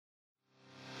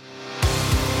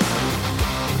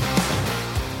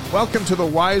Welcome to the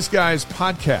Wise Guys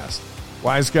podcast.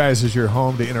 Wise Guys is your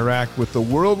home to interact with the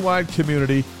worldwide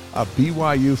community of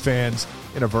BYU fans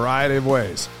in a variety of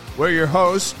ways. We're your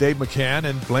hosts, Dave McCann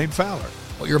and Blaine Fowler.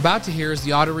 What you're about to hear is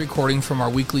the audio recording from our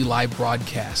weekly live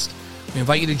broadcast. We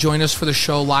invite you to join us for the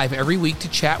show live every week to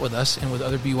chat with us and with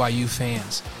other BYU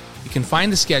fans. You can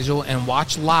find the schedule and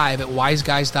watch live at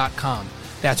wiseguys.com.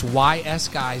 That's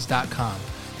ysguys.com.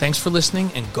 Thanks for listening,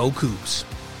 and go Cougs.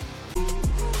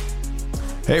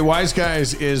 Hey, Wise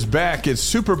Guys is back. It's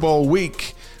Super Bowl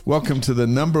week. Welcome to the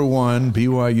number one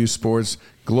BYU Sports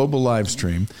global live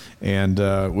stream. And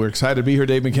we're excited to be here.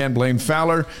 Dave McCann, Blaine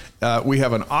Fowler. We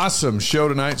have an awesome show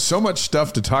tonight. So much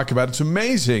stuff to talk about. It's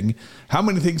amazing how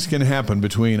many things can happen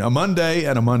between a Monday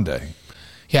and a Monday.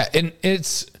 Yeah,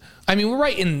 and we're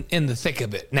right in the thick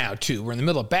of it now, too. We're in the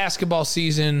middle of basketball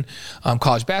season,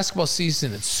 college basketball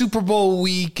season. It's Super Bowl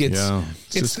week.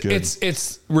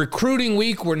 It's recruiting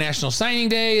week. We're National Signing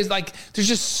Day. It's like there's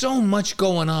just so much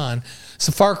going on. It's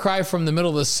a far cry from the middle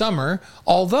of the summer,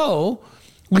 although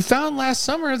we found last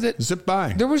summer that zip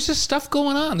by. There was just stuff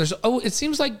going on. It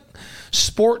seems like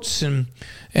sports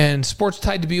and sports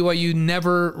tied to BYU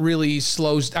never really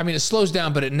slows. I mean, it slows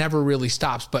down, but it never really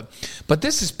stops. But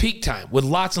this is peak time with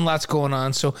lots and lots going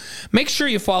on. So make sure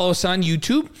you follow us on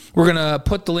YouTube. We're gonna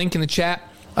put the link in the chat.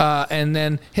 And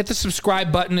then hit the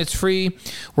subscribe button. It's free.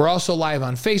 We're also live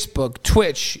on Facebook,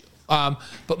 Twitch.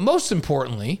 But most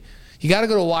importantly, you got to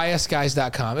go to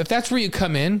ysguys.com. If that's where you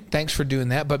come in, thanks for doing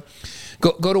that. But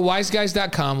go to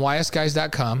wiseguys.com,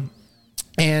 ysguys.com,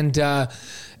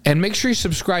 and make sure you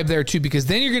subscribe there too, because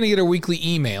then you're going to get a weekly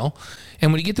email.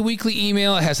 And when you get the weekly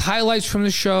email, it has highlights from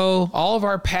the show, all of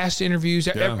our past interviews,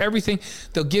 everything.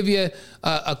 They'll give you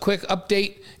a quick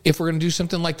update if we're going to do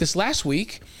something like this. Last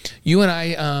week, you and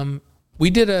I, we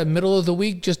did a middle of the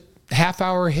week, just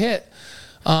half-hour hit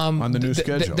on the new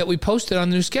schedule that we posted on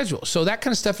the new schedule. So that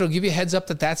kind of stuff, it'll give you a heads up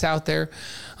that that's out there.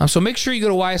 So make sure you go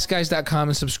to ysguys.com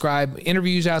and subscribe.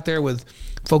 Interviews out there with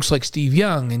folks like Steve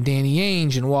Young and Danny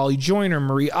Ainge and Wally Joyner,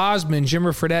 Marie Osmond,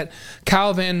 Jimmer Fredette,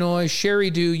 Kyle Van Noy, Sherry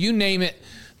Dew, you name it,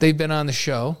 they've been on the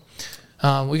show.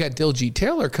 We got Diljit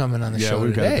Taylor coming on the show today. Yeah,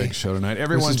 we've got a big show tonight.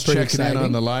 Everyone's checking in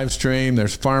on the live stream.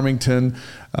 There's Farmington,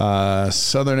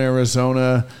 Southern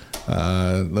Arizona,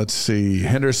 let's see,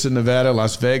 Henderson, Nevada,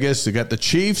 Las Vegas. You got the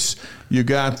Chiefs, you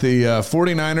got the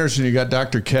 49ers, and you got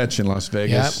Dr. Ketch in Las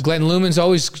Vegas. Yeah, Glenn Lumen's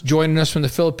always joining us from the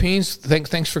Philippines.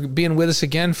 Thanks for being with us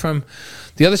again from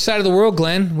the other side of the world,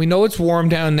 Glenn. We know it's warm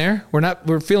down there.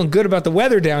 We're feeling good about the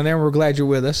weather down there, and we're glad you're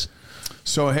with us.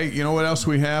 So, hey, you know what else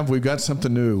we have? We've got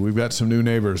something new. We've got some new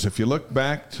neighbors. If you look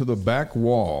back to the back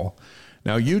wall,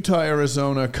 now Utah,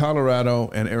 Arizona, Colorado,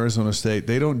 and Arizona State,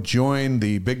 they don't join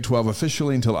the Big 12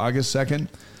 officially until August 2nd.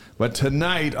 But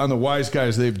tonight on the Wise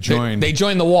Guys, they've joined. They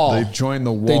joined the wall. They've joined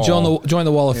the wall. They joined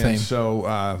the Wall of Fame.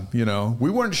 So, we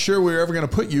weren't sure we were ever going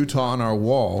to put Utah on our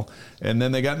wall, and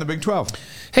then they got in the Big 12.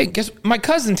 Hey, guess my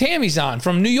cousin Tammy's on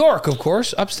from New York, of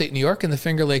course, upstate New York in the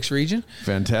Finger Lakes region.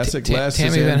 Fantastic. Les Tammy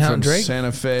is Van in Houten from Drake.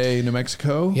 Santa Fe, New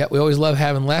Mexico. Yeah, we always love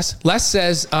having Les. Les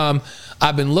says,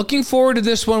 I've been looking forward to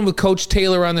this one with Coach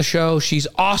Taylor on the show. She's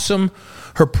awesome.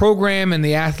 Her program and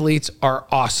the athletes are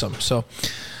awesome. So,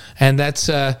 and that's...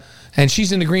 and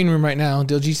she's in the green room right now.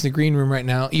 Diljit's in the green room right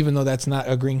now, even though that's not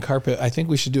a green carpet. I think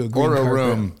we should do a green carpet.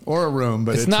 Or a room.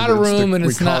 But it's not a room, and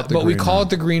it's not. But we call it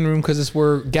the green room because it's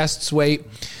where guests wait.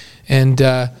 And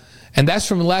that's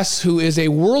from Les, who is a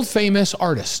world famous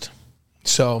artist.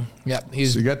 So, yeah. So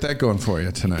you got that going for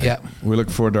you tonight. Yeah. We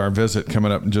look forward to our visit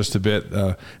coming up in just a bit.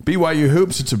 BYU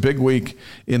Hoops, it's a big week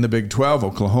in the Big 12.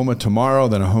 Oklahoma tomorrow,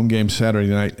 then a home game Saturday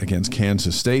night against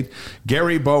Kansas State.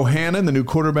 Gary Bohannon, the new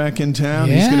quarterback in town,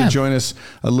 he's going to join us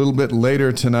a little bit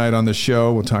later tonight on the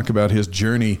show. We'll talk about his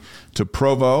journey to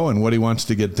Provo and what he wants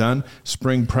to get done.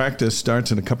 Spring practice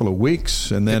starts in a couple of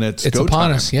weeks, and then it's go upon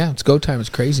time. us. Yeah, it's go time. It's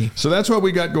crazy. So that's what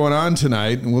we got going on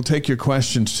tonight, and we'll take your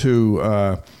questions too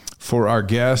for our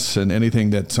guests and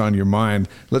anything that's on your mind.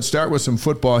 Let's start with some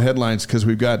football headlines because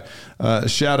we've got a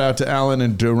shout out to Alan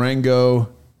in Durango.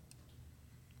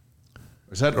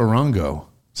 Is that Orongo?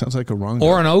 Sounds like Orongo.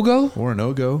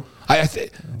 Oronogo?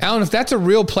 Alan, if that's a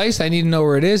real place, I need to know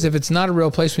where it is. If it's not a real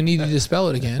place, we need you to spell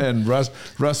it again. And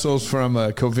Russell's from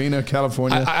Covina,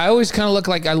 California. I always kind of look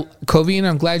like Covina.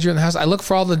 I'm glad you're in the house. I look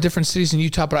for all the different cities in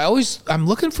Utah, but I'm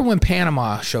looking for when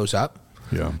Panama shows up.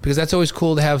 Yeah, because that's always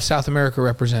cool to have South America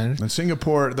represented. And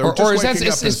Singapore,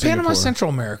 is Panama Central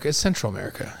America? It's Central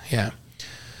America. Yeah.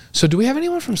 So, do we have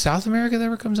anyone from South America that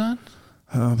ever comes on?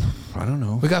 I don't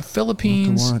know. We got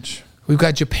Philippines. We'll have to watch. We've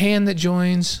got Japan that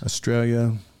joins.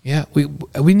 Australia. Yeah,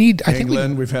 we need. I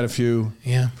England, think we've had a few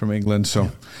Yeah. from England.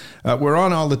 So we're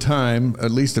on all the time, at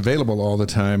least available all the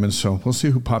time. And so we'll see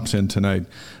who pops in tonight.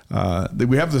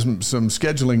 We have some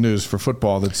scheduling news for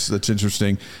football that's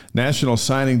interesting. National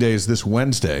Signing Day is this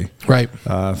Wednesday, right.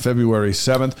 February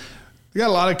 7th. We got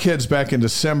a lot of kids back in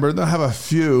December. They'll have a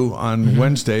few on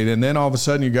Wednesday, and then all of a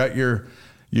sudden you got your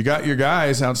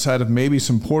guys outside of maybe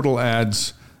some portal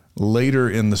ads later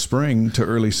in the spring to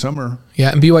early summer.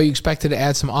 Yeah, and BYU expected to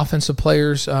add some offensive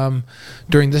players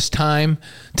during this time.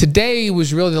 Today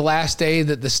was really the last day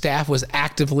that the staff was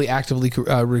actively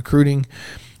recruiting.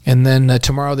 And then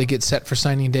tomorrow they get set for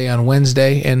signing day on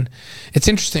Wednesday. And it's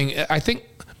interesting. I think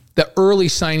the early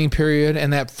signing period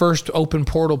and that first open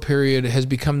portal period has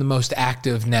become the most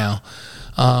active now.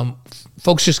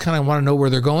 Folks just kind of want to know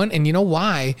where they're going. And you know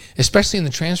why? Especially in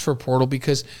the transfer portal,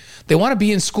 because they want to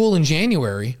be in school in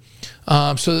January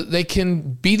so that they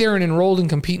can be there and enrolled and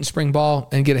compete in spring ball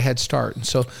and get a head start. And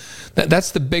so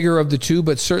that's the bigger of the two,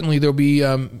 but certainly there'll be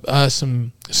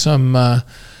some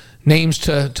names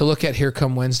to look at here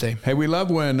come Wednesday. Hey, we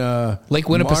love when Lake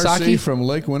Winnipesaukee Marcy from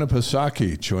Lake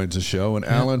Winnipesaukee joins the show, and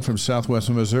Alan from Southwest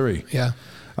Missouri. Yeah.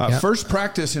 First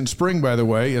practice in spring, by the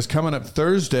way, is coming up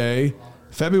Thursday,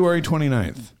 February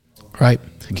 29th. Right.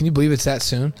 Can you believe it's that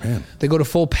soon? Man. They go to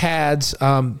full pads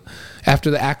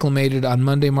after the acclimated on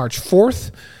Monday, March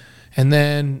 4th. And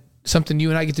then something you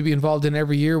and I get to be involved in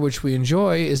every year, which we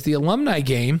enjoy, is the alumni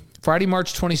game, Friday,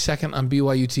 March 22nd on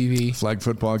BYU TV. Flag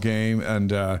football game.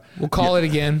 And we'll call it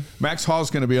again. Max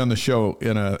Hall's going to be on the show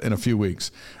in a few weeks.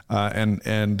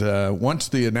 And once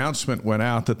the announcement went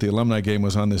out that the alumni game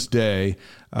was on this day,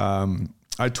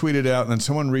 I tweeted out, and then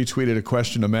someone retweeted a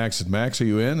question to Max. Said, Max, are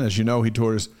you in? As you know, he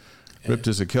ripped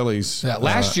his Achilles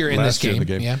last year in this game.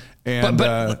 Yeah. And,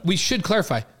 but we should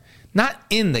clarify, not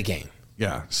in the game.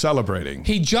 Yeah, celebrating.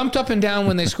 He jumped up and down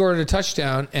when they scored a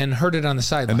touchdown and heard it on the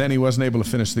sideline. And then he wasn't able to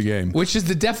finish the game. Which is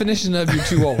the definition of you're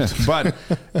too old. But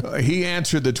he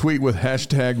answered the tweet with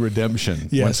 #redemption.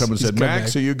 Yes, when someone said,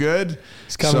 Max, back. Are you good?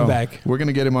 He's coming back. We're going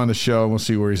to get him on the show. We'll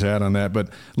see where he's at on that. But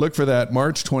look for that,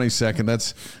 March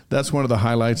 22nd. That's one of the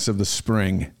highlights of the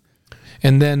spring.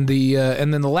 And then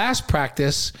the last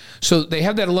practice. So they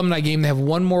have that alumni game. They have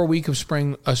one more week of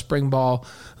spring ball.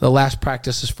 The last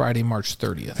practice is Friday, March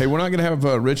 30th. Hey, we're not going to have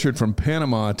Richard from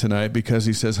Panama tonight because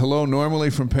he says hello normally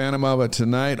from Panama, but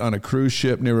tonight on a cruise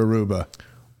ship near Aruba.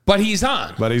 But he's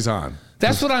on.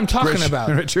 That's what I'm talking about.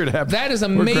 Richard, that is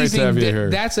amazing. We're great to have you here.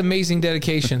 That's amazing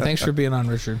dedication. Thanks for being on,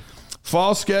 Richard.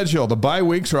 Fall schedule. The bye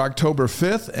weeks are October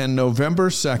 5th and November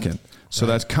 2nd. So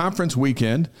that's conference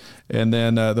weekend, and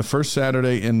then the first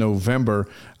Saturday in November.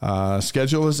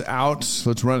 Schedule is out.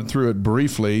 So let's run through it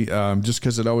briefly, just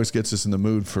because it always gets us in the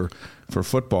mood for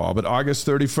football. But August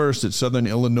 31st at Southern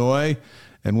Illinois,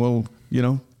 and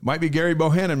might be Gary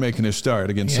Bohannon making his start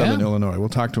against Southern Illinois. We'll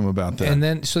talk to him about that. And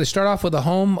then, so they start off with a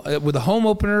home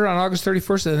opener on August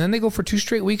 31st, and then they go for 2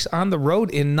 straight weeks on the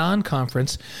road in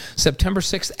non-conference. September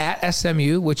 6th at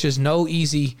SMU, which is no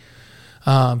easy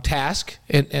task,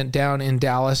 and down in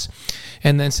Dallas.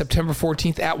 And then September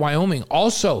 14th at Wyoming,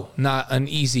 also not an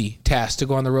easy task to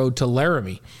go on the road to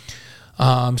Laramie.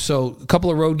 So a couple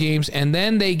of road games, and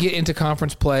then they get into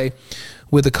conference play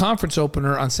with a conference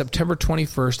opener on September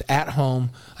 21st at home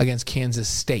against Kansas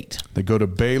State. They go to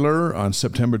Baylor on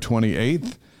September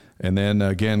 28th. And then,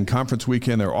 again, conference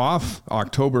weekend, they're off.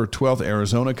 October 12th,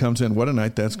 Arizona comes in. What a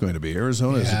night that's going to be.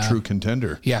 Arizona is a true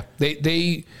contender. Yeah,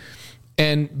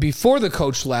 and before the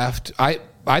coach left, I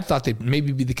thought they'd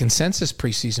maybe be the consensus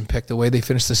preseason pick, the way they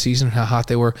finished the season, how hot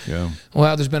they were. Yeah.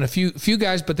 Well, there's been a few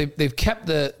guys, but they've kept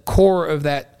the core of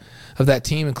that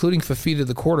team, including Fafita,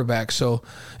 the quarterback. So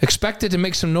expected to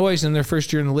make some noise in their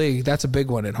first year in the league. That's a big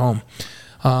one at home.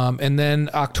 And then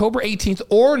October 18th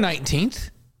or 19th,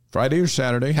 Friday or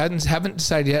Saturday, haven't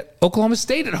decided yet. Oklahoma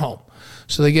State at home.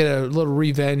 So they get a little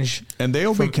revenge. And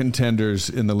they'll be contenders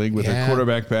in the league with their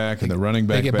quarterback back and the running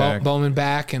back back. They get Bowman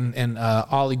back and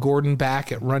Ollie Gordon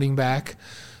back at running back.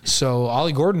 So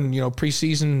Ollie Gordon,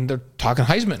 preseason, they're talking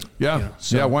Heisman. Yeah,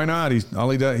 why not?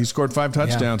 He scored 5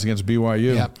 touchdowns against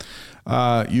BYU. Yeah.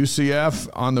 UCF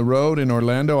on the road in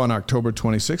Orlando on October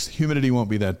 26th. Humidity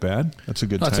won't be that bad. That's a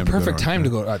good time. It's a perfect time to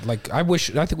go. I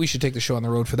think we should take the show on the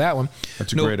road for that one.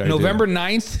 That's a great idea. November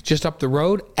 9th, just up the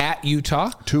road at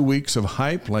Utah. 2 weeks of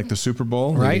hype like the Super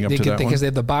Bowl. Right, because they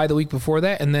have the bye the week before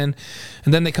that, and then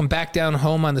they come back down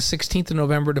home on the 16th of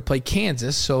November to play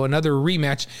Kansas. So another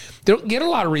rematch. They don't get a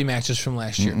lot of rematches from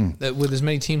last year with as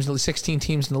many teams, 16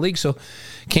 teams in the league. So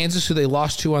Kansas, who they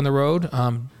lost to on the road.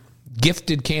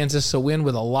 gifted Kansas a win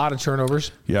with a lot of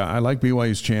turnovers. Yeah, I like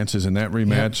BYU's chances in that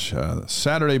rematch.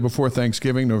 Saturday before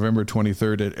Thanksgiving, November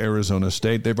 23rd at Arizona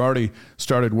State. They've already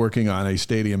started working on a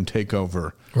stadium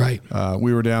takeover. Right.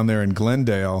 We were down there in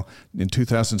Glendale in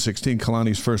 2016,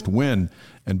 Kalani's first win,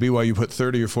 and BYU put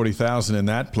 30 or 40,000 in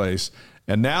that place.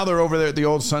 And now they're over there at the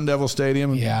old Sun Devil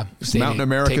Stadium. Yeah. Mountain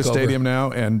America takeover. Stadium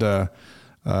now. And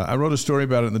I wrote a story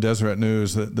about it in the Deseret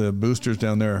News that the boosters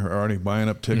down there are already buying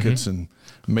up tickets and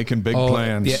making big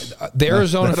plans. Yeah, the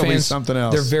Arizona That'll be fans, something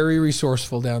else. They're very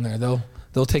resourceful down there.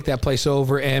 They'll take that place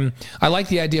over. And I like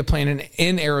the idea of playing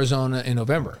in Arizona in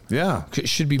November. Yeah. It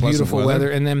should be Pleasant beautiful weather.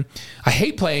 weather. And then I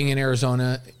hate playing in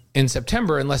Arizona in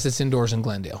September unless it's indoors in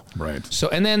Glendale. Right. So,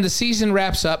 and then the season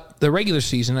wraps up, the regular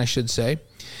season, I should say,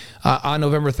 on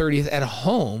November 30th at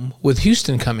home with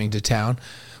Houston coming to town,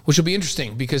 which will be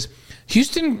interesting because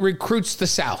Houston recruits the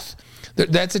South.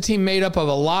 That's a team made up of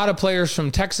a lot of players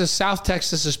from Texas, South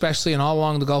Texas especially, and all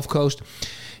along the Gulf Coast.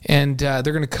 And they're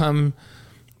going to come.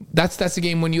 That's a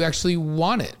game when you actually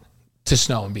want it to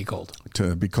snow and be cold.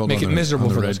 To be cold. Make on it miserable on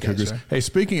the for Red those guys, Cougars. right? Hey,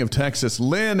 speaking of Texas,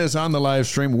 Lynn is on the live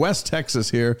stream. West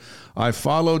Texas here. I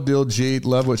follow Diljeet.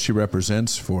 Love what she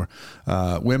represents for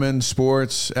women,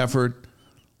 sports, effort,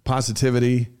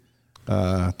 positivity.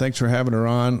 Thanks for having her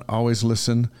on. Always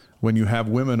listen when you have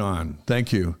women on.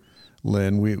 Thank you,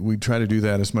 Lynn. We try to do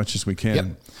that as much as we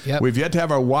can. Yep. We've yet to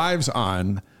have our wives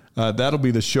on. That'll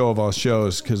be the show of all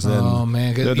shows because then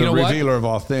they're the revealer of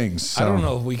all things. So. I don't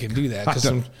know if we can do that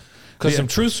because some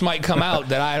truths might come out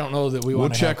that I don't know that we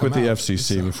want to check with the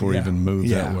FCC before we even move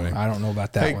that way. I don't know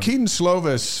about that. Hey, one. Keaton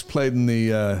Slovis played in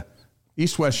the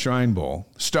East-West Shrine Bowl.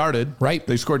 Started. Right.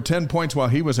 They scored 10 points while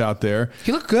he was out there.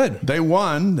 He looked good. They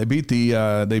won. They beat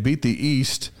the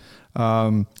East.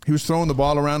 He was throwing the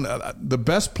ball around. The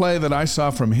best play that I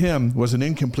saw from him was an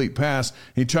incomplete pass.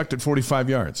 He chucked it 45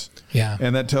 yards. Yeah.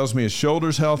 And that tells me his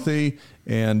shoulder's healthy,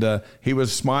 and he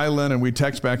was smiling, and we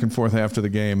text back and forth after the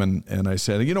game, and I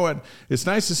said, you know what? It's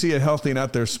nice to see a healthy and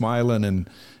out there smiling,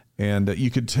 and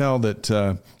you could tell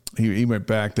that he went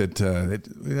back that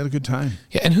he had a good time.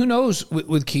 Yeah, and who knows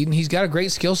with Keaton, he's got a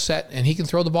great skill set, and he can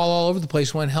throw the ball all over the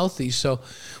place when healthy. So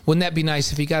wouldn't that be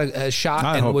nice if he got a shot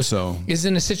I and hope so. is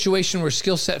in a situation where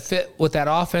skill set fit what that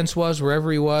offense was,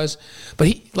 wherever he was. But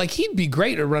he'd be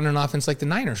great at running an offense like the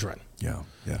Niners run. Yeah.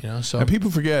 You know, so and people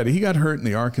forget he got hurt in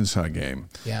the Arkansas game.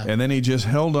 Yeah. And then he just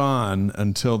held on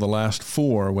until the last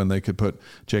 4 when they could put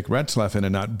Jake Retzlaff in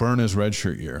and not burn his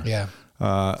redshirt year. Yeah.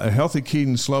 A healthy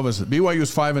Keaton Slovis. BYU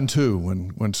was 5-2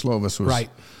 when Slovis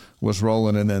was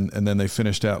rolling, and then they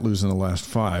finished out losing the last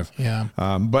 5. Yeah.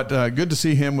 But good to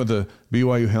see him with the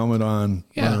BYU helmet on,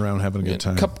 running around having a good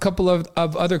time. Couple of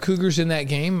other Cougars in that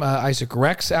game. Isaac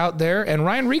Rex out there, and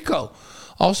Ryan Rico,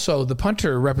 also the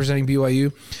punter representing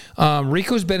BYU.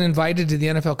 Rico's been invited to the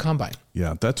NFL Combine.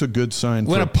 Yeah, that's a good sign.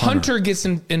 When for a punter gets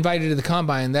invited to the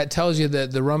Combine, that tells you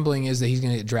that the rumbling is that he's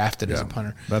going to get drafted as a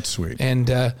punter. That's sweet.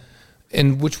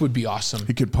 And which would be awesome.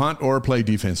 He could punt or play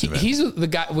defensive end. He's the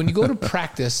guy, when you go to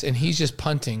practice and he's just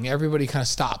punting, everybody kind of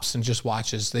stops and just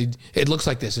watches. It looks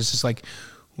like this. It's just like,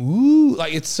 ooh,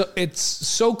 like it's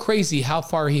so crazy how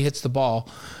far he hits the ball.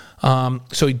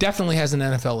 So he definitely has an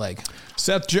NFL leg.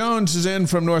 Seth Jones is in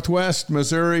from Northwest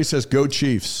Missouri. Says, "Go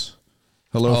Chiefs."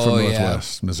 Hello from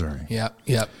Northwest Missouri.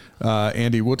 Yep.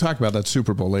 Andy, we'll talk about that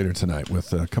Super Bowl later tonight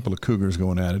with a couple of Cougars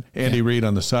going at it. Andy Reid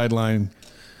on the sideline.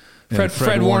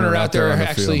 Fred Warner out there, on the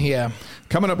actually, field. yeah.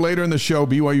 Coming up later in the show,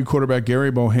 BYU quarterback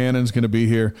Gary Bohannon's going to be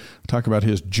here. Talk about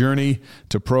his journey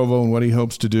to Provo and what he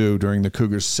hopes to do during the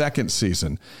Cougars' second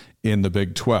season in the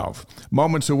Big 12.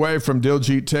 Moments away from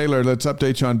Diljeet Taylor, let's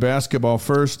update you on basketball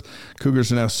first.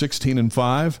 Cougars are now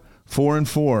 16-5,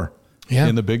 4-4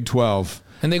 in the Big 12.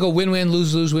 And they go win-win,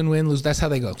 lose-lose, win-win, lose. That's how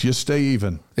they go. Just stay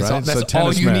even. That's It's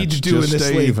all you need to do in this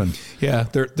stay league. Even. Yeah,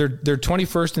 they're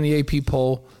 21st in the AP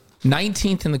poll,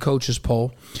 19th in the coaches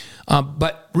poll.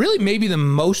 But really maybe the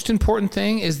most important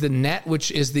thing is the NET,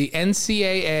 which is the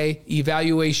NCAA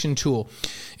evaluation tool.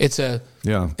 It's a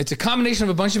combination of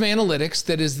a bunch of analytics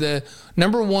that is the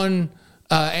number one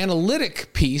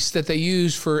analytic piece that they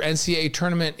use for NCAA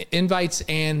tournament invites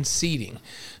and seeding.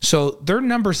 So they're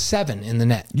number 7 in the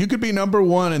NET. You could be number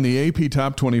 1 in the AP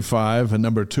top 25 and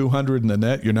number 200 in the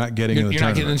NET. You're not getting in the tournament. You're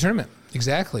not getting in the tournament.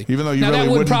 Exactly. Even though you now,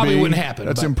 really wouldn't happen.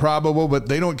 That's improbable, but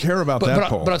they don't care about that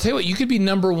poll. But I'll tell you what, you could be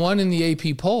number 1 in the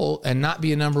AP poll and not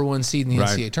be a number 1 seed in the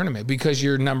NCAA tournament because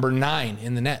you're number 9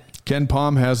 in the NET. Ken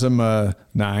Palm has him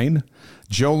 9.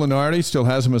 Joe Lenardi still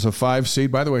has him as a 5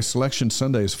 seed. By the way, Selection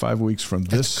Sunday is 5 weeks from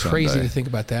this Sunday. That's crazy to think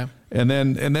about that. And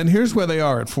then here's where they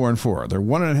are at 4-4. They're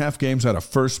 1.5 games out of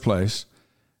first place,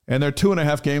 And they're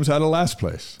 2.5 games out of last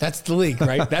place. That's the league,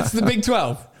 right? That's the Big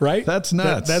 12, right? That's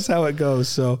nuts. That's how it goes.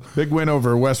 So big win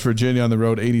over West Virginia on the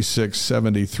road,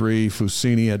 86-73.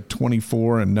 Fusini had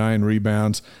 24 and 9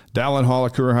 rebounds. Dallin Hall, a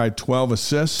career high 12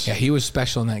 assists. Yeah, he was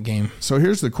special in that game. So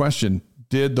here's the question.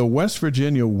 Did the West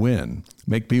Virginia win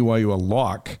make BYU a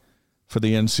lock for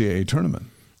the NCAA tournament?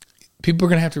 People are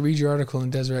going to have to read your article in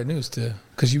Deseret News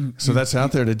because you. So that's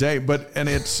out there today,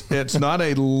 it's not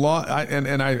a lock.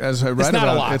 As I write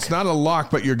about it, it's not a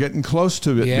lock, but you're getting close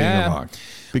to it being a lock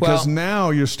because now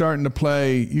you're starting to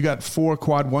play. You got 4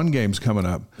 quad 1 games coming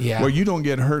up, where you don't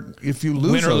get hurt if you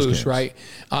lose. Win or those lose, games. right?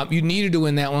 You needed to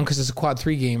win that one because it's a quad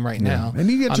 3 game right now, and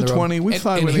you get to 20. We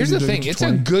thought. And here's the thing: it's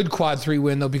a good quad 3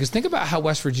 win though, because think about how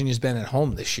West Virginia's been at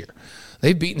home this year.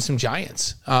 They've beaten some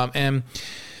giants, and.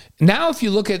 Now, if you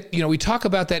look at, we talk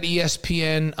about that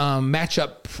ESPN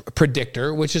matchup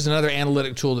predictor, which is another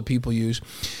analytic tool that people use.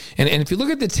 And if you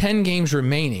look at the 10 games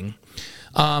remaining,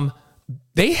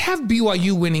 they have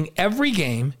BYU winning every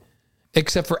game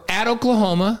except for at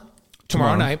Oklahoma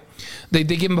tomorrow night. They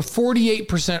give them a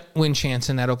 48% win chance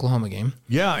in that Oklahoma game.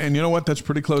 Yeah, and you know what? That's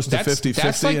pretty close to 50-50.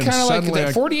 That's like kind of like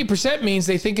that 48% means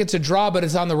they think it's a draw, but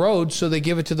it's on the road, so they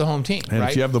give it to the home team. And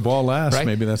if you have the ball last,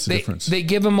 maybe that's the difference. They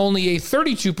give them only a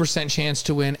 32% chance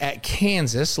to win at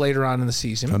Kansas later on in the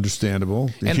season.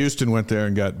 Understandable. And Houston went there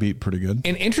and got beat pretty good.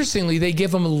 And interestingly, they give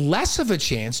them less of a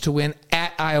chance to win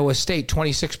at Iowa State,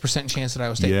 26% chance at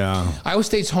Iowa State. Yeah. Iowa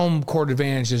State's home court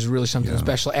advantage is really something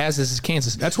special, as is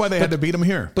Kansas. That's why they had to beat them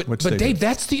here. But Dave,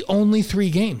 that's the only 3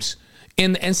 games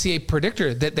in the NCAA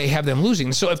predictor that they have them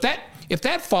losing. So if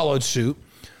that followed suit,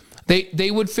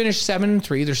 they would finish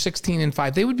 7-3. They're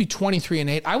 16-5. They would be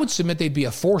 23-8. I would submit they'd be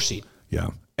a 4 seed.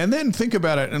 Yeah. And then think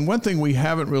about it. And one thing we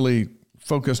haven't really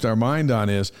focused our mind on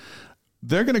is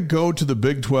they're going to go to the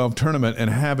Big 12 tournament and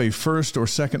have a first or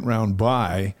second round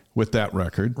bye with that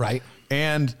record. Right.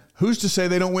 And who's to say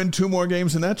they don't win 2 more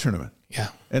games in that tournament? Yeah.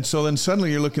 And so then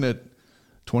suddenly you're looking at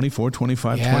 24,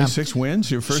 25, 26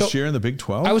 wins your first year in the Big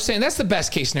 12. I was saying that's the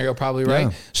best case scenario probably,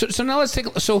 right? Yeah. So now let's take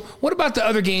 – so what about the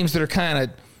other games that are kind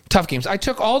of tough games? I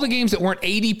took all the games that weren't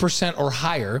 80% or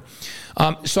higher.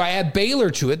 So I add Baylor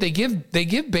to it. They give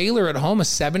Baylor at home a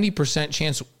 70%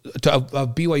 chance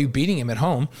of BYU beating him at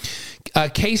home.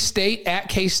 K-State at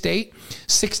K-State,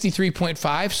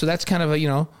 63.5. So that's kind of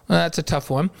a, that's a tough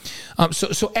one.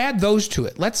 So add those to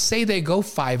it. Let's say they go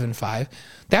 5-5.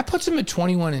 That puts them at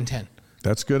 21-10.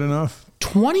 That's good enough.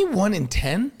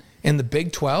 21-10 in the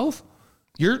Big 12.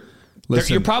 You're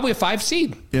probably a 5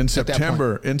 seed. In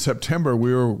September,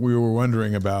 we were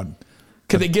wondering about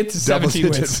could they get to 17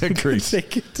 wins? Victories. Could they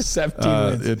get to 17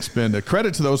 wins? It's been a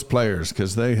credit to those players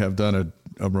because they have done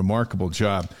a remarkable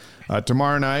job.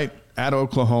 Tomorrow night at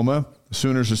Oklahoma, the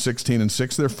Sooners are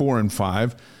 16-6. They're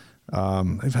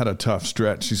 4-5. They've had a tough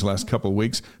stretch these last couple of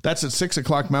weeks. That's at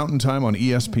 6:00 Mountain Time on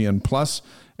ESPN Plus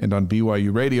and on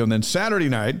BYU Radio. And then Saturday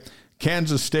night,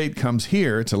 Kansas State comes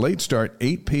here. It's a late start,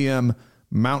 8 p.m.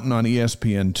 Mountain on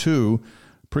ESPN2.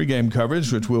 Pregame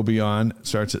coverage, which we'll be on,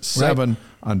 starts at 7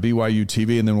 on BYU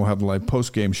TV, and then we'll have the live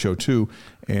postgame show too.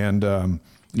 And,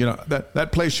 that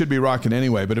place should be rocking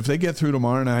anyway. But if they get through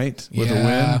tomorrow night with a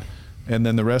win and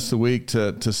then the rest of the week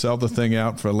to sell the thing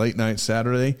out for a late night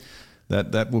Saturday,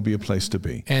 that will be a place to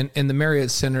be. And in the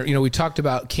Marriott Center, we talked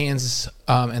about Kansas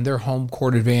and their home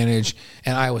court advantage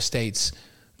and Iowa State's.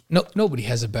 Nobody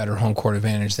has a better home court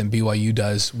advantage than BYU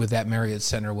does with that Marriott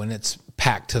Center when it's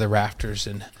packed to the rafters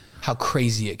and how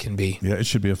crazy it can be. Yeah, it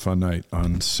should be a fun night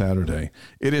on Saturday.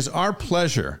 It is our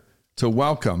pleasure to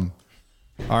welcome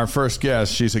our first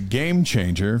guest. She's a game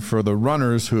changer for the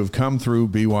runners who have come through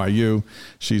BYU.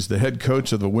 She's the head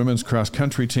coach of the women's cross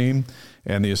country team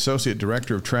and the associate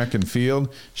director of track and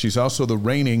field. She's also the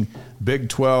reigning Big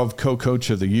 12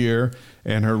 co-coach of the year,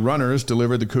 and her runners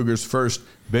delivered the Cougars' first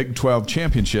Big 12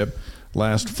 championship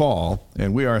last fall.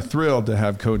 And we are thrilled to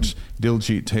have Coach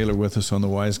Diljit Taylor with us on the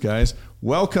Wise Guys.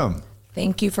 Welcome.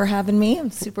 Thank you for having me.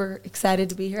 I'm super excited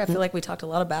to be here. I feel like we talked a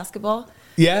lot of basketball.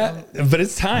 Yeah, but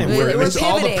it's time. It's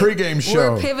all the pregame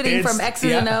show. We're pivoting from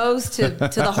X's and O's to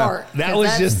the heart.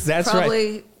 That's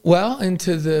probably right. Well,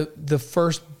 into the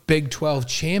first Big 12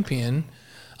 champion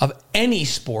of any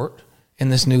sport in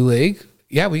this new league.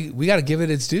 Yeah, we got to give it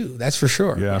its due. That's for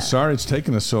sure. Yeah, sorry it's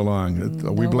taken us so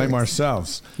long. We blame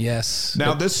ourselves. Yes.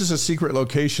 Now, this is a secret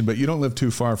location, but you don't live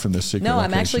too far from this secret location. No,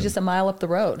 I'm actually just a mile up the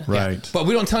road. Right. Yeah. But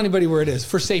we don't tell anybody where it is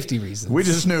for safety reasons. We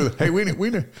just knew, hey,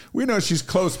 we know she's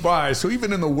close by, so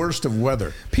even in the worst of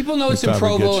weather. People know it's in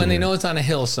Provo and they know it's on a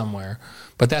hill somewhere,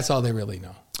 but that's all they really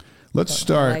know. Let's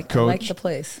start, Coach. I like the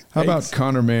place. How about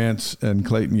Connor Mance and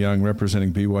Clayton Young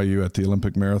representing BYU at the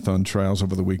Olympic Marathon Trials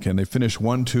over the weekend? They finished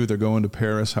 1-2. They're going to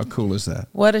Paris. How cool is that?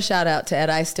 What a shout out to Ed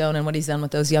Eyestone and what he's done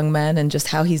with those young men and just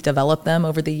how he's developed them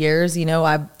over the years. You know,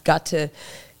 I've got to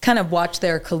kind of watch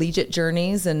their collegiate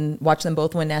journeys and watch them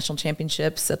both win national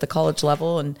championships at the college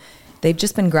level. And they've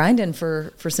just been grinding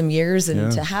for some years. And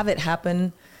to have it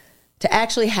happen, to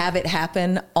actually have it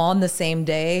happen on the same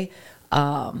day,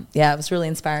 it was really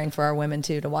inspiring for our women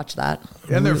too to watch that.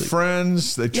 And they're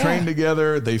friends. They train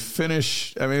together. They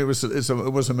finish. I mean, it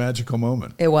was a magical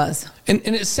moment. It was, and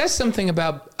it says something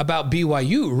about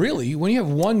BYU. Really, when you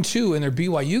have 1-2 and they're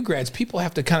BYU grads, people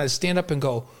have to kind of stand up and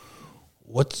go,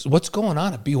 "What's going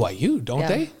on at BYU?" Don't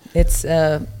they? It's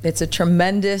a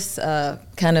tremendous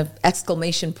kind of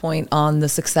exclamation point on the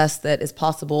success that is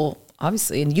possible.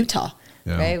 Obviously in Utah.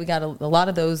 Yeah. Right, we got a lot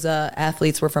of those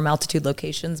athletes were from altitude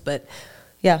locations, but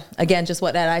again, just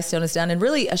what Ed Eyestone has done, and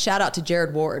really a shout out to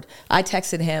Jared Ward. I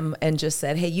texted him and just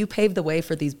said, "Hey, you paved the way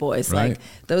for these boys. Right. Like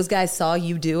those guys saw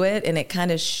you do it, and it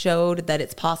kind of showed that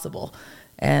it's possible."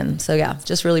 And so,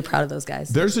 just really proud of those guys.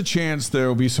 There's a chance there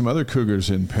will be some other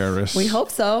Cougars in Paris. We hope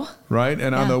so. Right?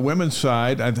 And on the women's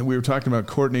side, I think we were talking about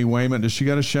Courtney Wayman. Does she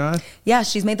got a shot? Yeah,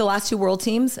 she's made the last 2 world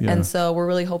teams. Yeah. And so we're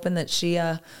really hoping that she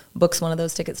books one of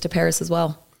those tickets to Paris as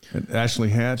well. And Ashley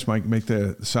Hatch might make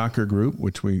the soccer group,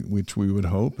 which we would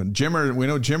hope. And Jimmer, we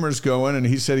know Jimmer's going, and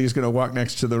he said he's going to walk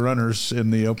next to the runners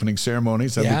in the opening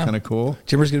ceremonies. That'd be kind of cool.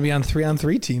 Jimmer's going to be on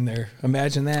 3-on-3 team there.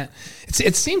 Imagine that.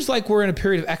 It seems like we're in a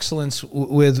period of excellence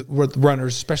with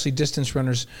runners, especially distance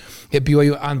runners at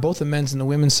BYU on both the men's and the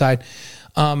women's side.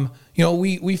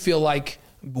 We feel like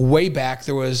way back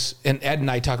there was, and Ed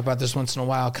and I talk about this once in a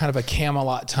while, kind of a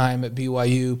Camelot time at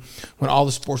BYU when all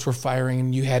the sports were firing,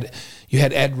 and you had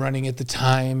Ed running at the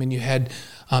time, and you had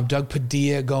Doug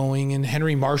Padilla going, and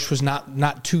Henry Marsh was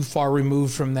not too far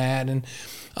removed from that, and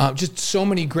just so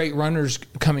many great runners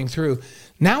coming through.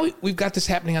 Now we've got this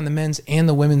happening on the men's and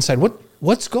the women's side.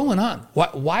 What's going on?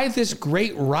 Why this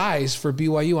great rise for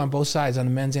BYU on both sides, on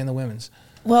the men's and the women's?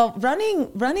 Well,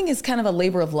 running is kind of a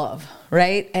labor of love,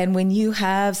 right? And when you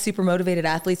have super motivated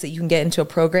athletes that you can get into a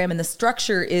program and the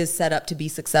structure is set up to be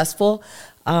successful,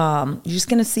 you're just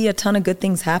going to see a ton of good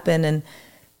things happen, and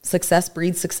success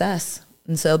breeds success.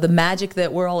 And so the magic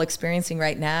that we're all experiencing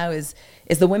right now is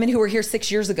the women who were here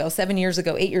 6 years ago, 7 years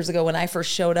ago, 8 years ago when I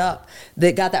first showed up,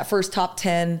 that got that first top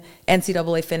 10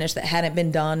 NCAA finish that hadn't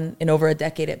been done in over a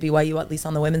decade at BYU, at least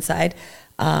on the women's side.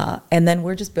 And then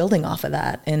we're just building off of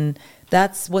that. And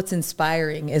that's what's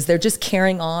inspiring, is they're just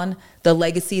carrying on the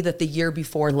legacy that the year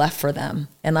before left for them.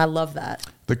 And I love that.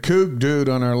 The Coug dude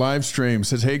on our live stream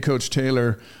says, "Hey, Coach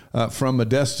Taylor from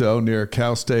Modesto near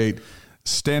Cal State.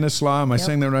 Stanislaw, am I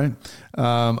saying that right?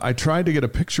 I tried to get a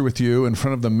picture with you in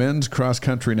front of the men's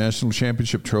cross-country national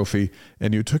championship trophy,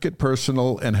 and you took it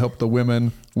personal and helped the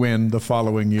women win the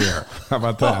following year." How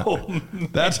about that?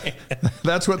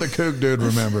 That's what the Coug dude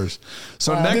remembers.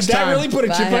 So next did that time, really put a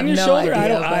chip on your shoulder?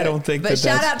 I don't think. But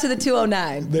shout out to the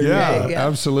 209.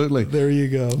 Absolutely. There you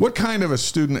go. What kind of a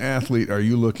student athlete are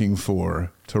you looking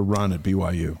for to run at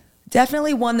BYU?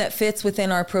 Definitely one that fits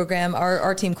within our program,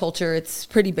 our team culture. It's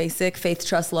pretty basic: faith,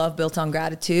 trust, love, built on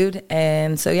gratitude.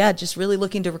 And so, just really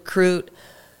looking to recruit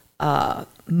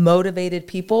motivated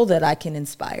people that I can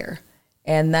inspire.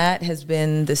 And that has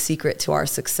been the secret to our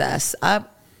success.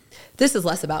 This is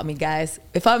less about me, guys.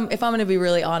 If I'm going to be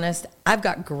really honest, I've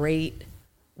got great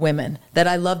women that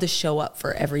I love to show up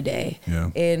for every day.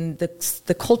 Yeah. And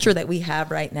the culture that we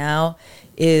have right now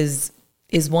is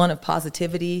one of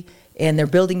positivity. And they're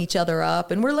building each other up,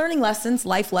 and we're learning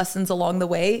life lessons along the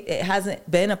way. It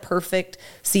hasn't been a perfect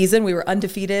season. We were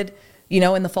undefeated,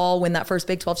 in the fall, win that first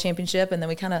Big 12 championship, and then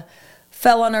we kind of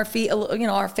fell on our feet,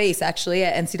 our face actually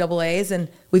at NCAAs, and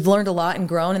we've learned a lot and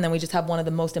grown. And then we just have one of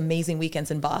the most amazing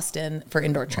weekends in Boston for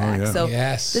indoor track. So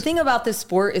the thing about this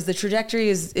sport is the trajectory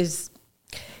is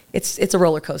it's a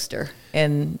roller coaster,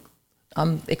 and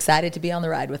I'm excited to be on the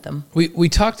ride with them. We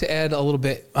talked to Ed a little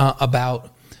bit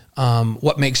about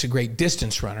what makes a great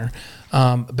distance runner,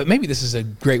 but maybe this is a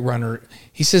great runner.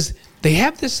 He says they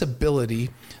have this ability,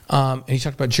 and he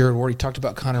talked about Jared Ward, he talked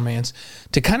about Connor Mance,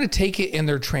 to kind of take it in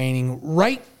their training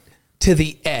right to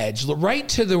the edge, right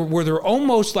to where they're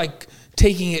almost like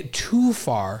taking it too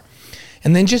far,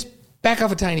 and then just back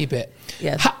off a tiny bit.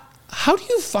 Yes. How do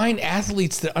you find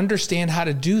athletes that understand how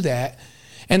to do that,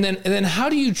 and then how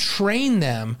do you train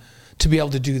them to be able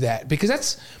to do that?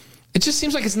 Because it just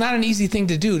seems like it's not an easy thing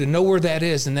to do, to know where that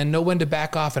is and then know when to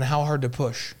back off and how hard to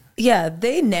push. Yeah,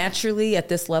 they naturally at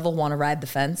this level want to ride the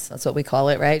fence. That's what we call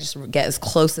it, right? Just get as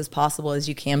close as possible as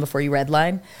you can before you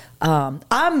redline.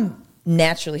 I'm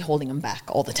naturally holding them back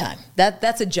all the time.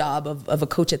 That's a job of a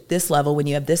coach at this level. When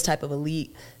you have this type of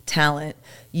elite talent,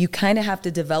 you kind of have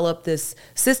to develop this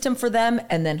system for them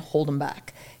and then hold them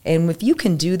back. And if you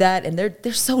can do that, and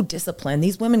they're so disciplined,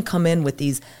 these women come in with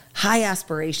these high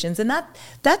aspirations, and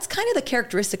that's kind of the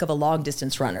characteristic of a long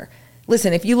distance runner.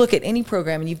 Listen, if you look at any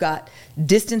program and you've got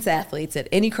distance athletes at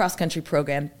any cross-country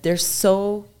program, they're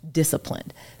so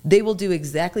disciplined. They will do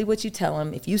exactly what you tell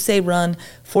them. If you say run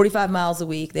 45 miles a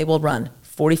week, they will run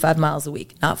 45 miles a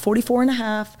week. Not 44 and a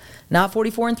half, not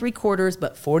 44 and 3/4,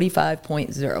 but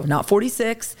 45.0, not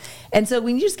 46. And so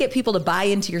when you just get people to buy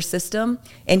into your system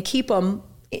and keep them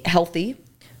healthy,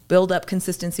 build up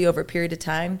consistency over a period of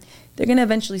time, they're going to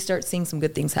eventually start seeing some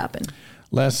good things happen.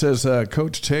 Les says,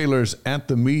 Coach Taylor's at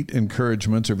the meet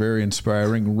encouragements are very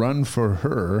inspiring. Run for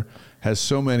her has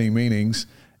so many meanings,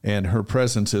 and her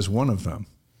presence is one of them.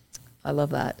 I love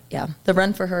that. Yeah. The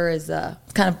Run for Her is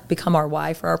kind of become our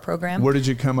why for our program. Where did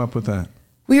you come up with that?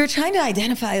 We were trying to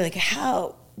identify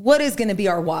what is going to be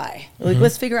our why. Like,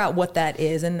 let's figure out what that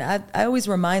is. And I always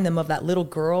remind them of that little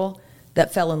girl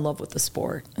that fell in love with the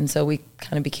sport. And so we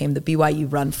kind of became the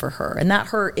BYU Run for Her. And that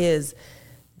her is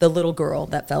the little girl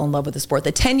that fell in love with the sport,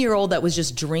 the 10-year-old that was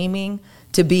just dreaming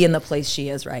to be in the place she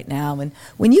is right now. And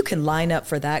when you can line up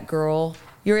for that girl,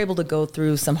 you're able to go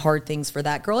through some hard things for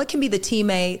that girl. It can be the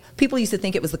teammate. People used to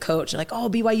think it was the coach. They're like, oh,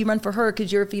 BYU Run for Her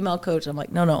because you're a female coach. I'm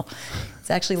like, no. It's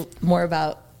actually more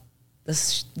about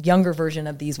this younger version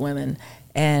of these women.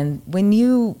 And when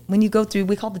you go through,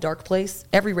 we call it the dark place.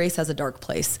 Every race has a dark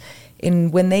place.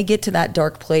 And when they get to that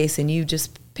dark place and you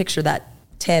just picture that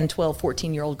 10, 12,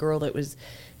 14-year-old girl that was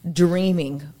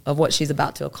dreaming of what she's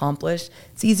about to accomplish,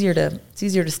 it's easier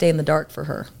to stay in the dark for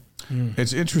her.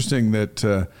 It's interesting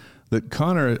that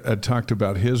Connor had talked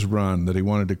about his run, that he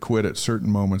wanted to quit at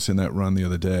certain moments in that run the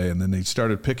other day, and then he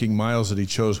started picking miles that he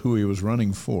chose who he was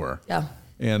running for. Yeah.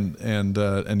 And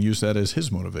used that as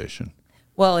his motivation.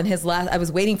 Well, in his last, I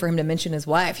was waiting for him to mention his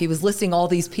wife. He was listing all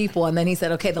these people, and then he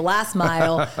said, okay, the last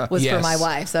mile was for my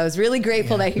wife. So I was really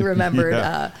grateful that he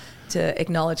remembered to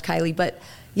acknowledge Kylie. But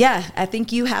yeah, I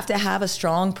think you have to have a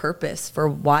strong purpose for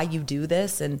why you do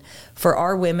this. And for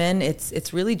our women,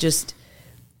 it's really just,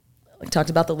 we talked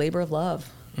about the labor of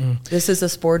love. This is a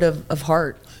sport of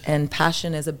heart, and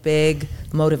passion is a big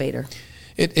motivator.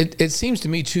 It seems to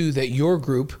me, too, that your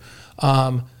group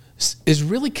is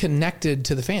really connected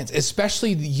to the fans,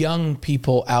 especially the young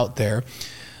people out there.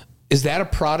 Is that a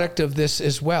product of this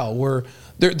as well, where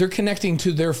they're connecting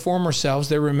to their former selves,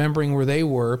 they're remembering where they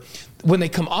were. When they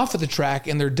come off of the track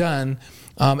and they're done,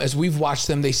 as we've watched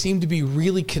them, they seem to be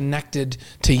really connected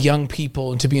to young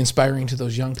people and to be inspiring to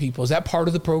those young people. Is that part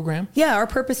of the program? Yeah, our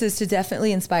purpose is to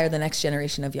definitely inspire the next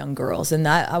generation of young girls. And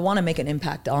I want to make an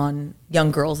impact on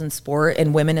young girls in sport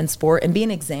and women in sport and be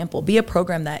an example, be a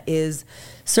program that is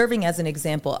serving as an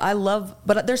example.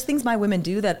 But there's things my women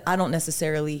do that I don't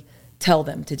necessarily tell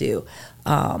them to do.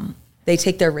 They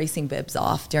take their racing bibs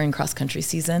off during cross-country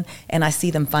season, and I see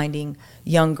them finding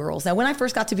young girls. Now, when I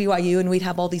first got to BYU and we'd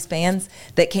have all these fans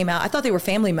that came out, I thought they were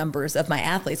family members of my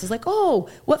athletes. I was like, oh,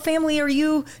 what family are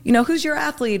you? Who's your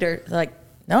athlete? Or like,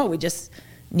 no, we just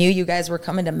knew you guys were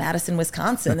coming to Madison,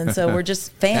 Wisconsin, and so we're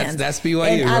just fans. That's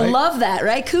BYU, and right? I love that,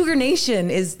 right? Cougar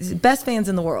Nation is best fans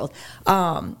in the world.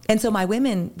 And so my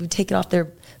women would take it off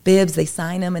their bibs, they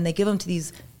sign them, and they give them to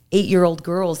these 8-year-old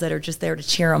girls that are just there to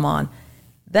cheer them on.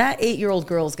 That 8-year-old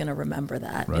girl is going to remember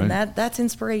that. Right. And that's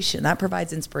inspiration. That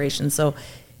provides inspiration. So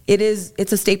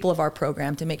it's a staple of our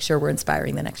program to make sure we're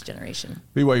inspiring the next generation.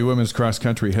 BYU women's cross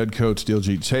country head coach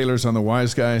Diljeet Taylor's on the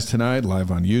Wise Guys tonight,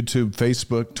 live on YouTube,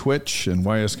 Facebook, Twitch, and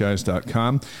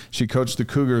wiseguys.com. She coached the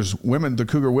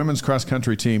Cougar women's cross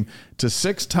country team to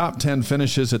 6 top 10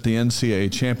 finishes at the NCAA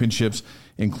championships,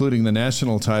 including the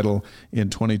national title in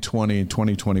 2020 and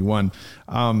 2021.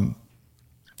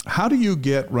 How do you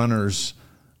get runners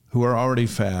who are already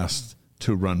fast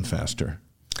to run faster?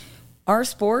 Our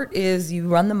sport is you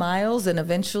run the miles and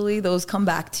eventually those come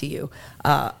back to you.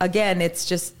 Again, it's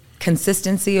just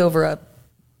consistency over a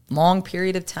long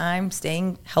period of time,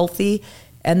 staying healthy,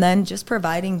 and then just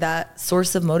providing that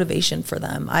source of motivation for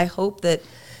them. I hope that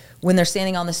when they're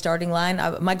standing on the starting line,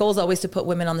 my goal is always to put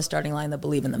women on the starting line that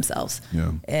believe in themselves.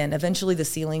 Yeah. And eventually the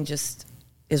ceiling just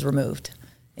is removed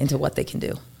into what they can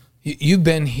do. You've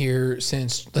been here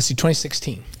since,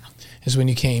 2016 is when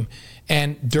you came.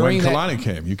 And during when Kalani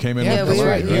came, you came in with Kalani.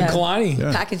 Right? Yeah. Kalani.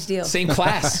 Yeah. Package deal. Same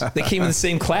class. They came in the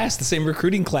same class, the same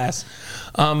recruiting class.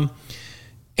 And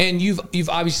you've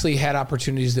obviously had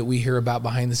opportunities that we hear about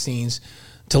behind the scenes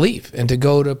to leave and to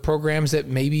go to programs that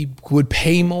maybe would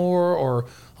pay more or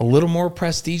a little more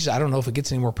prestigious. I don't know if it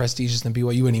gets any more prestigious than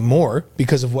BYU anymore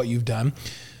because of what you've done.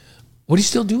 What are you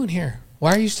still doing here?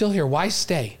 Why are you still here? Why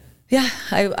stay? Yeah,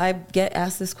 I get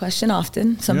asked this question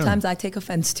often. Sometimes I take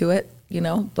offense to it,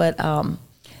 but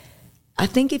I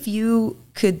think if you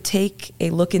could take a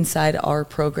look inside our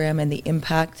program and the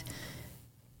impact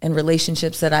and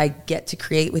relationships that I get to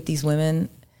create with these women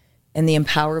and the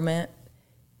empowerment,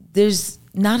 there's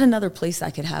not another place I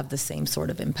could have the same sort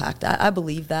of impact. I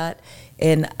believe that,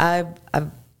 and I'm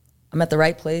at the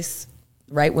right place,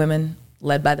 right women,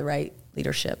 led by the right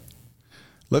leadership.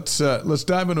 Let's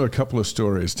dive into a couple of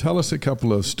stories. Tell us a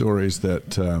couple of stories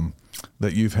that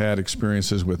you've had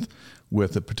experiences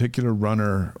with a particular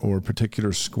runner or a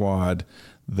particular squad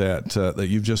that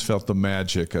you've just felt the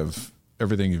magic of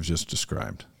everything you've just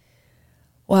described.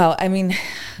 Well, I mean,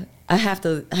 I have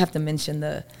to mention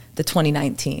the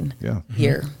 2019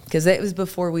 year, because it was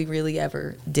before we really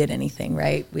ever did anything,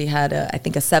 right? We had I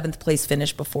think a 7th place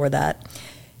finish before that.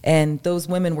 And those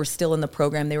women were still in the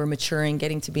program. They were maturing,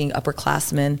 getting to being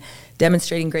upperclassmen,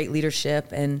 demonstrating great leadership.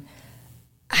 And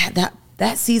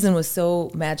that season was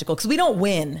so magical, because we don't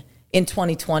win in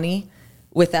 2020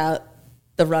 without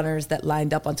the runners that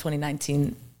lined up on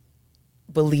 2019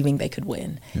 believing they could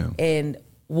win. Yeah. And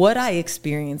what I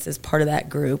experienced as part of that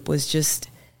group was just,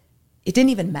 it didn't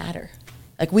even matter.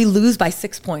 Like, we lose by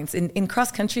 6 points. In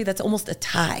cross country, that's almost a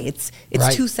tie. It's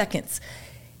right. 2 seconds.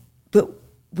 But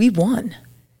we won.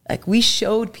 Like, we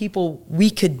showed people we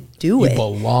could do it. You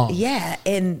belong. Yeah,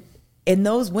 and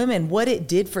those women, what it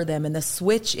did for them and the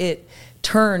switch it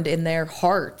turned in their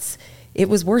hearts, it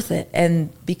was worth it.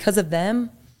 And because of them,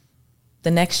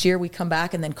 the next year we come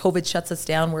back, and then COVID shuts us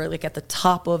down. We're like at the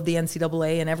top of the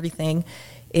NCAA and everything.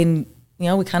 And,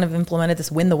 we kind of implemented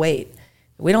this win the weight.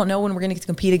 We don't know when we're going to get to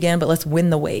compete again, but let's win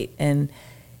the weight. And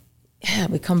yeah,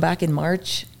 we come back in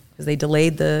March because they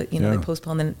delayed they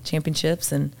postponed the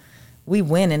championships, and we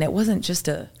win. And it wasn't just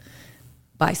a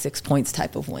by 6 points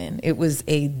type of win. It was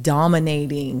a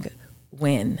dominating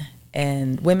win.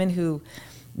 And women who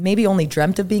maybe only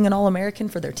dreamt of being an All-American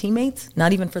for their teammates,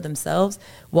 not even for themselves,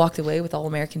 walked away with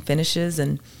All-American finishes.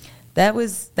 And that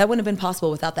wouldn't have been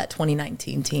possible without that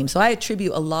 2019 team. So I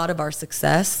attribute a lot of our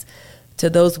success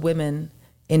to those women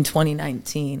in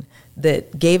 2019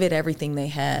 that gave it everything they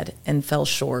had and fell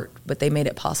short, but they made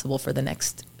it possible for the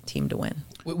next team to win.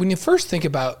 When you first think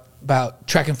about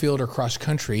track and field or cross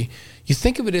country, you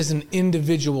think of it as an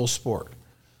individual sport.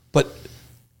 But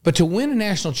to win a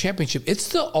national championship, it's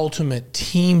the ultimate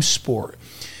team sport.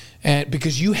 And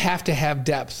because you have to have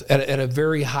depth at a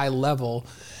very high level.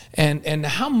 And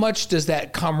how much does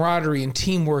that camaraderie and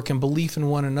teamwork and belief in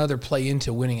one another play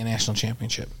into winning a national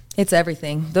championship? It's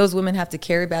everything. Those women have to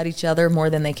care about each other more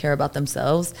than they care about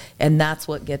themselves, and that's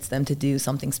what gets them to do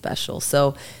something special.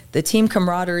 So the team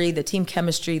camaraderie, the team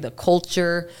chemistry, the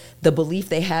culture, the belief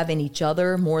they have in each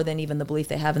other more than even the belief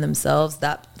they have in themselves,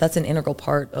 that's an integral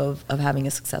part of having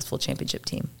a successful championship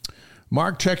team.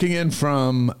 Mark checking in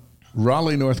from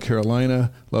Raleigh, North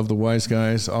Carolina. Love the Wise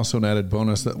Guys. Also an added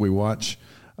bonus that we watch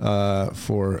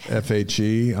for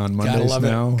FHE on Mondays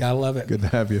now. Gotta love it. Good to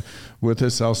have you with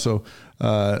us. Also,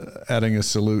 adding a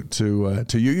salute to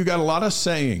you. You got a lot of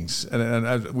sayings, and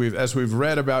as we've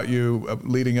read about you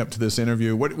leading up to this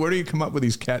interview, where do you come up with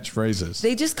these catchphrases?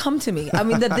 They just come to me. I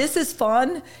mean, "This is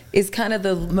fun" is kind of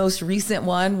the most recent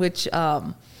one, which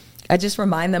I just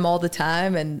remind them all the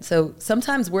time. And so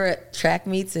sometimes we're at track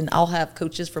meets and I'll have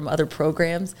coaches from other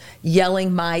programs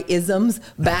yelling my isms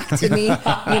back to me.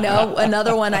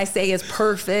 Another one I say is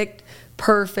perfect.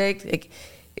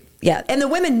 Yeah. And the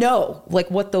women know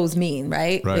what those mean,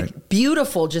 right? Like,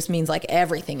 beautiful just means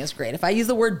everything is great. If I use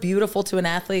the word beautiful to an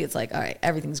athlete, it's all right,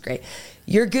 everything's great.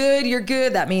 You're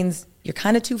good. That means you're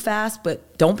kind of too fast,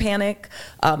 but don't panic.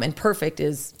 And perfect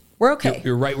is, we're okay.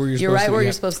 You're right where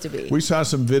you're supposed to be. We saw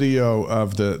some video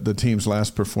of the team's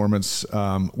last performance.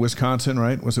 Wisconsin,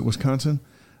 right? Was it Wisconsin?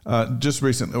 Just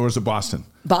recently, or was it Boston?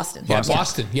 Boston. Yeah,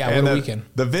 Boston. Yeah, what a weekend.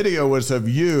 The video was of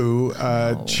you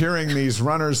cheering these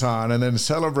runners on and then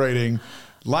celebrating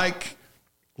like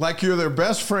you're their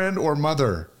best friend or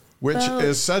mother, which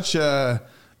is such a...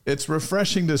 It's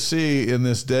refreshing to see in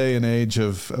this day and age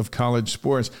of college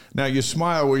sports. Now, you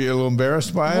smile. Were you a little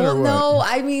embarrassed by it or what? No,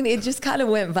 I mean, it just kind of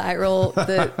went viral.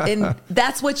 And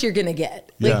that's what you're going to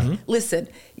get. Listen,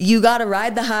 you got to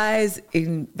ride the highs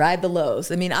and ride the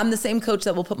lows. I mean, I'm the same coach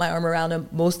that will put my arm around them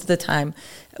most of the time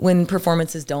when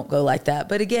performances don't go like that.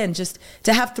 But again, just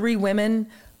to have 3 women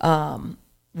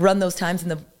run those times in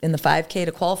the 5K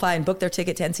to qualify and book their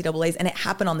ticket to NCAAs, and it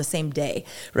happened on the same day,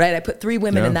 right? I put 3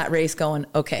 women in that race going,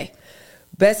 okay,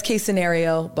 Best case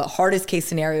scenario, but hardest case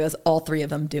scenario is all three of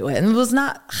them do it. And it was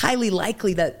not highly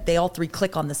likely that they all three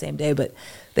click on the same day, but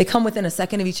they come within a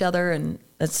second of each other, and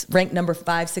it's ranked number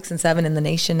 5, 6, and 7 in the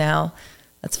nation now.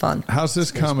 That's fun. How's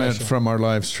this comment from our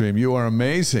live stream? You are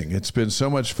amazing. It's been so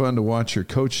much fun to watch your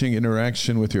coaching,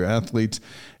 interaction with your athletes,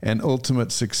 and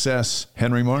ultimate success.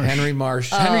 Henry Marsh. Henry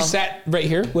Marsh. Henry sat right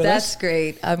here with us. That's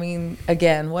great. I mean,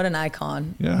 again, what an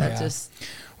icon. Yeah. That Yeah. just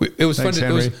It was Thanks, fun.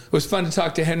 Henry. It was fun to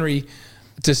talk to Henry,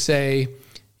 to say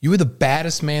you were the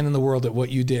baddest man in the world at what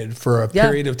you did for a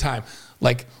period of time.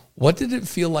 Like, what did it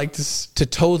feel like to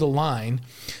toe the line,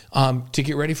 to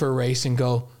get ready for a race and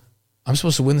go, I'm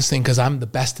supposed to win this thing because I'm the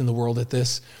best in the world at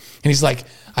this? And he's like,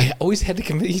 I always had to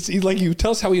convince. He's like, you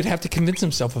tell us how he'd have to convince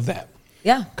himself of that.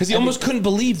 Yeah, Because he almost couldn't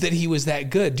believe that he was that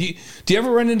good. Do you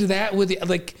ever run into that with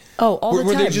like? Oh, all the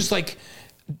where they're time. just like,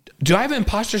 do I have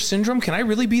imposter syndrome? Can I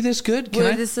really be this good? Can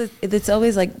Well, I? it's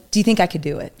always like, do you think I could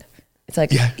do it? It's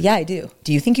like, yeah, I do.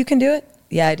 Do you think you can do it?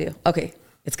 Yeah, I do. Okay,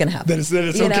 it's going to happen. Then it's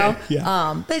you okay. know?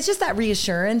 Yeah. But it's just that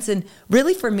reassurance. And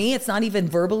really for me, it's not even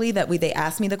verbally that they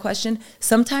ask me the question.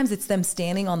 Sometimes it's them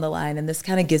standing on the line, and this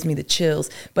kind of gives me the chills.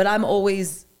 But I'm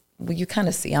always, well, you kind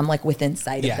of see, I'm like within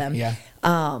sight of them. Yeah.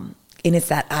 And it's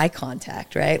that eye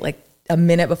contact, right? Like a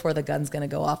minute before the gun's going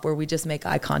to go off, where we just make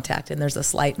eye contact and there's a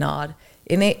slight nod.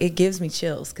 And it gives me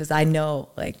chills, because I know,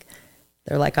 like,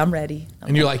 they're like, I'm ready.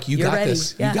 And you're like, "You're got ready."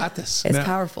 this. Yeah. You got this. It's Now,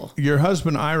 powerful. Your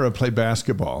husband, Ira, played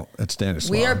basketball at Stanislaus.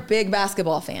 We are big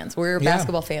basketball fans. We're a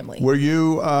basketball family. Were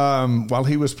you, while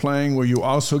he was playing, were you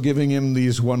also giving him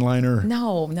these one-liner?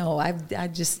 No, I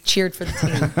just cheered for the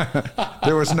team.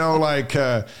 There was no, like,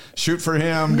 shoot for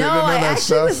him. No, none of I that actually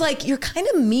stuff? was like, you're kind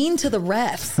of mean to the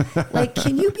refs. Like,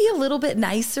 can you be a little bit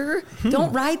nicer?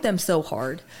 Don't ride them so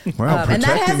hard. Wow, And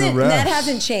protecting the refs. that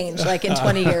hasn't changed, like, in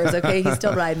 20 years, okay? He's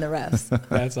still riding the refs.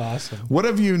 That's awesome. What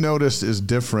have you noticed is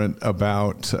different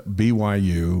about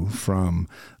BYU from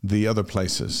the other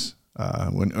places?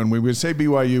 When we would say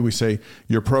BYU, we say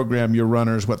your program, your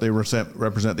runners, what they represent,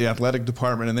 the athletic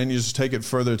department, and then you just take it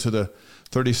further to the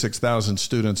 36,000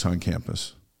 students on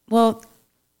campus. Well,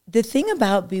 the thing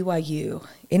about BYU,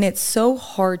 and it's so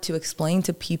hard to explain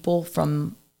to people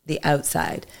from the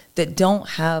outside that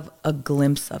don't have a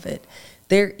glimpse of it.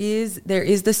 There is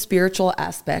the spiritual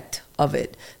aspect of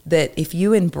it that, if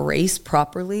you embrace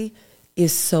properly,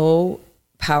 is so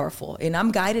powerful. And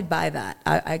I'm guided by that.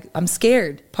 I'm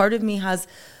scared. Part of me has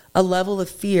a level of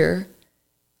fear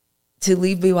to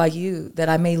leave BYU, that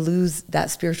I may lose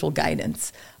that spiritual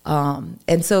guidance.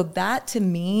 And so that, to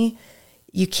me,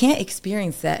 you can't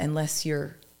experience that unless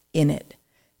you're in it.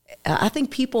 I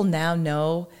think people now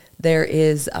know there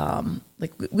is,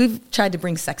 like, we've tried to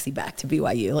bring sexy back to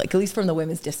BYU, like, at least from the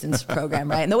women's distance program,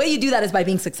 right? And the way you do that is by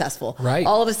being successful. Right.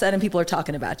 All of a sudden, people are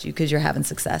talking about you because you're having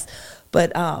success.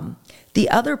 But the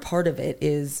other part of it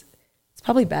is, it's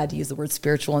probably bad to use the word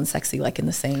spiritual and sexy like in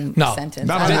the same sentence.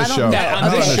 Not on this show.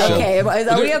 On this Okay, show. okay.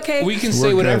 Are we okay? We can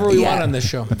say whatever we want on this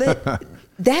show. But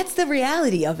that's the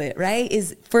reality of it, right?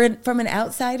 Is from an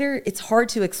outsider, it's hard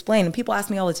to explain. And people ask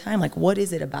me all the time, like, what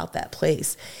is it about that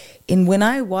place? And when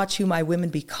I watch who my women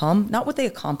become, not what they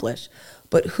accomplish,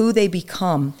 but who they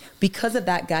become because of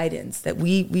that guidance that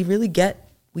we really get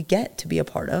to be a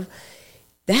part of,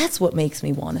 that's what makes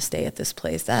me want to stay at this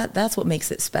place. That's what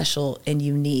makes it special and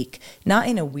unique, not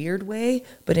in a weird way,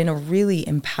 but in a really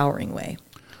empowering way.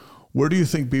 Where do you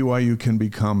think BYU can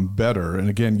become better? And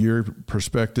again, your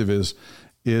perspective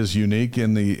is unique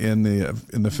in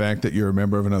the fact that you're a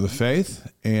member of another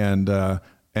faith and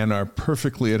are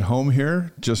perfectly at home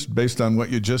here, just based on what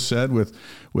you just said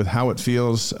with how it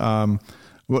feels. How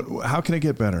can it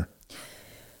get better?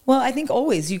 Well, I think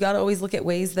you got to always look at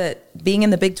ways that, being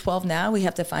in the Big 12 now, we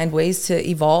have to find ways to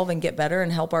evolve and get better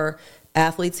and help our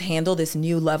athletes handle this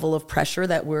new level of pressure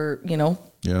that we're,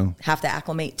 have to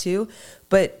acclimate to.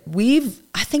 But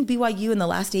I think BYU in the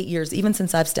last 8 years, even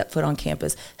since I've stepped foot on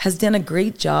campus, has done a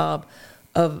great job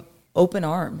of open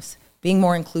arms, being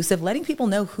more inclusive, letting people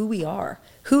know who we are.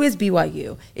 Who is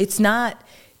BYU?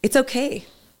 It's okay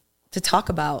to talk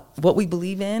about what we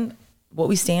believe in, what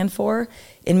we stand for,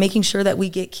 and making sure that we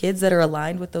get kids that are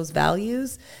aligned with those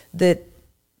values, that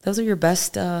those are your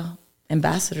best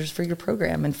ambassadors for your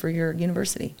program and for your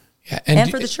university. Yeah, and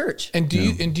for the church. And do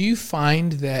you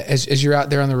find that as you're out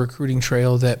there on the recruiting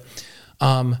trail that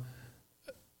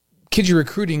kids you're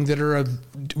recruiting that are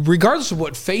regardless of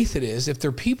what faith it is, if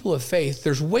they're people of faith,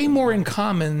 there's way more in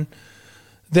common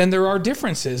than there are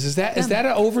differences. Is that an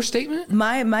overstatement?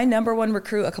 My number one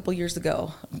recruit a couple years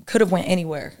ago could have went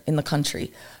anywhere in the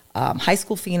country. High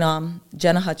school phenom,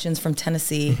 Jenna Hutchins from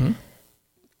Tennessee. Mm-hmm.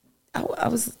 I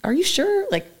was, are you sure?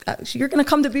 Like, you're going to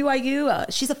come to BYU?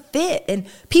 She's a fit. And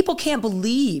people can't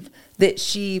believe that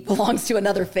she belongs to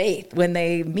another faith when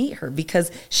they meet her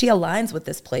because she aligns with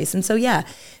this place. And so, yeah,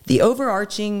 the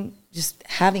overarching, just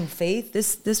having faith,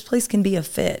 this place can be a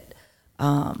fit.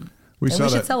 We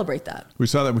should celebrate that. We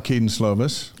saw that with Keaton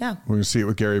Slovis. Yeah. We're going to see it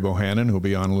with Gary Bohannon, who'll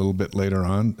be on a little bit later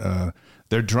on.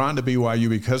 They're drawn to BYU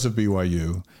because of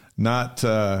BYU, not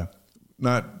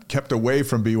kept away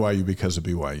from BYU because of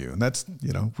BYU. And that's,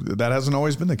 that hasn't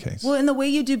always been the case. Well, and the way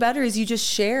you do better is you just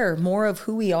share more of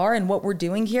who we are and what we're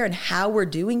doing here and how we're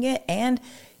doing it and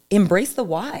embrace the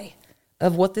why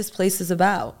of what this place is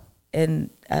about. And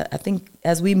I think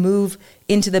as we move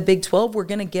into the Big 12, we're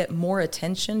going to get more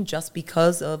attention just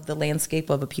because of the landscape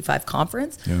of a P5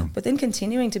 conference, but then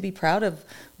continuing to be proud of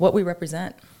what we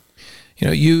represent.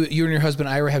 You and your husband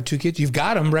Ira have 2 kids. You've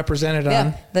got them represented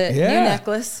on the new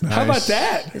necklace. Nice. How about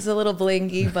that? It's a little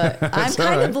blingy, but I'm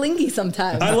kind of blingy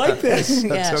sometimes. I like this.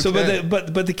 Yeah. Okay. So,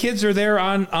 but the kids are there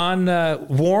on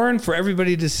Warren for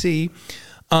everybody to see.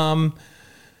 So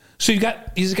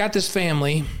he's got this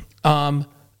family.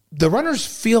 The runners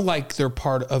feel like they're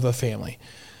part of a family.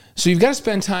 So you've got to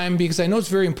spend time, because I know it's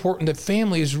very important that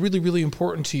family is really, really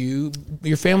important to you.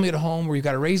 Your family at home, where you've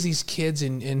got to raise these kids,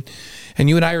 and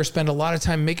you and I spend a lot of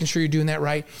time making sure you're doing that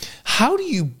right. How do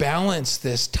you balance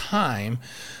this time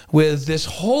with this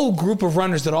whole group of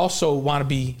runners that also want to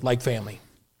be like family?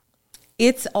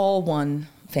 It's all one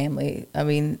family. I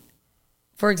mean,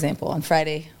 for example, on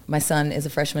Friday, my son is a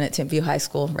freshman at Timpview High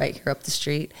School right here up the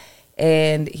street,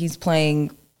 and he's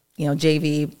playing,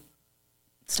 JV,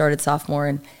 started sophomore,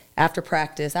 and after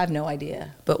practice, I have no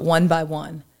idea, but one by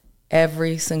one,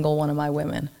 every single one of my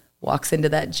women walks into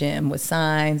that gym with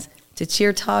signs to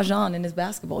cheer Taj on in his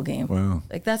basketball game. Wow.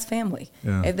 Like, that's family.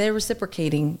 Yeah. And they're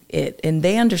reciprocating it, and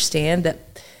they understand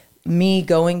that me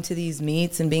going to these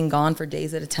meets and being gone for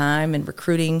days at a time and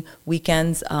recruiting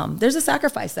weekends, there's a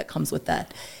sacrifice that comes with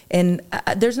that. And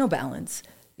there's no balance.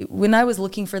 When I was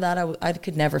looking for that, I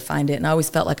could never find it, and I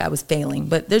always felt like I was failing.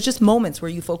 But there's just moments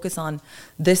where you focus on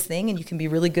this thing, and you can be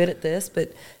really good at this,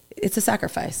 but it's a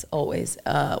sacrifice always.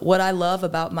 What I love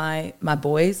about my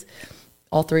boys,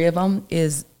 all 3 of them,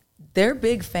 is they're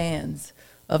big fans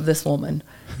of this woman,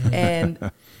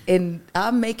 and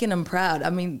I'm making them proud. I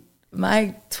mean,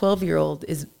 my 12-year-old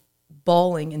is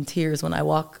bawling in tears when I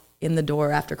walk in the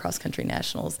door after cross country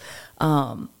nationals.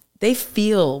 They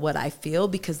feel what I feel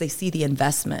because they see the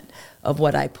investment of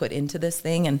what I put into this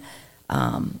thing, and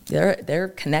they're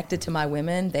connected to my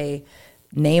women. They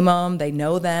name them, they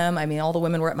know them. I mean, all the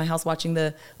women were at my house watching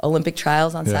the Olympic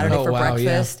trials on Saturday for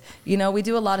breakfast. Yeah. We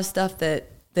do a lot of stuff that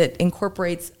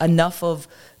incorporates enough of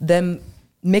them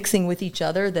mixing with each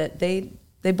other that they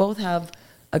both have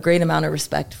a great amount of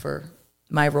respect for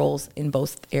my roles in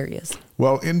both areas.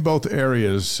 Well, in both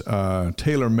areas,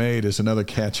 tailor-made is another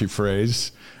catchy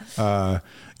phrase.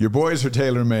 Your boys are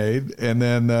tailor-made, and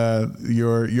then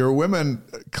your women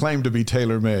claim to be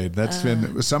tailor-made. That's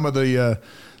been some of the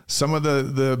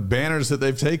banners that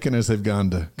they've taken as they've gone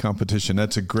to competition.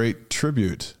 That's a great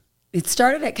tribute. It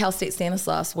started at Cal State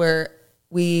Stanislaus, where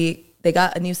they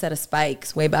got a new set of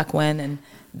spikes way back when, and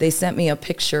they sent me a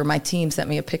picture. My team sent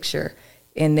me a picture,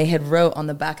 and they had wrote on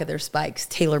the back of their spikes,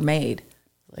 tailor-made.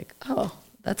 Like, oh,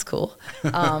 that's cool.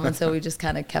 And so we just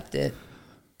kind of kept it.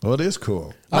 Well, it is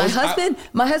cool. My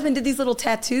husband did these little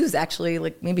tattoos, actually,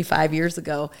 like maybe 5 years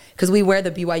ago, because we wear the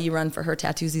BYU Run for her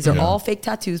tattoos. These are all fake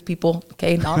tattoos, people.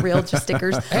 Okay, not real, just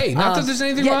stickers. Hey, not that there's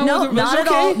anything wrong with it. Not at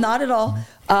all. Not at all.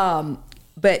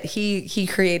 But he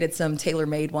created some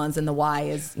tailor-made ones, and the Y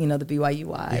is, the BYU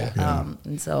Y. Yeah.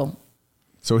 And so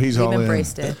he's all in.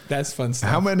 Embraced it. That's fun stuff.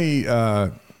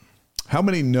 How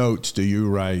many notes do you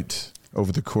write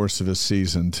over the course of a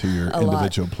season to your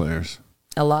individual players?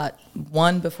 A lot.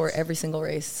 One before every single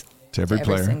race. To every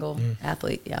player? Every single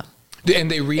athlete, yeah. And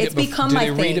they read it's it. Become my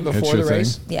do they read thing. it before the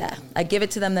race? Yeah, I give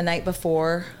it to them the night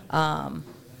before.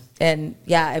 And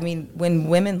yeah, I mean, when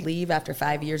women leave after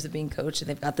 5 years of being coached and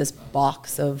they've got this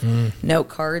box of note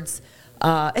cards,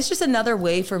 it's just another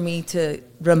way for me to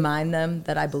remind them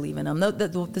that I believe in them.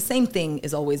 The same thing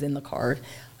is always in the card.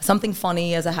 Something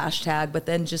funny as a hashtag, but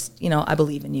then just, I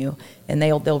believe in you. And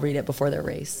they'll read it before their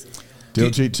race.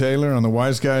 Diljeet Taylor on the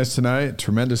Wise Guys tonight,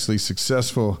 tremendously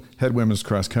successful head women's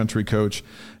cross country coach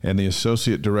and the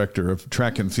associate director of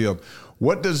track and field.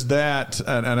 What does that,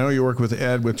 and I know you work with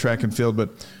Ed with track and field, but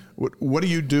what do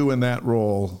you do in that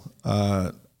role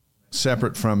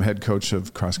separate from head coach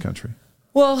of cross country?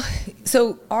 Well,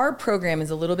 so our program is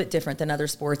a little bit different than other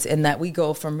sports in that we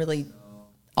go from really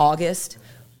August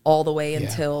all the way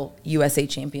until USA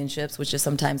Championships, which is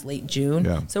sometimes late June.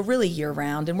 Yeah. So really year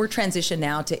round. And we're transitioned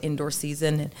now to indoor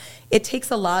season. And it takes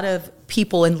a lot of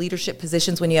people in leadership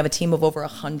positions when you have a team of over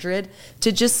 100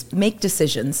 to just make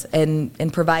decisions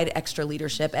and provide extra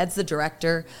leadership. Ed's the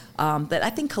director. But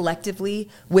I think collectively,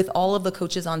 with all of the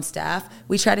coaches on staff,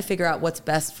 we try to figure out what's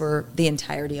best for the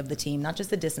entirety of the team, not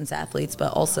just the distance athletes,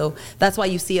 but also that's why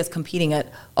you see us competing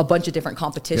at a bunch of different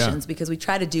competitions, because we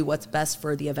try to do what's best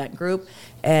for the event group.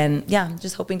 And I'm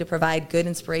just hoping to provide good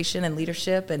inspiration and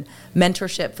leadership and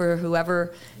mentorship for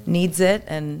whoever needs it.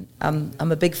 And I'm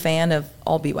a big fan of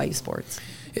all BYU sports.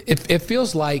 It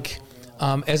feels like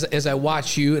as I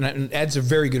watch you, and Ed's a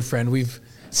very good friend.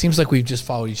 Seems like we've just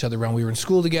followed each other around. We were in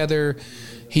school together.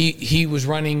 He was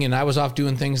running and I was off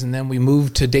doing things, and then we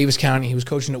moved to Davis County. He was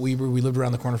coaching at Weber. We lived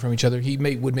around the corner from each other. He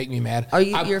would make me mad.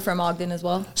 You're from Ogden as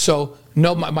well? So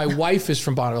no, my wife is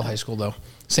from Bonneville High School though.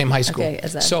 Same high school. Okay,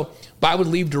 is that? So, but I would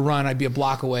leave to run. I'd be a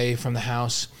block away from the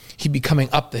house. He'd be coming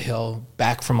up the hill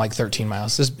back from like 13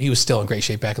 miles. He was still in great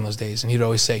shape back in those days. And he'd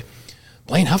always say,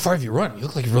 Blaine, how far have you run? You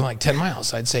look like you've run like 10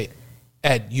 miles. I'd say,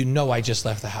 Ed, I just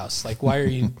left the house. Like, why are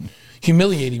you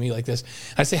humiliating me like this?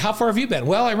 I'd say, how far have you been?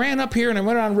 Well, I ran up here and I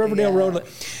went on Riverdale Road.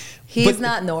 He's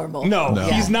not normal. No,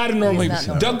 he's not a normal.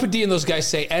 Not Doug Padilla and those guys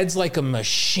say Ed's like a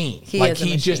machine.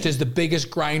 He just is the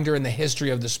biggest grinder in the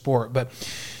history of the sport. But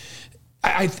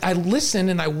I listen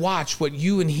and I watch what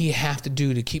you and he have to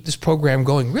do to keep this program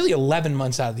going really 11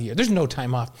 months out of the year. There's no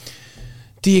time off.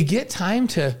 Do you get time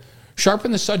to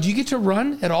sharpen the saw? Do you get to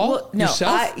run at all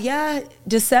yourself?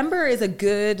 December is a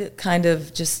good kind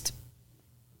of just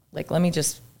like, let me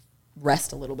just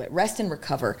rest a little bit, rest and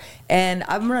recover. And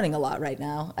I'm running a lot right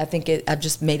now. I think I've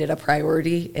just made it a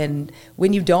priority. And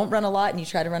when you don't run a lot and you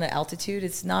try to run at altitude,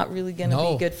 it's not really going to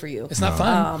be good for you. It's not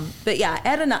fun. But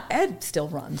Ed still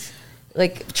runs,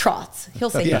 like trots. He'll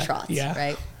say he trots,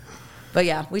 right?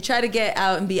 But we try to get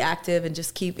out and be active and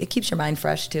just it keeps your mind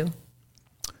fresh too.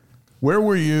 Where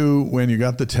were you when you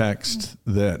got the text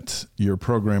that your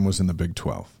program was in the Big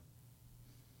 12?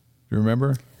 Do you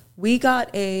remember?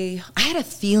 I had a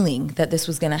feeling that this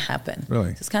was going to happen.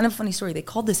 Really? It's kind of a funny story. They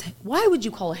called this, why would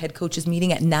you call a head coaches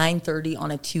meeting at 9:30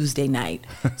 on a Tuesday night?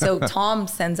 So Tom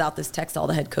sends out this text to all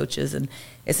the head coaches, and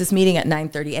it's this meeting at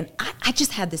 9:30. And I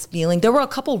just had this feeling. There were a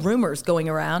couple rumors going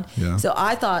around. Yeah. So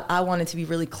I thought I wanted to be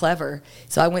really clever.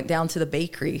 So I went down to the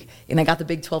bakery, and I got the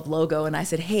Big 12 logo, and I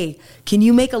said, hey, can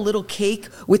you make a little cake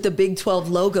with the Big 12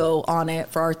 logo on it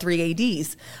for our 3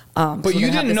 ADs? But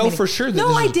you didn't know for sure that No,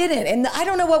 I didn't. And I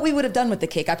don't know what we would have done with the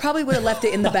cake. I probably would have left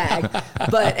it in the bag.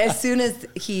 But as soon as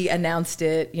he announced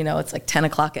it, it's like 10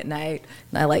 o'clock at night,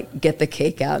 and I get the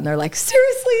cake out, and they're like,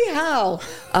 seriously, how?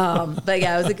 But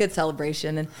it was a good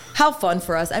celebration, and how fun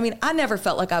for us. I mean, I never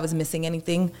felt like I was missing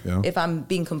anything, if I'm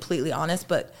being completely honest,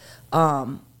 but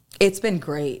it's been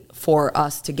great for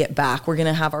us to get back. We're going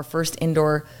to have our first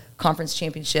indoor conference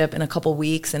championship in a couple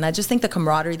weeks, and I just think the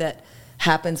camaraderie that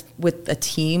happens with a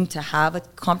team to have a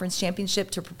conference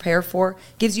championship to prepare for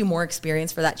gives you more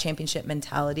experience for that championship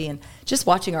mentality, and just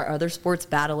watching our other sports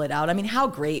battle it out. I mean, how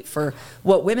great for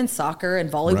what women's soccer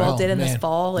and volleyball did in this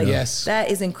fall.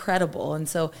 That is incredible. And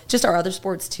so just our other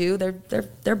sports too,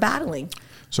 they're battling.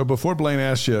 So before Blaine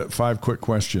asks you 5 quick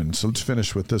questions, so let's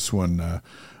finish with this one. There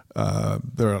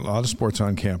are a lot of sports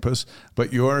on campus,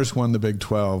 but yours won the Big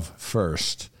 12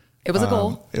 first. It was a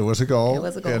goal. It was a goal.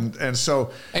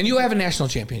 And you have a national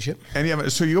championship.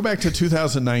 And so you go back to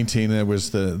 2019. It was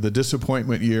the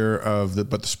disappointment year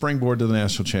but the springboard to the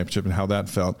national championship and how that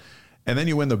felt. And then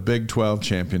you win the Big 12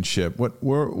 championship.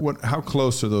 How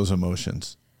close are those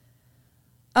emotions?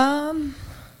 The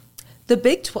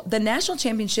national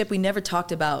championship, we never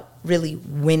talked about really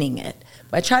winning it.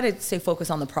 But I try to stay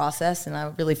focused on the process, and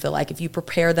I really feel like if you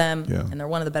prepare them, and they're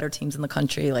one of the better teams in the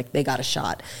country, they got a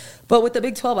shot. But with the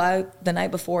Big 12, the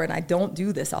night before, and I don't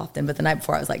do this often, but the night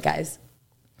before I was like, guys,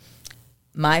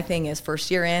 my thing is first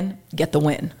year in, get the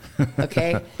win.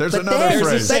 Okay? There's another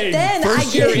phrase. But then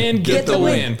first year in, get the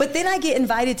win. But then I get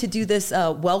invited to do this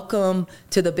welcome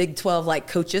to the Big 12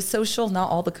 coaches social. Not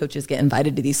all the coaches get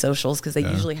invited to these socials because they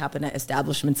usually happen at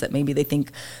establishments that maybe they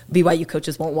think BYU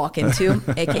coaches won't walk into,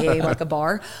 aka a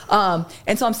bar.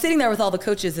 And so I'm sitting there with all the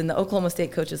coaches, and the Oklahoma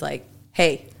State coach is like,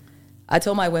 hey, I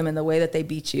told my women the way that they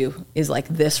beat you is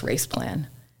this race plan.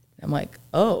 I'm like,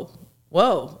 oh,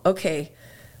 whoa, okay.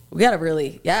 We got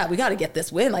to get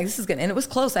this win. This is good. And it was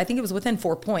close. I think it was within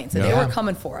 4 points, and they were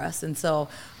coming for us. And so,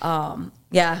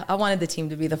 I wanted the team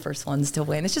to be the first ones to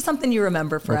win. It's just something you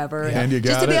remember forever. And you got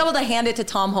just to be able to hand it to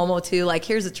Tom Homo too.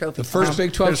 Here's a trophy. The first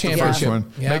Big 12 championship. The first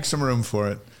one. Make some room for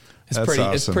it.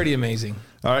 It's pretty amazing.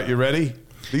 All right, you ready?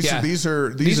 These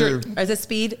are. Is it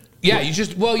speed? Yeah, you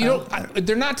just you don't.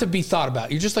 They're not to be thought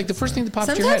about. You're just like the first thing that pops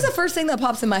in your Sometimes head. the first thing that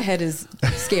pops in my head is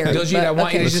scary. Dojeet, I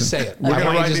want you to okay. just say it. We're I going to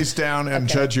want you write to these down and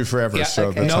judge you forever. Yeah, so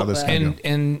okay. that's how Nope, this can go.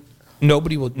 and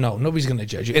nobody will. No, nobody's going to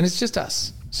judge you, and it's just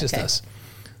us. It's just Okay. us.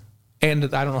 And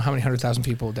I don't know how many 100,000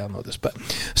 people will download this, but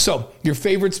so your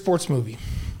favorite sports movie?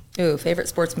 Ooh, favorite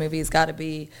sports movie has got to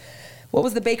be, what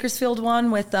was the Bakersfield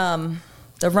one with the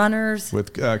runners?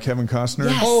 With Kevin Costner?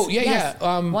 Yes, Oh, yeah, yes.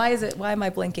 yeah. Why am I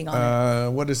blanking on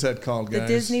it? What is that called, guys? The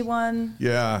Disney one?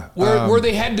 Yeah. Where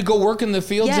they had to go work in the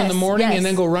fields in the Yes, morning yes. and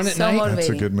then go run at So night. motivating. That's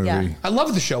a good movie. Yeah. I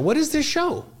love the show. What is this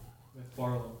show?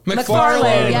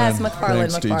 McFarlane, yes, Thanks,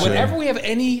 McFarlane. DJ. Whenever we have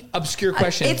any obscure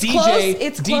question, It's DJ close-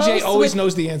 it's DJ close always with-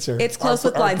 knows the answer. It's close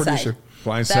with Our Blindside. producer.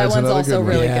 Blindside's That one's another also good one.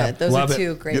 really Yeah, good. Those love are it.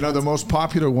 two great You know, the ones. most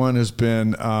popular one has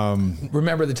been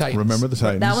Remember the Titans. Remember the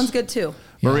Titans. That one's good too.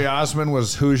 Marie Osmond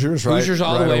was Hoosiers, right? Hoosiers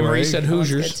all Right the way. away. Marie said That one's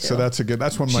Hoosiers. good, too. So that's a good.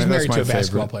 That's one. She's That's married my to a favorite.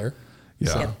 basketball player.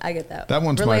 Yeah. Yeah, I get that. That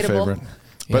one's Relatable. my favorite.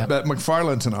 Yeah. But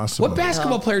McFarlane's an awesome. What movie.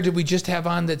 basketball player did we just have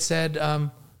on that said,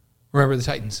 Remember the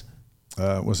Titans?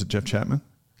 Was it Jeff Chapman?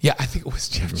 Yeah, I think it was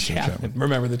Jeff Chapman. Chapman.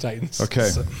 Remember the Titans. Okay.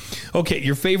 Okay,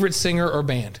 your favorite singer or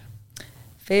band?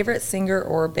 Favorite singer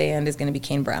or band is going to be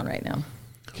Kane Brown right now.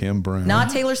 Cam Brown. Not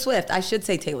Taylor Swift. I should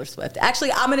say Taylor Swift.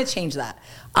 Actually, I'm going to change that.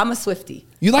 I'm a Swiftie.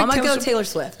 You like I'm going to Taylor go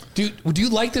Swift? Taylor Swift. Do you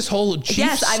like this whole Chiefs?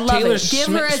 Yes, I love Taylor it. Give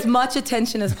her Smith- as much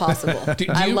attention as possible.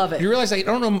 I love it. You realize I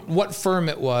don't know what firm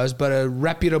it was, but a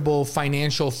reputable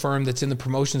financial firm that's in the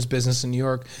promotions business in New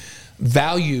York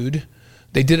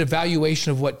They did a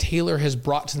valuation of what Taylor has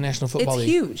brought to the National Football It's League.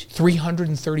 huge.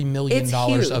 $330 million It's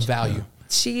huge. of value.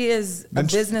 She is a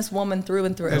businesswoman through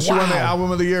and through. And she won the Wow.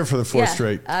 album of the year for the fourth Yeah,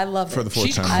 straight. I love it. For the fourth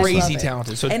She's time. I crazy love it.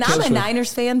 talented. So and Taylor I'm a Swift.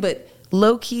 Niners fan, but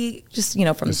low key, just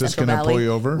from Is the this Central gonna Valley. pull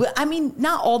you over? Well, I mean,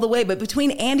 not all the way, but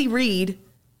between Andy Reid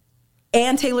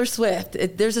and Taylor Swift,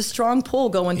 there's a strong pull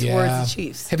going towards the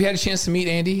Chiefs. Have you had a chance to meet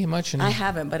Andy much? I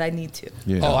haven't, but I need to.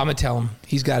 Yeah. Oh, I'm gonna tell him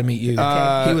he's got to meet you. He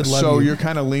would love so you. you're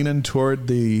kind of leaning toward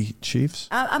the Chiefs?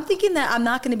 I'm thinking that I'm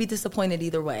not going to be disappointed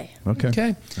either way. Okay.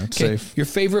 Okay, That's okay. safe. Your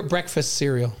favorite breakfast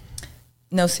cereal?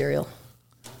 No cereal.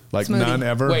 Like Smoothie. none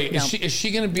ever? Wait, No. is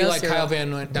she going to be No like cereal. Kyle Van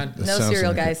Noy? No sounds cereal,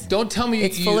 like guys. Don't tell me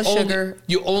It's you full of only, sugar.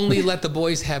 You only let the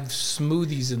boys have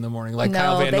smoothies in the morning, like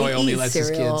Kyle No, Van Noy they only eat lets his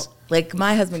cereal. kids. Like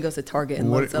my husband goes to Target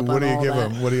and What, loads up what on do you all give that.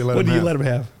 them? What do you let them have? them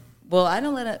have? Well, I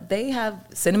don't let it. They have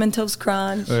Cinnamon Toast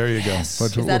Crunch. There you go. Yes.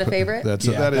 What- Is that a favorite? That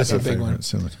That's is a a big favorite. one.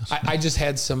 Cinnamon Toast. I just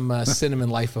had some cinnamon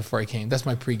life before I came. That's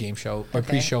my pregame show, my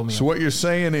pre-show meal. So what you're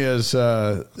saying is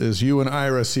you and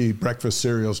Ira see breakfast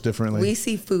cereals differently. We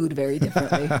see food very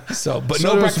differently. But So no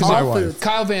does breakfast. my All wife. foods.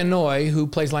 Kyle Van Noy, who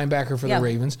plays linebacker for Yeah. the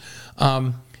Ravens,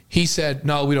 he said,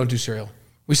 "No, we don't do cereal."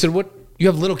 We said, "What? You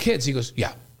have little kids?" He goes,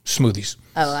 "Yeah, smoothies.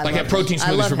 Oh, I like love have protein him. I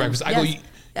smoothies love for him. breakfast." I Yes. go,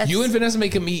 That's- "You and Vanessa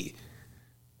make them eat,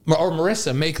 or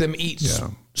Marissa make them eat Yeah.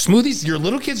 smoothies. Your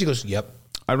little kids?" He goes, "Yep."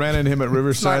 I ran into him at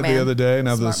Riverside Smart man. the other day.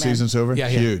 Now the Smart man. season's over. Yeah,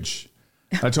 yeah. Huge.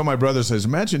 I told my brother, says,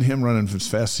 imagine him running as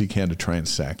fast as he can to try and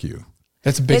sack you.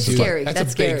 That's a big It's dude. scary. That's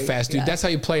That's a big, scary. fast dude. Yeah. That's how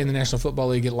you play in the National Football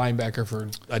League at linebacker for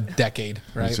a decade,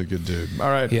 right? He's a good dude. All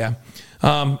right. Yeah.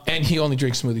 And he only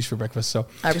drinks smoothies for breakfast. So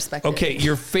I respect it. Okay,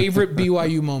 your favorite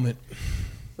BYU moment.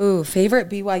 Ooh, favorite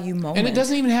BYU moment. And it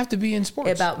doesn't even have to be in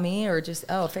sports. about me or just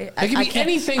It could be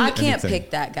anything I that- can't Anything.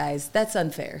 pick that, guys. That's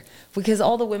unfair because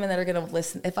all the women that are going to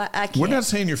listen. If I can't. We're not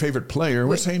saying your favorite player.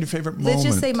 We're saying your favorite moment. Let's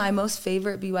just say my most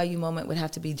favorite BYU moment would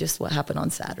have to be just what happened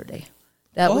on Saturday.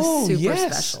 That was Oh, super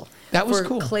yes. special. That was For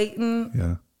cool. Clayton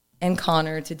Yeah. and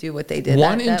Connor to do what they did.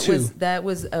 One that, and that two.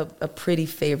 Was a pretty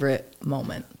favorite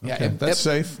moment. Yeah, Okay, that's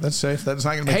safe. That's safe. That's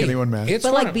not going to make Hey, anyone mad. it's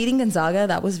But fun. like beating Gonzaga,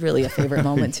 that was really a favorite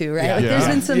moment too, right? Yeah. Like there's Yeah.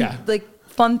 been some Yeah. like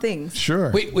fun things.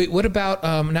 Sure. Wait, what about,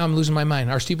 now I'm losing my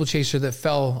mind, our steeplechaser that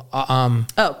fell, Oh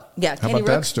yeah, How Kenny about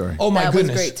that Rooks. story? oh my That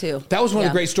goodness. was great too. That was one of Yeah.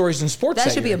 the great stories in sports.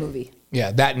 That should be year. a movie.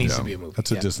 Yeah, that needs to No, be a movie.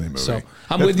 That's a Yeah. Disney movie. So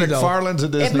I'm If with you though. McFarlane's a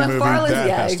Disney movie. McFarlane's- That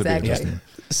yeah, has to be a exactly. Disney.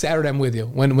 Saturday, I'm with you.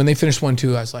 When they finished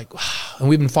 1-2, I was like, wow. And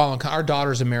we've been following. Our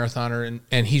daughter's a marathoner,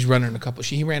 and he's running a couple.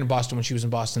 He ran in Boston when she was in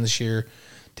Boston this year.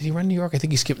 Did he run New York? I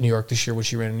think he skipped New York this year when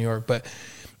she ran in New York. But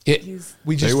we just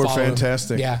They were followed him.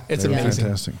 fantastic. Yeah, it's They were amazing.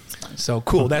 fantastic. So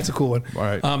cool. That's a cool one. All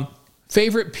right.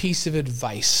 Favorite piece of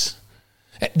advice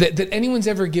that anyone's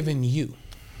ever given you?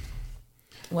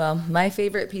 Well, my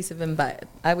favorite piece of advice,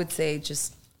 I would say,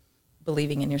 just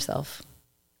believing in yourself.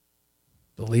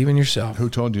 Believe in yourself. Who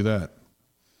told you that?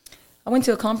 I went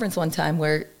to a conference one time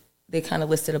where they kind of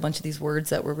listed a bunch of these words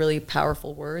that were really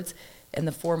powerful words, and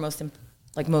the four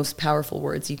most powerful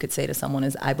words you could say to someone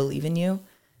is "I believe in you,"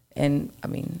 and I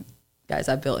mean, guys,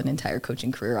 I've built an entire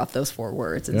coaching career off those four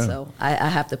words, and Yeah. so I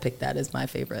have to pick that as my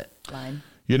favorite line.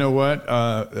 You know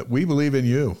what? We believe in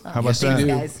you. How about yes, we that? do.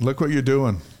 Guys. Look what you're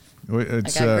doing.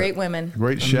 It's, I got great women.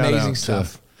 Great shout Amazing out.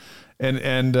 stuff.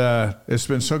 And it's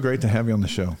been so great to have you on the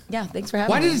show. Yeah, thanks for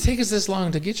having me. Why did it take us this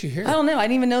long to get you here? I don't know. I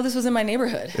didn't even know this was in my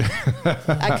neighborhood.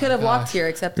 I could have walked here,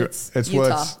 except it's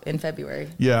Utah in February.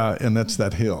 Yeah, and that's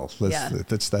that hill.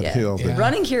 That's that hill. Yeah.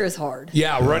 Running here is hard.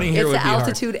 Yeah, running here It's would the be hard.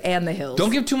 altitude and the hills.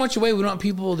 Don't give too much away. We don't want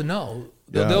people to know.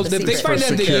 Yeah. If they find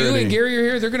out that you and Gary are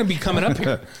here, they're going to be coming up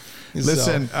here.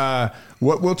 Listen,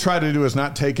 what we'll try to do is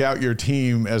not take out your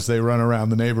team as they run around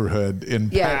the neighborhood in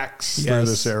packs through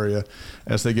this area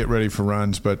as they get ready for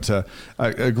runs. But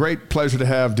a great pleasure to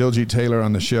have Diljit Taylor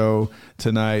on the show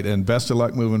tonight, and best of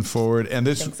luck moving forward. And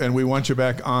and we want you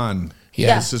back on.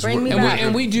 Yeah, this is bring me back.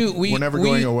 We're never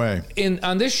going away.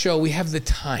 On this show, we have the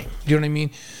time. You know what I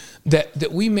mean?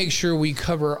 That we make sure we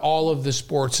cover all of the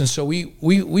sports, and so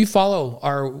we follow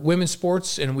our women's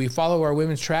sports, and we follow our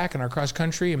women's track and our cross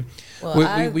country, and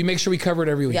we make sure we cover it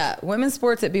every week. Yeah, women's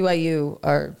sports at BYU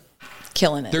are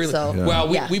killing it. Well,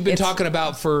 we've been talking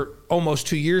about for almost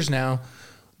 2 years now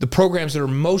the programs that are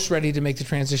most ready to make the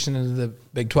transition into the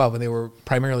Big 12, and they were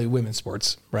primarily women's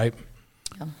sports, right?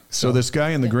 Yeah. So this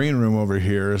guy in the green room over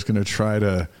here is going to try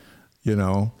to,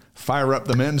 fire up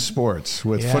the men's sports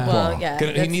with football. Well,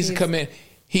 he needs to come in.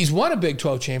 He's won a Big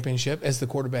 12 championship as the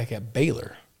quarterback at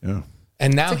Baylor. Yeah.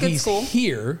 And now he's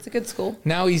here. It's a good school.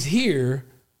 Now he's here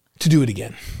to do it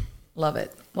again. Love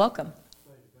it. Welcome.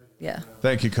 Yeah.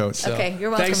 Thank you, Coach. Okay,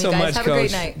 you're welcome, Thanks you so guys. much, Have Coach. a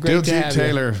great night. Diljit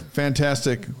Taylor,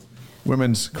 fantastic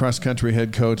women's cross country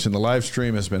head coach, and the live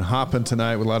stream has been hopping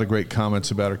tonight with a lot of great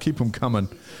comments about her. Keep them coming,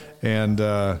 and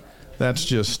that's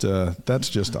just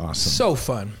awesome. So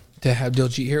fun to have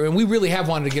Diljit here, and we really have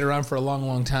wanted to get her on for a long,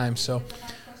 long time. So,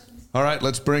 all right,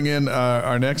 let's bring in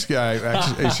our next guy.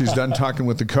 Actually, she's done talking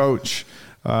with the coach.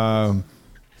 Our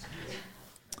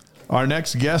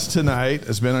next guest tonight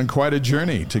has been on quite a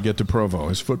journey to get to Provo.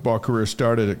 His football career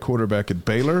started at quarterback at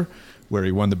Baylor, where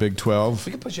he won the Big 12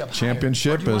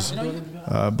 championship, as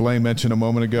Blaine mentioned a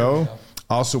moment ago.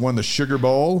 Also won the Sugar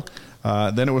Bowl.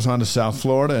 Then it was on to South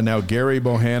Florida, and now Gary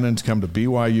Bohannon's come to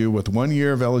BYU with 1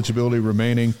 year of eligibility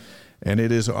remaining, and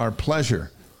it is our pleasure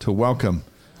to welcome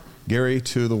Gary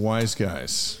to the Wise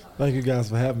Guys. Thank you guys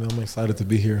for having me. I'm excited to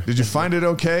be here. Did you find it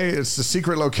okay? It's the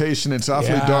secret location. It's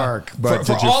awfully dark, but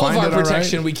for did you all find of our it all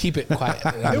protection, right? we keep it quiet.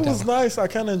 It was nice. I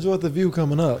kind of enjoyed the view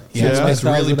coming up. Yeah, it's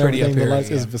really pretty up here.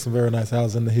 It's some very nice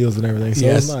houses in the hills and everything. So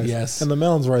it was nice. And the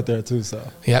mountains right there too. So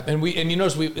yep, and you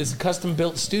notice it's a custom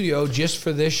built studio just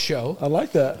for this show. I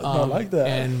like that. I like that.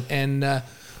 And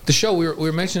the show we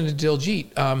were mentioning to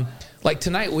Diljit. Like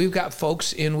tonight, we've got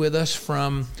folks in with us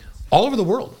from all over the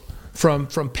world, from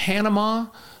Panama.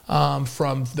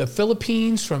 From the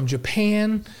Philippines, from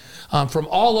Japan, from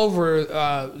all over,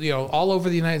 all over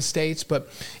the United States. But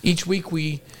each week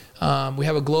we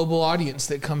have a global audience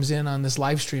that comes in on this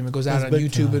live stream. It goes out on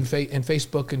YouTube and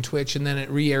Facebook and Twitch, and then it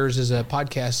re-airs as a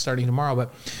podcast starting tomorrow.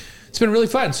 But it's been really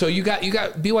fun. So you got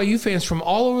BYU fans from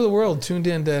all over the world tuned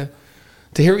in to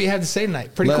hear what you had to say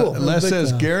tonight. Pretty cool. Les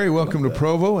says, Gary, welcome to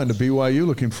Provo and to BYU.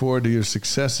 Looking forward to your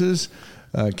successes.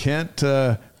 Kent,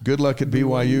 good luck at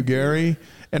BYU, Gary.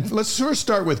 And let's first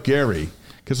start with Gary,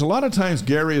 because a lot of times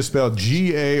Gary is spelled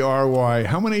Gary.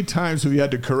 How many times have you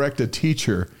had to correct a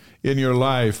teacher in your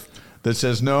life that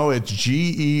says, no, it's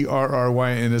Gerry?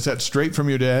 And is that straight from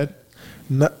your dad?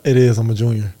 No, it is. I'm a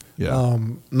junior. Yeah.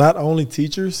 Not only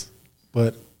teachers,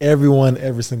 but everyone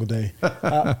every single day.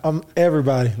 I'm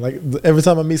everybody. Like every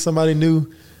time I meet somebody new,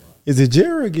 is it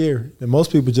Jerry or Gary? And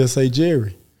most people just say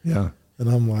Jerry. Yeah. And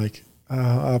I'm like,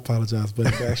 I apologize, but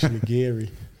it's actually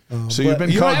Gary. So you've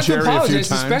been called Jerry a few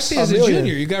times. Especially as a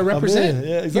junior. You got to represent.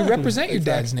 Yeah, exactly. You represent your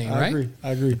dad's name, right? I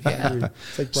agree. Take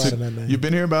pride in that name. You've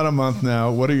been here about a month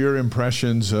now. What are your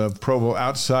impressions of Provo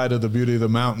outside of the beauty of the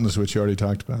mountains, which you already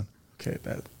talked about? Okay,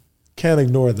 can't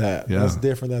ignore that. Yeah. That's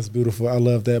different. That's beautiful. I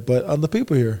love that. But the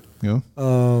people here, Yeah.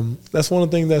 That's one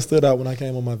of the things that stood out when I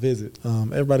came on my visit.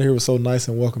 Everybody here was so nice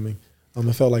and welcoming.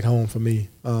 It felt like home for me.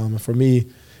 And for me,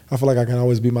 I feel like I can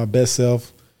always be my best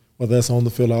self, whether that's on the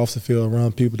field or off the field,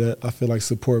 around people that I feel like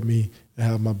support me and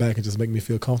have my back and just make me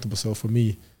feel comfortable. So for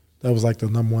me, that was like the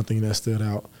number one thing that stood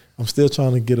out. I'm still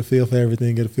trying to get a feel for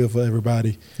everything, get a feel for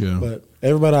everybody. Yeah. But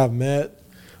everybody I've met,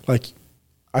 like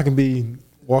I can be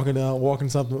walking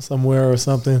somewhere or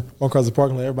something, walk across the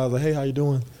parking lot, everybody's like, hey, how you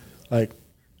doing? Like,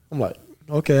 I'm like,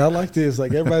 okay, I like this.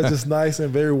 Like everybody's just nice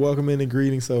and very welcoming and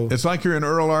greeting. So it's like you're in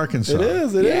Earl, Arkansas. It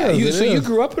is. You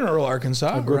grew up in Earl,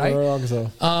 Arkansas, I grew up right? in Earl,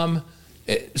 Arkansas.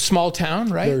 Small town,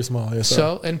 right? Very small, yes, sir.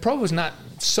 So, and Provo's not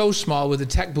so small with the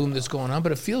tech boom that's going on,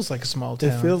 but it feels like a small town.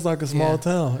 It feels like a small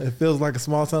town. It feels like a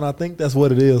small town. I think that's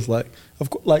what it is. Like, of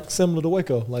course, like similar to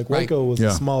Waco. Like Waco was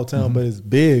a small town, but it's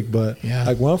big. But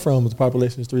like where I'm from, the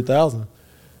population is 3,000.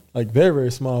 Like very,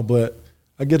 very small. But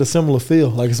I get a similar feel.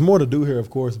 Like it's more to do here, of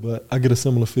course, but I get a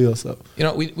similar feel. So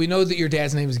we know that your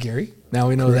dad's name is Gary. Now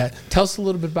we know that. Tell us a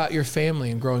little bit about your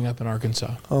family and growing up in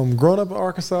Arkansas. Growing up in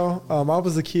Arkansas, I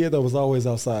was a kid that was always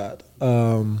outside.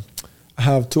 I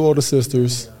have 2 older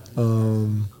sisters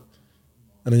and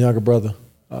a younger brother.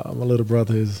 My little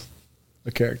brother is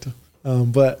a character.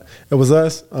 But it was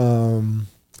us.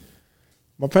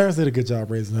 My parents did a good job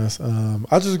raising us.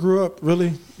 I just grew up,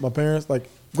 really, my parents, like,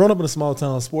 growing up in a small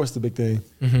town, sports is the big thing.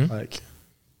 Like,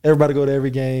 everybody go to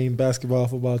every game, basketball,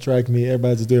 football, track meet,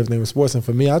 everybody just do everything with sports. And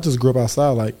for me, I just grew up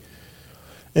outside. Like,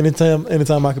 anytime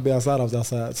I could be outside, I was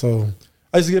outside. So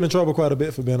I used to get in trouble quite a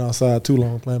bit for being outside too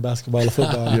long, playing basketball or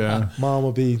football. Mom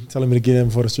would be telling me to get in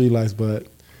before the street lights, but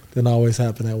didn't always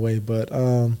happen that way. But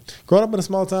growing up in a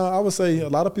small town, I would say a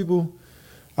lot of people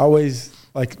always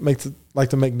like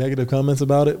to make negative comments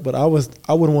about it, but I wouldn't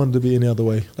want it to be any other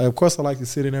way. Like, of course, I like the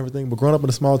city and everything, but growing up in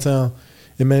a small town,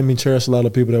 it made me cherish a lot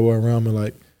of people that were around me.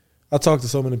 Like, I talk to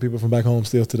so many people from back home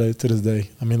still to this day.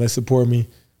 I mean, they support me.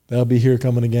 They'll be here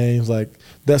coming to games. Like,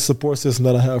 that support system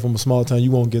that I have from a small town,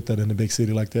 you won't get that in a big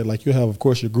city like that. Like, you have, of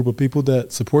course, your group of people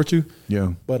that support you.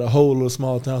 Yeah. But a whole little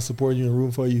small town supporting you and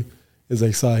rooting for you is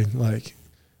exciting. Like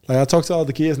I talk to all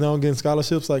the kids now and getting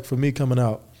scholarships. Like, for me coming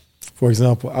out, for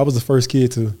example, I was the first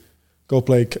kid to go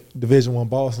play Division I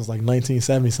ball since like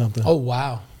 1970-something. Oh,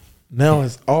 wow. Now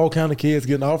it's all kind of kids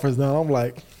getting offers now. I'm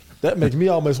like, that makes me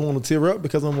almost want to tear up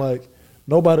because I'm like,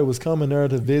 nobody was coming there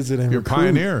to visit and You're recruit.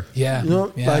 pioneer. Yeah. You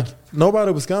know, like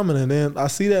nobody was coming. And then I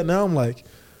see that now. I'm like,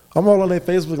 I'm all on their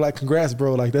Facebook like, congrats,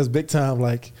 bro. Like, that's big time.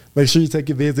 Like, make sure you take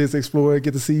your visits, explore,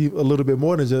 get to see a little bit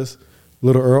more than just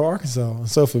Little Earl, Arkansas. And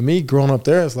so for me, growing up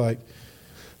there, it's like,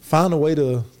 find a way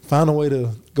to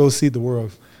go see the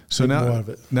world. So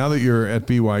now that you're at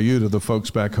BYU, do the folks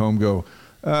back home go,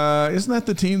 isn't that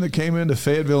the team that came into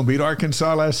Fayetteville and beat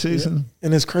Arkansas last season? Yeah.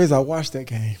 And it's crazy. I watched that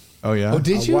game. Oh, yeah? Oh,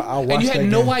 did you? And you had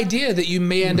no idea that you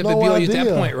may end up at BYU at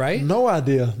that point, right? No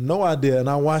idea. And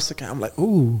I watched the game. I'm like,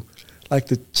 ooh, like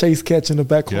the chase catch in the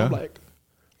back. Yeah.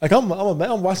 I'm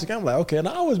watching the game. I'm like, okay. And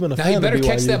I always been a fan of BYU. Now you better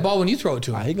catch that ball when you throw it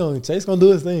to him. Chase gonna do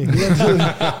his thing. He's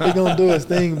gonna do his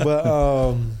thing.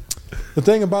 But the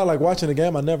thing about like watching the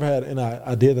game, I never had an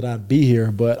idea that I'd be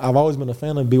here. But I've always been a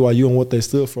fan of BYU and what they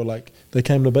stood for. Like, they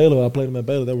came to Baylor. I played them at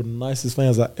Baylor. They were the nicest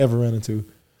fans I ever ran into.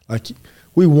 Like,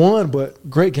 we won, but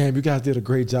great game. You guys did a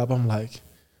great job. I'm like,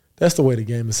 that's the way the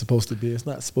game is supposed to be. It's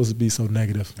not supposed to be so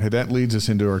negative. Hey, that leads us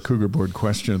into our Cougar Board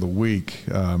question of the week.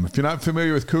 If you're not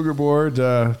familiar with Cougar Board,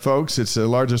 folks, it's the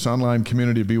largest online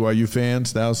community of BYU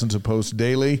fans, thousands of posts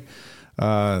daily.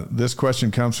 This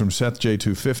question comes from Seth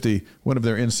J250, one of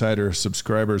their insider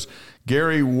subscribers.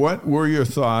 Gary, what were your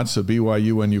thoughts of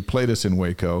BYU when you played us in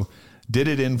Waco? Did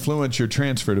it influence your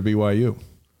transfer to BYU?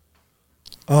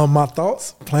 My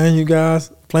thoughts playing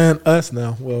us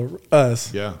now. Well,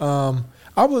 us. Yeah.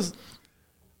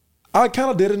 I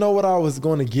kind of didn't know what I was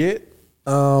going to get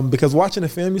because watching the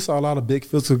film, you saw a lot of big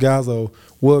physical guys, a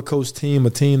well-coached team, a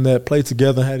team that played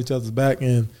together and had each other's back.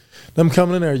 And them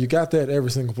coming in there, you got that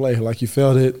every single play. Like, you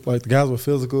felt it. Like, the guys were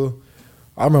physical.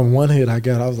 I remember one hit I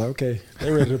was like, okay,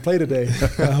 they're ready to play today.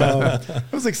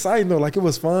 It was exciting, though. Like, it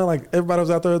was fun. Like, everybody was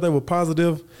out there. They were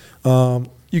positive.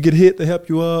 You get hit to help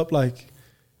you up. Like,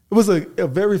 it was a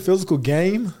very physical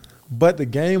game, but the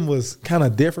game was kind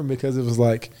of different because it was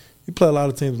like you play a lot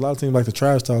of teams like to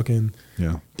trash talk and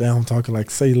down talking, like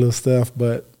say little stuff.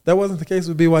 But that wasn't the case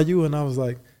with BYU, and I was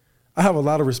like, I have a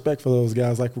lot of respect for those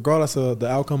guys. Like, regardless of the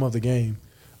outcome of the game,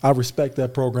 I respect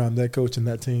that program, that coach, and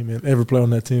that team, and every player on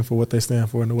that team for what they stand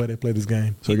for and the way they play this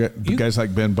game. So guys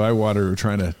like Ben Bywater are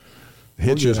trying to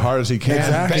hit you as hard as he can.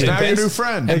 Exactly. Now your new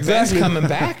friend. And Ben's coming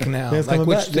back now. A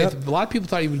lot of people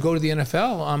thought he would go to the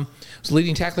NFL. Was a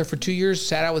leading tackler for 2 years,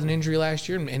 sat out with an injury last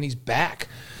year, and he's back.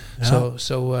 Yeah.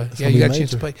 So you got a chance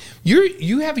to play.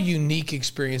 You have a unique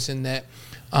experience in that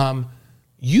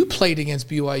you played against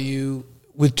BYU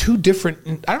with 2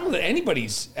 different. I don't know that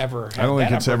anybody's ever had that. I don't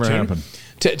think it's ever happened.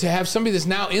 To have somebody that's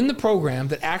now in the program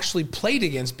that actually played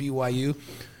against BYU.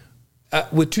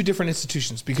 With 2 different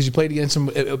institutions, because you played against them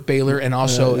at Baylor and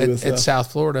also at South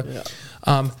Florida.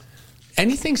 Yeah.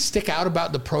 Anything stick out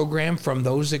about the program from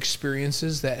those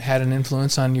experiences that had an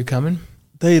influence on you coming?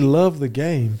 They love the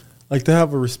game. Like, they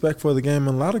have a respect for the game.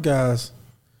 And a lot of guys,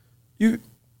 you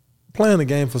playing the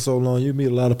game for so long, you meet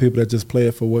a lot of people that just play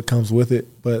it for what comes with it.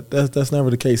 But that's never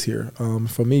the case here.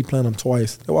 For me, playing them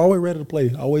twice, they were always ready to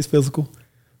play, always physical.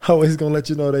 always gonna let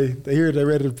you know they here, they're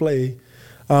ready to play.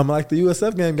 Like the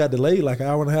USF game got delayed like an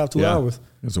hour and a half, 2 hours.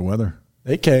 It's the weather.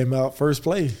 They came out first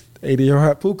play,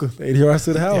 80-yard Puka, 80 yards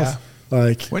to the house. Yeah.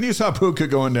 Like When you saw Puka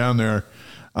going down there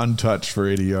untouched for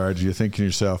 80 yards, you're thinking to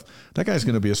yourself, that guy's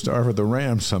going to be a star for the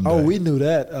Rams someday. oh, we knew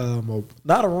that.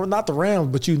 Not the Rams,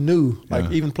 but you knew. Like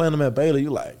Yeah. even playing them at Baylor, you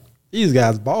like these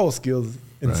guys' ball skills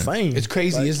insane. It's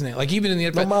crazy, Like, isn't it? Like even in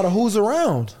the no matter who's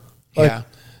around. Like, yeah,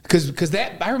 because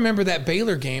that I remember that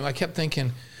Baylor game. I kept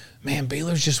thinking, man,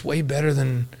 Baylor's just way better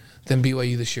than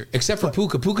BYU this year, except for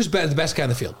Puka. Puka's the best guy on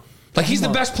the field. Like he's the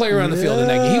best player on the field.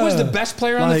 He was the best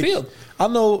player on the Like, field. I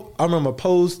know. I remember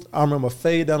post. I remember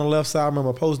fade down the left side. I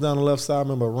remember post down the left side. I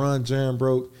remember run. Jaron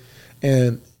broke,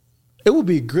 and it would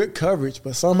be good coverage,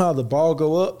 but somehow the ball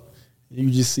go up. You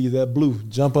just see that blue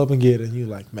jump up and get it, and you're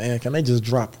like, man, can they just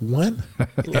drop one?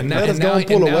 Like, And now, let us and go now, and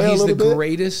pull and now away a he's the little bit.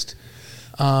 greatest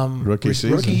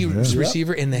Rookie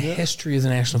receiver in the history of the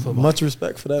National Football. Much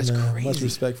respect for that, That's man. crazy. Much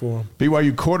respect for him.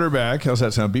 BYU quarterback, how's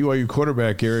that sound? BYU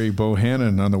quarterback Gary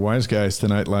Bohannon on the Wise Guys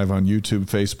tonight, live on YouTube,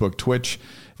 Facebook, Twitch,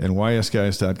 and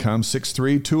ysguys.com.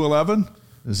 6'3", 211.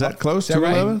 Is that close? Is that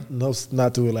right? 211? No, it's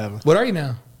not 211. What are you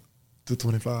now?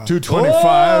 225.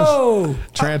 225. Oh!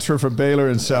 Transfer from Baylor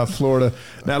in South Florida.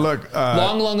 Now, look.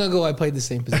 Long ago, I played the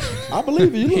same position. I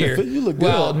believe you. Here. You look good.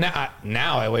 Well,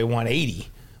 now I weigh 180.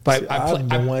 But See, I've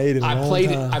been 180 in a long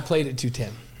time. I played at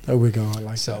 210. There we go. I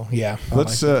like So yeah.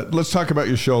 let's talk about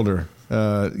your shoulder. We've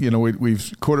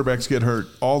quarterbacks get hurt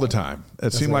all the time.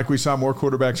 It seemed like we saw more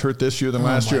quarterbacks hurt this year than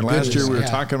last my year. And last year goodness, we were yeah.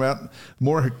 talking about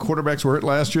more quarterbacks were hurt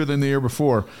last year than the year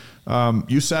before.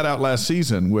 You sat out last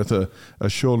season with a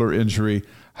shoulder injury.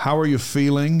 How are you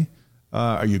feeling?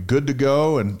 Are you good to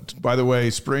go? And by the way,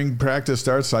 spring practice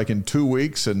starts like in 2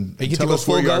 weeks. And You get to tell go us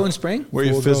where full you go are. in spring? Where are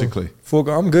you Full physically? Go. Full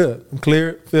go. I'm good. I'm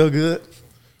clear. Feel good.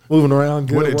 Moving around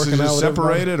good. What, it's working out just with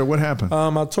everybody. separated or what happened?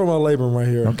 I tore my labrum right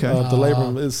here. Okay. The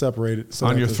labrum is separated. So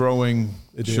On your that's- throwing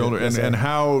It did, shoulder. yes, And sir.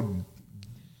 how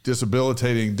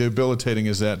debilitating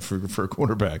is that for a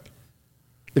quarterback?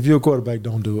 If you're a quarterback,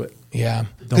 don't do it. Yeah.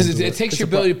 Because do it it. takes It's your a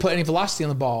pro- ability to put any velocity on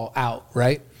the ball out,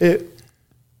 right?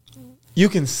 You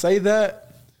can say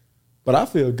that, but I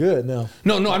feel good now.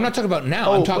 No, I'm not talking about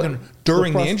now. I'm Oh, talking but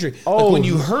during the the process- injury. Oh. Like when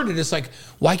you heard it, it's like,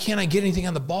 why can't I get anything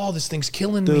on the ball? This thing's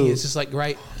killing me. Dude. It's just like,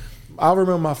 right, I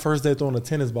remember my first day throwing a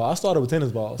tennis ball. I started with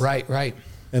tennis balls. right.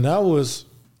 And that was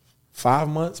 5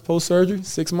 months post surgery,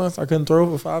 6 months. I couldn't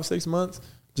throw for 5-6 months,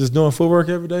 just doing footwork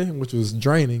every day, which was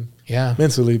draining Yeah.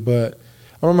 mentally. But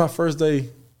I remember my first day,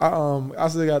 I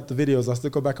still got the videos. I still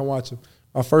go back and watch them.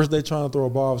 My first day trying to throw a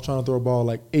ball, I was trying to throw a ball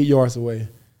like 8 yards away.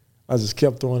 I just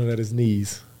kept throwing it at his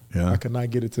knees. Yeah. I could not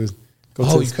get it to go to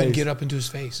Oh, you his couldn't face. get up into his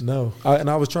face. No. And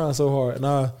I was trying so hard. And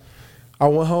I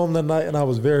went home that night and I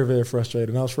was very, very frustrated.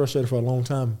 And I was frustrated for a long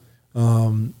time.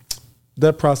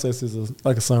 That process is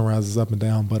like a sunrise, it's up and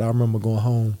down. But I remember going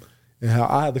home and how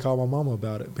I had to call my mama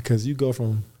about it because you go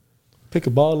from pick a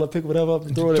ball up, pick whatever up,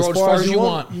 and throw it as far as you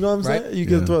want. You know what I'm right? saying? You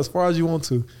can throw it as far as you want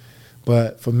to.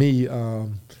 But for me,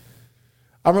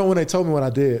 I remember when they told me what I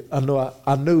did. I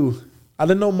knew. I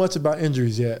didn't know much about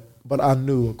injuries yet, but I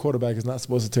knew a quarterback is not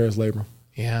supposed to tear his labrum.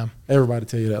 Yeah. Everybody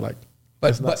tell you that, like. But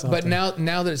that's not but something.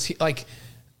 now that it's like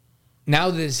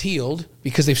now that it's healed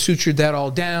because they've sutured that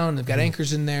all down, they've got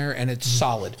anchors in there, and it's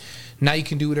solid. Now you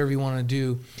can do whatever you want to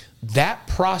do. That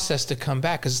process to come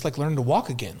back, because it's like learning to walk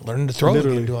again, learning to throw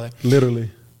again, do all that. Literally.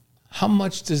 How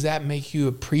much does that make you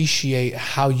appreciate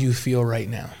how you feel right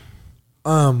now?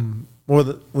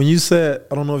 When you said,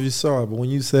 I don't know if you saw it, but when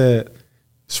you said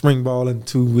spring ball in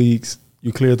 2 weeks,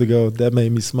 you cleared to go, that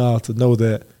made me smile to know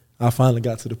that I finally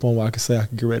got to the point where I could say I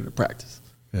could get ready to practice.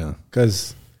 Yeah.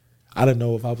 Because I didn't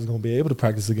know if I was going to be able to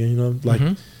practice again. You know, like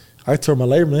I tore my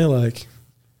labrum, and they're like,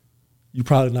 you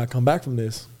probably not come back from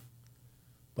this.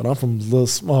 But I'm from little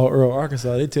small rural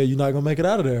Arkansas. They tell you you're not going to make it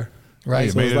out of there. Right.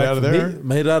 You made it's it out of for there? me,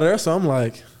 made it out of there. So I'm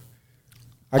like,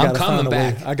 I got to coming find a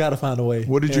way. back. I got to find a way.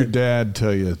 What did your And dad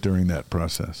tell you during that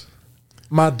process?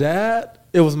 My dad,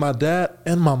 it was my dad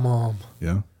and my mom.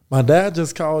 Yeah. My dad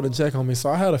just called and checked on me. So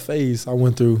I had a phase I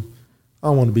went through. I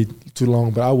don't want to be too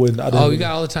long, but I wouldn't. I didn't Oh, you really,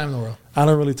 got all the time in the world. I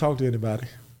didn't really talk to anybody.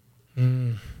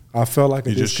 I felt like a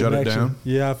You just shut it disconnection. down?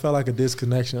 Yeah, I felt like a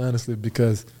disconnection, honestly,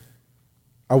 because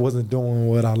I wasn't doing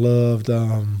what I loved.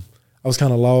 I was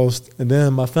kind of lost. And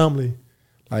then my family,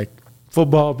 like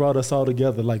football brought us all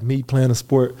together. Like me playing a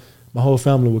sport, my whole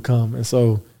family would come. And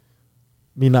so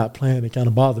me not playing, it kind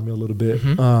of bothered me a little bit.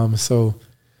 So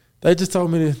they just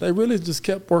told me, they really just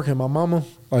kept working. My mama,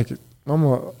 y'all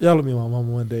will meet my mama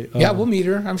one day. Yeah, we'll meet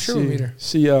her. I'm sure we'll meet her.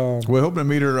 We're hoping to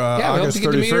meet her Yeah, we hope August to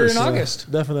get to meet her 31st. in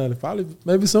August. Definitely. Probably,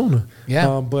 maybe sooner.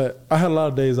 Yeah. But I had a lot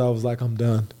of days I was like, I'm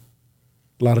done.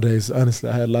 a lot of days. Honestly,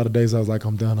 I had a lot of days I was like,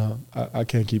 I'm done. I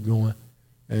can't keep going,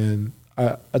 and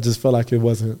I just felt like it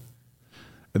wasn't.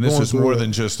 And this going is through more it.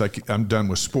 than just like I'm done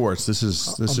with sports. This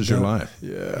is I'm your done. life.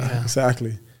 Yeah,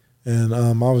 exactly. And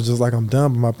I was just like, I'm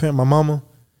done. But my mama,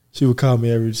 she would call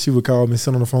me sit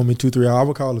on the phone with me 2-3 hours. I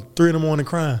would call her 3 a.m.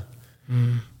 crying.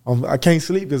 I can't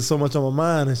sleep. There's so much on my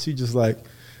mind, and she just like,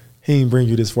 he didn't bring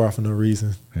you this far for no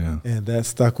reason. Yeah. And that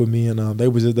stuck with me. And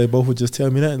they both would just tell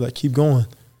me that, like, keep going.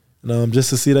 And just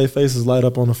to see their faces light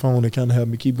up on the phone, it kind of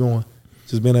helped me keep going.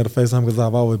 Just being at the FaceTime because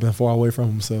I've always been far away from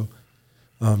them. So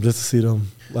just to see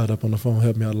them light up on the phone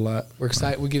helped me out a lot. We're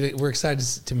excited. We're excited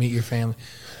to meet your family.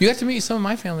 You got to meet some of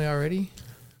my family already.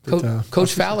 time.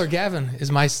 Coach Fowler, Gavin,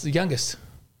 is my youngest.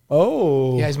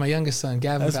 Oh, Yeah, he's my youngest son,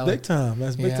 Gavin that's Fowler. big time.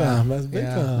 That's big Yeah, time. That's big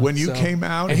yeah. time. When you came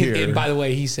out and here, and by the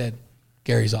way, he said,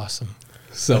 Gary's awesome.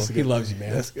 So he loves you,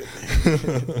 man. That's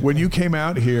good. when you came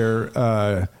out here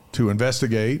to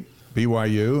investigate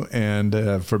BYU and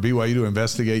for BYU to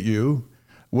investigate you,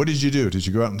 what did you do? Did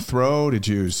you go out and throw? Did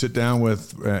you sit down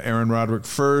with Aaron Roderick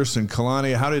first and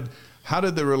Kalani? How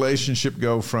did the relationship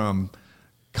go from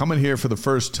coming here for the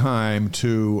first time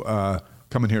to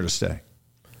coming here to stay?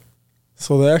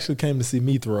 So they actually came to see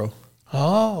me throw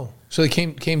Oh, so they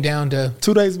came down to.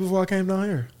 2 days before I came down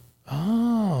here.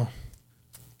 Oh,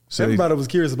 So Everybody was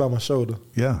curious about my shoulder,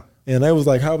 yeah. and they was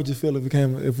like, "How would you feel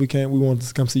if we wanted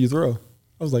to come see you throw?"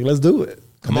 I was like, "Let's do it."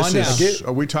 come on down.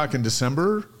 Are we talking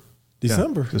December?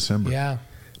 December, Yeah, December. Yeah.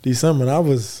 December, and I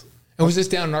was And was this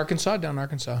down in Arkansas? Down in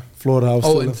Arkansas. Florida. I was Oh,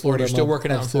 still in Florida. You're still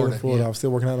working out I was in still Florida, yeah. I was still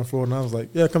working out in Florida, and I was like,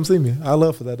 "Yeah, come see me." I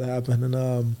love for that to happen,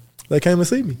 and they came to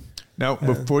see me. Now,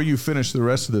 before you finish the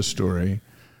rest of this story,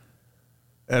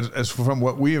 as from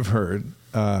what we have heard,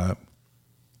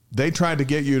 they tried to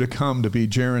get you to come to be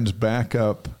Jaren's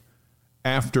backup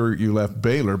after you left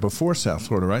Baylor before South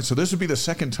Florida, right? So this would be the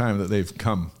second time that they've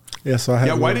come. Yeah, so I had.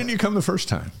 Yeah, why didn't you come the first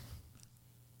time?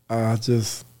 I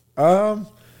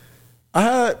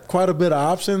had quite a bit of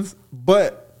options,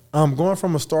 but going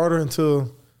from a starter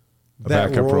into that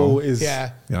backup role role. is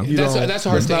Yeah. you That's know, a hard that's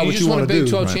not thing. You what just want a wanna Big do.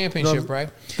 12 Right. championship, right?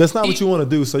 That's not what you want to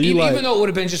do. So you even, like even though it would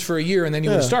have been just for a year and then you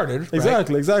would have started. Right?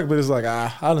 Exactly. But it's like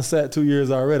I done sat 2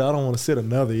 years already. I don't want to sit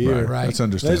another year. Right. That's And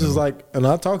understandable. it's just like, and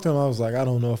I talked to him. I was like, I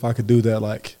don't know if I could do that.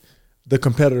 Like the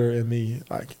competitor in me,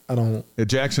 like I don't.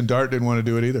 Jackson Dart didn't want to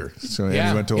do it either. So Yeah.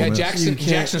 he went to Ole Yeah. Miss.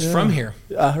 Jackson's from here.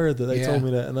 I heard that they Yeah. told me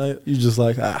that, and you just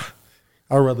like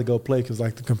I'd rather go play because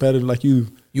like the competitor, like you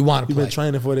You want to you've play. been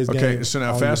training for this game. Okay, so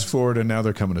now all fast year. forward, and now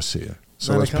they're coming to see you.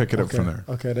 So Now let's they come- pick it up okay, from there.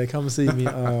 Okay, they come and see me.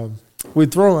 We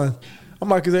throwing. I'm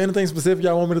like, is there anything specific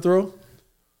y'all want me to throw?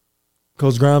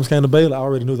 Coach Grimes came to Baylor. I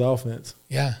already knew the offense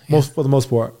Yeah. for the most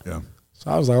part. Yeah. So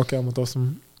I was like, okay, I'm gonna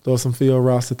throw some field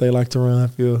routes that they like to run.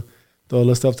 Throw a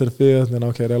little stuff to the field. Then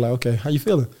they're like, okay, how you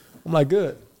feeling? I'm like,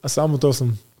 good. I said, I'm gonna throw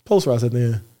some post routes at the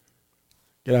end.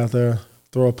 Get out there,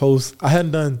 throw a post. I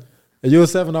hadn't done at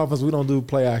US7 offense. We don't do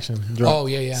play action. Drop. Oh,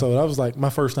 yeah. So that was like my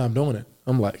first time doing it.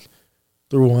 I'm like,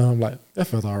 threw one. I'm like, that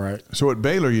felt all right. So at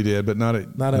Baylor you did, but not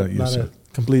at Not a USF,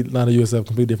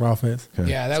 complete different offense. Okay.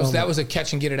 Yeah, that was a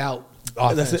catch and get it out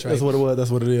That's offense, it. right? That's what it was.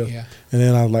 That's what it is. Yeah. And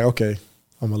then I was like, okay,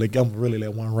 I'm gonna really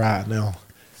let one ride now.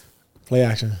 Play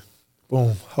action.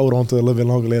 Boom. Hold on to it a little bit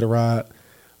longer. Let it ride.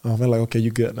 They're like, okay,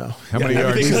 you good now. How many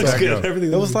yards did that go?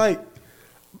 Everything. It was like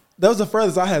that was the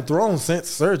furthest I had thrown since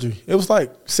surgery. It was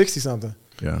like 60 something.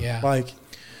 Yeah. Yeah. Like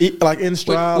in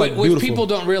stride. What, like what beautiful. people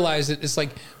don't realize that it's like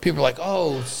people are like,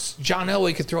 oh, John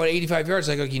Elway could throw it 85 yards.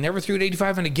 Like, you never threw it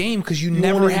 85 in a game because you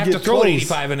never won't have even to get throw it close.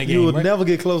 85 in a game. You would right? never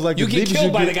get close. Like You as get deep as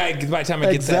killed by the get- guy by the time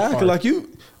it gets that Exactly. far. Like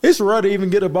it's rare to even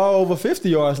get a ball over 50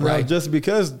 yards now, Right. just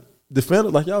because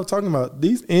defenders, like y'all were talking about,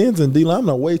 these ends and D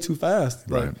linemen are way too fast.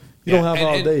 Like, Right. you don't have And-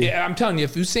 all and- day. I'm telling you,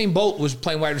 if Usain Bolt was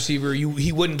playing wide receiver,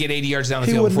 he wouldn't get 80 yards down the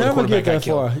He field would before the never quarterback get got that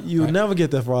killed. far. You would Right? never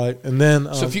get that far. And then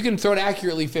So if you can throw it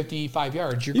accurately 55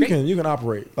 yards, you're you great. can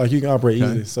operate. Like you can operate Okay.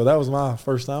 easily. So that was my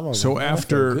first time. I was So like, man, that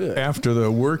felt good. after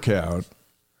the workout,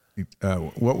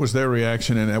 what was their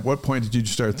reaction, and at what point did you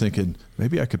start thinking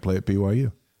maybe I could play at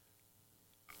BYU?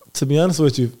 To be honest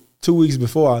with you, 2 weeks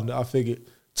before I figured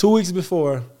 2 weeks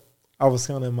before I was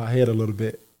kind of in my head a little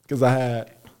bit because I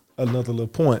had another little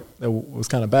point that was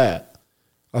kind of bad.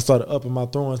 I started upping my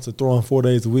throwing to throwing 4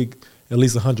 days a week, at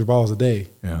least 100 balls a day,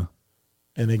 Yeah.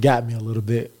 and it got me a little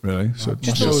bit. Really? So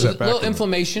Just a a little, setback little from it.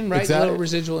 inflammation, right? Exactly. A little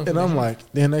residual And inflammation. I'm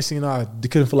like, then next thing you know, I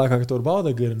couldn't feel like I could throw the ball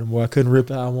that good anymore. I couldn't rip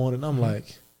it how I wanted. And I'm like,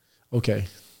 okay.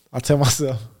 I tell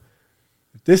myself,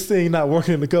 if this thing not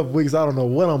working in a couple weeks, I don't know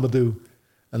what I'm gonna do.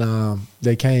 And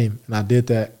they came and I did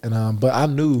that. And but I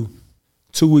knew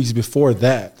 2 weeks before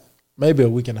that, maybe a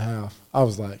week and a half, I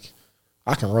was like,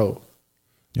 I can roll.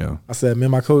 Yeah. I said,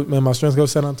 man, my strength coach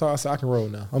said on top. I said, I can roll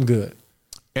now. I'm good.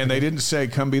 And they didn't say,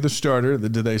 come be the starter.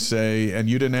 Did they say, and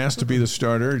you didn't ask to be the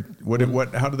starter?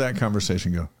 How did that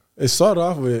conversation go? It started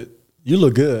off with, you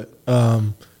look good.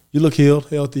 You look healed,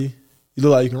 healthy. You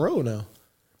look like you can roll now.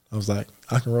 I was like,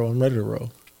 I can roll. I'm ready to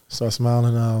roll. Start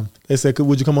smiling. They said,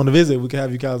 would you come on the visit? We could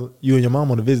have you and your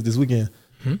mom on the visit this weekend.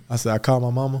 I said, I called my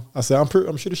mama. I said, I'm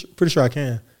pretty sure I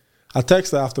can. I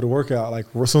texted her after the workout, like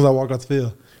as soon as I walked off the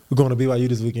field, we're going to BYU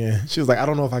this weekend. She was like, I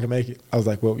don't know if I can make it. I was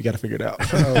like, well, we got to figure it out.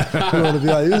 We're going to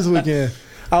BYU this weekend.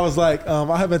 I was like,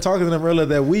 I had been talking to them earlier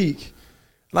that week,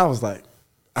 and I was like,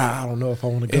 I don't know if I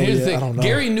want to go yet. I don't know.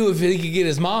 Gary knew if he could get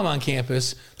his mom on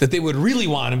campus that they would really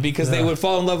want him because they would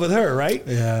fall in love with her, right?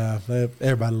 Yeah,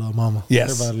 everybody love mama.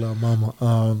 Yes. Everybody love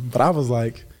mama. But I was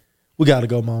like, we got to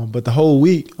go, mama. But the whole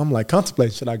week, I'm like,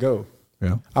 contemplating, should I go?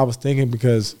 Yeah. I was thinking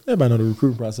because everybody know the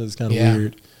recruiting process is kind of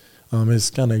weird. It's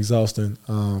kind of exhausting.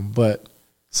 But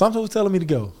something was telling me to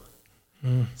go.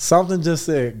 Something just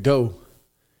said, go.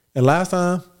 And last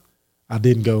time, I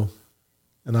didn't go.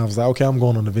 And I was like, okay, I'm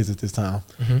going on a visit this time.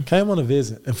 Came on a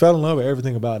visit and fell in love with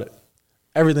everything about it.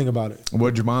 Everything about it.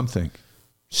 What'd your mom think?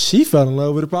 She fell in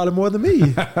love with it probably more than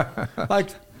me. Like,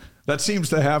 that seems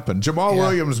to happen. Jamal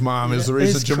Williams' mom is the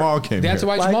reason Jamal came That's here.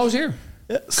 why Jamal's here.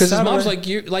 Because his mom's like,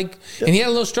 and he had a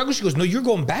little struggle. She goes, no, you're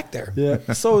going back there.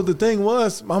 Yeah. So the thing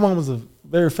was, my mom was a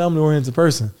very family-oriented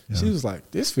person. Yeah. She was like,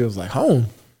 this feels like home.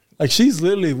 Like, she's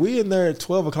literally, we in there at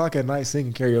 12 o'clock at night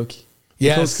singing karaoke.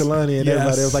 Yes. Coach Kalani and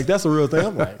everybody else. Like, that's a real thing.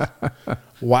 I'm like,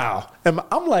 wow. And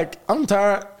I'm like, I'm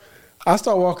tired. I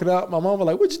start walking out. My mom was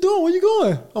like, what you doing? Where you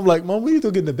going? I'm like, Mom, we need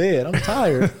to get into bed. I'm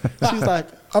tired. She's like,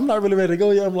 I'm not really ready to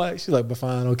go yet. I'm like, she's like, but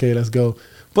fine. Okay, let's go.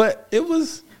 But it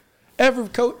was, every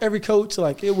coach,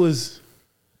 like, it was,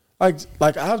 like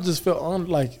I just felt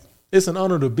like it's an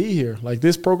honor to be here. Like,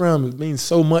 this program means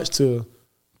so much to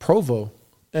Provo.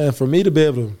 And for me to be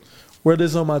able to wear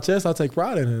this on my chest, I take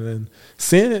pride in it. And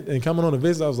seeing it and coming on a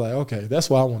visit, I was like, okay, that's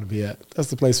where I want to be at.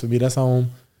 That's the place for me. That's home.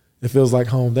 It feels like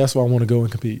home. That's where I want to go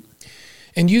and compete.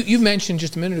 And you mentioned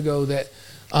just a minute ago that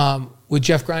with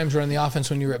Jeff Grimes running the offense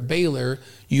when you were at Baylor,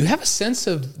 you have a sense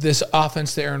of this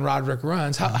offense that Aaron Roderick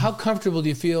runs. How comfortable do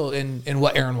you feel in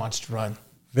what Aaron wants to run?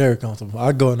 Very comfortable.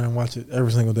 I go in there and watch it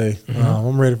every single day.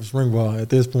 I'm ready for spring ball at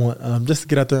this point. Just to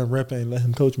get out there and rep it and let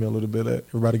him coach me a little bit. Let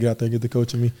everybody get out there and get to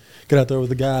coaching me. Get out there with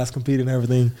the guys, compete and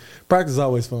everything. Practice is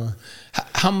always fun.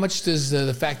 How much does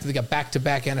the fact that they got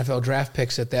back-to-back NFL draft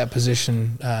picks at that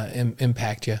position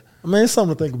impact you? I mean, it's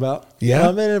something to think about. Yeah.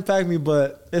 It didn't impact me,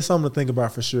 but it's something to think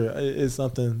about for sure. It's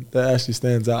something that actually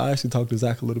stands out. I actually talked to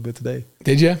Zach a little bit today.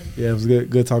 Did you? Yeah, it was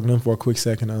good talking to him for a quick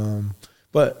second.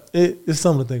 But it's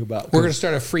something to think about. We're going to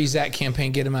start a free Zach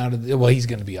campaign, get him out of well, he's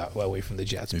going to be away from the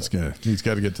Jets. He's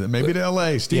got to get to maybe to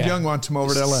L.A. Steve Young wants him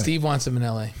over to L.A. Steve wants him in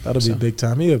L.A. That'll be big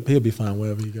time. He'll be fine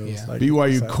wherever he goes. Yeah. Like,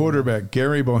 BYU quarterback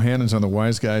Gary Bohannon's on the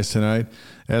Wise Guys tonight.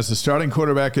 As the starting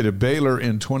quarterback at Baylor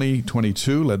in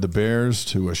 2022, led the Bears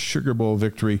to a Sugar Bowl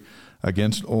victory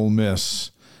against Ole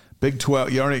Miss. Big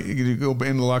 12. You go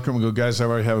in the locker room and go, guys, I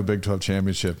already have a Big 12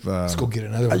 championship. Let's go get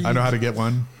another one. I know how to get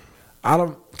one.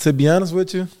 To be honest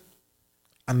with you,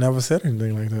 I never said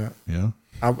anything like that. Yeah.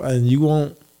 And you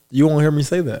won't hear me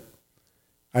say that.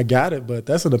 I got it, but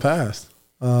that's in the past.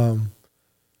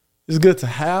 It's good to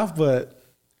have, but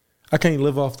I can't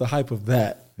live off the hype of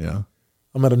that. Yeah.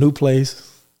 I'm at a new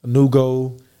place, a new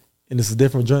goal, and it's a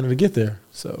different journey to get there.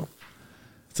 So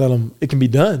I tell them it can be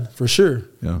done for sure.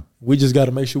 Yeah. We just got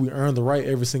to make sure we earn the right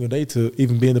every single day to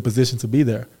even be in the position to be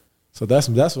there. So that's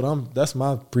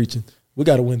my preaching. We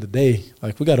got to win the day.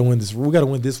 Like, we got to win this. We got to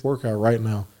win this workout right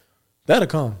now. That'll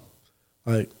come.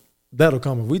 Like, that'll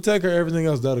come. If we take care of everything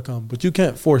else, that'll come. But you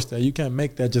can't force that. You can't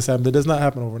make that just happen. That does not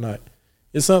happen overnight.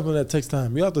 It's something that takes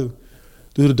time. You have to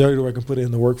do the dirty work and put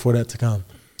in the work for that to come.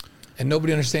 And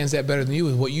nobody understands that better than you,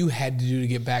 is what you had to do to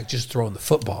get back just throwing the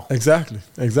football. Exactly.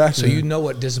 So you know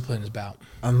what discipline is about.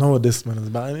 I know what discipline is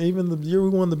about. And even the year we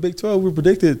won the Big 12, we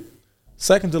predicted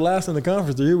second to last in the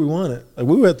conference the year we won it. Like,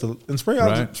 we were in spring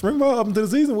ball up until the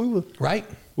season. We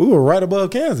were right above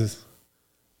Kansas.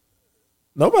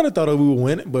 Nobody thought that we would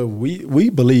win it, but we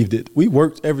believed it. We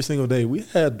worked every single day. We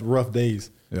had rough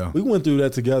days. Yeah. We went through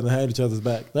that together and had each other's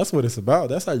back. That's what it's about.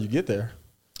 That's how you get there.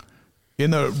 In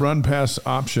the run-pass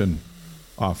option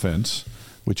offense,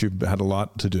 which you've had a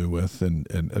lot to do with, and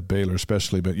at Baylor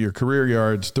especially, but your career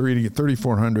yards,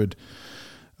 3,400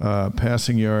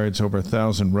 passing yards, over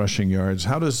 1,000 rushing yards.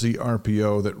 How does the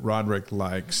RPO that Roderick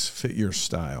likes fit your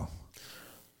style?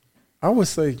 I would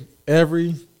say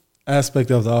every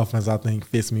aspect of the offense, I think,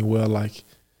 fits me well. Like,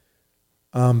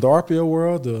 the RPO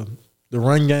world, the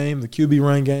run game, the QB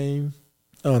run game,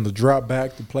 the drop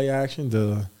back, the play action,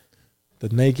 the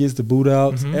nakeds, the boot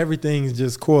outs, everything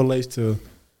just correlates to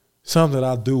something that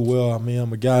I do well. I mean,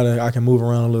 I'm a guy that I can move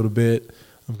around a little bit.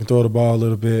 I can throw the ball a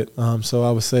little bit. So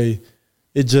I would say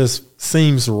it just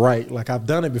seems right. Like I've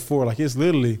done it before. Like it's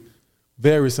literally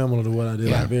very similar to what I did.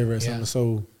 Yeah. Like very, very similar.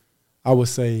 So I would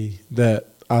say that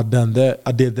I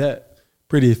did that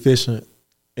pretty efficient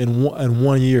in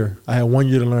 1 year. I had 1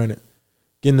 year to learn it.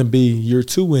 Getting to be year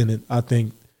 2 in it, I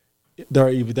think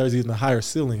there's even a higher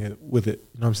ceiling with it.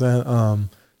 You know what I'm saying?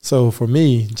 So for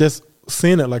me, just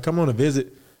seeing it, like coming on a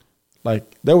visit, like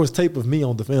there was tape of me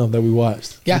on the film that we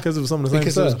watched. Yeah. Because it was some of the same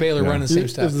Because stuff. it was Baylor running the same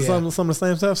stuff. It was some of the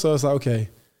same stuff. So it's like, okay,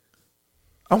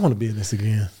 I want to be in this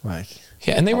again. Like,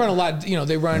 Yeah, and they run a lot.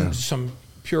 They run some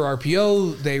pure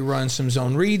RPO. They run some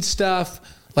zone read stuff.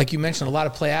 Like you mentioned, a lot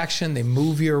of play action. They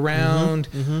move you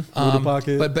around. Move the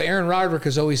pocket. But Aaron Roderick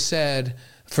has always said,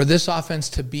 for this offense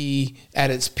to be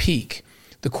at its peak,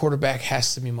 the quarterback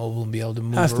has to be mobile and be able to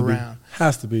move around.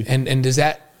 Has to be. And does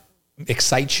that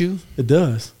excite you? It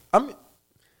does. I mean,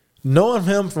 knowing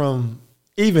him from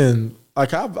even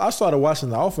like I started watching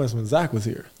the offense when Zach was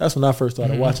here. That's when I first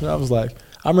started watching. I was like,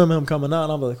 I remember him coming out,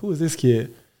 and I was like, who is this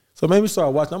kid? So maybe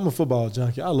start watching. I'm a football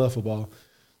junkie. I love football.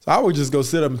 So I would just go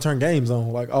sit up and turn games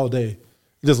on like all day.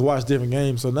 Just watch different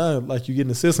games. So now, like you get in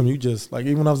the system, you just like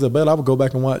even when I was at Baylor, I would go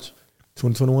back and watch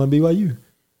 2021 BYU.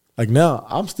 Like now,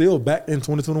 I'm still back in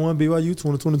 2021 BYU,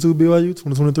 2022 BYU,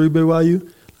 2023 BYU.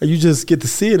 Like you just get to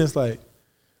see it. And it's like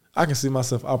I can see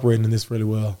myself operating in this really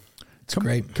well. It's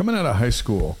great. Coming out of high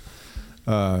school,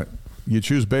 you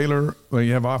choose Baylor. Well,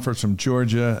 you have offers from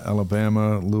Georgia,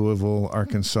 Alabama, Louisville,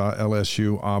 Arkansas,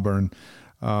 LSU, Auburn.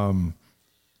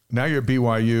 Now you're at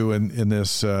BYU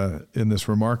in this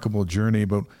remarkable journey.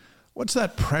 But what's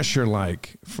that pressure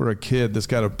like for a kid that's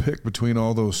got to pick between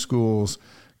all those schools,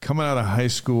 coming out of high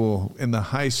school in the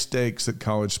high stakes that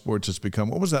college sports has become?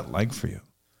 What was that like for you?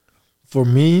 For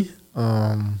me,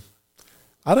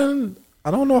 I don't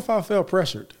know if I felt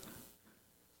pressured.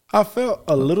 I felt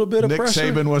a little bit of pressure.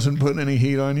 Nick Saban wasn't putting any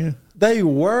heat on you? They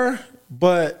were,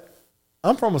 but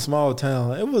I'm from a small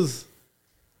town. It was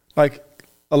like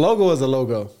a logo is a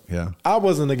logo. Yeah. I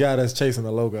wasn't the guy that's chasing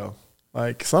the logo.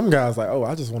 Like some guys like, oh,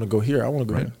 I just want to go here. I want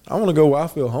to go here. I want to go where I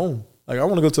feel home. Like I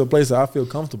want to go to a place that I feel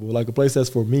comfortable, like a place that's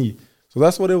for me. So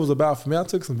that's what it was about for me. I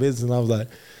took some visits and I was like,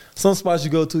 some spots you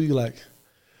go to, you like,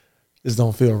 this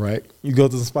don't feel right. You go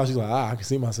to some spots, you're like, I can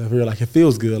see myself here. Like, it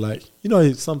feels good. Like,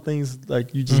 some things,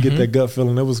 like, you just get that gut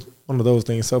feeling. It was one of those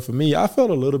things. So, for me, I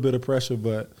felt a little bit of pressure,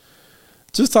 but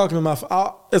just talking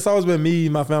to it's always been me,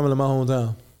 my family, and my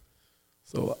hometown.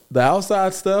 So, the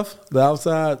outside stuff, the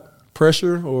outside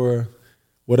pressure or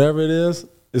whatever it is,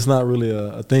 it's not really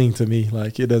a thing to me.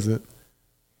 Like, it doesn't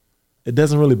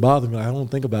really bother me. Like, I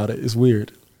don't think about it. It's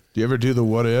weird. Do you ever do the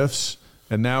what ifs?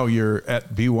 And now you're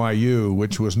at BYU,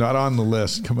 which was not on the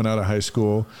list coming out of high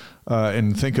school,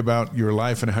 and think about your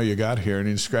life and how you got here, and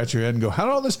you scratch your head and go, how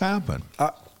did all this happen?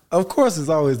 Of course, it's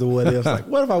always the what ifs. Like,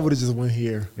 what if I would have just went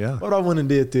here? Yeah. What if I went and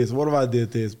did this? What if I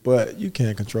did this? But you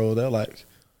can't control that. Like,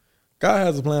 God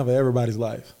has a plan for everybody's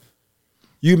life.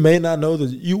 You may not know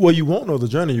you won't know the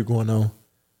journey you're going on,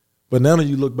 but now that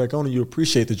you look back on it, you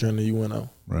appreciate the journey you went on.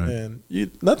 Right. And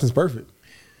nothing's perfect.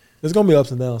 There's gonna be ups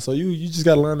and downs. So you just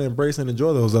gotta learn to embrace and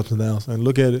enjoy those ups and downs and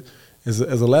look at it as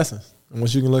a lesson. And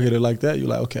once you can look at it like that, you're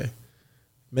like, okay,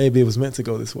 maybe it was meant to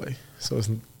go this way. So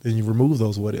then you remove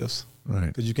those what ifs, Right?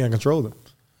 Because you can't control them.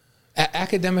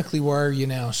 Academically, where are you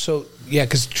now? So yeah,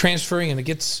 because transferring and it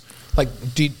gets like,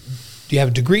 do you have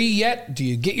a degree yet? Do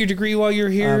you get your degree while you're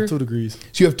I here? have 2 degrees.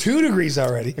 So you have 2 degrees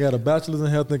already. I got a bachelor's in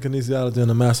health and kinesiology and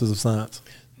a master's of science.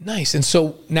 Nice. And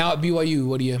so now at BYU,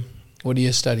 what are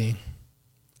you studying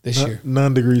this year?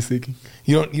 Non-degree seeking.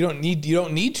 You don't need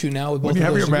to now with both When you of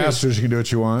have those your degrees. master's, you can do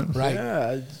what you want. Right.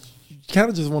 Yeah, you kind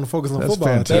of just want to focus on That's football.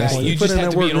 At that fantastic. point. You put just in have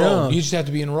that to be work enrolled. now. You just have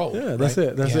to be enrolled. Yeah, that's right?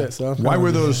 it. That's Yeah. it. So Why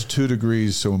were those 2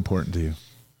 degrees so important to you?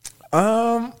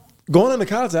 Going into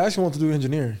college, I actually want to do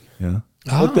engineering. Yeah.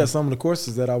 I looked at some of the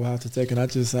courses that I would have to take, and I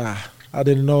just I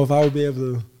didn't know if I would be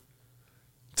able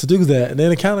to do that. And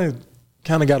then it kind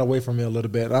of got away from me a little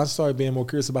bit. And I started being more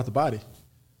curious about the body,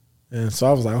 and so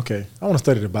I was like, okay, I want to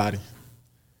study the body,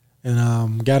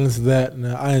 and got into that,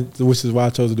 and which is why I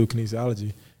chose to do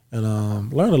kinesiology,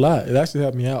 and learned a lot. It actually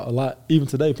helped me out a lot, even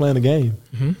today playing the game.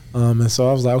 And so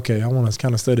I was like, okay, I want to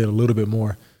kind of study it a little bit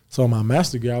more. So in my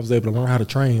master's degree, I was able to learn how to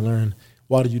train, learn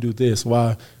why do you do this,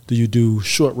 why do you do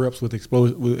short reps with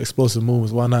explosive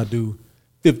movements, why not do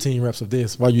 15 reps of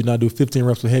this, why you not do 15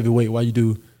 reps with heavy weight, why you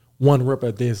do 1 rep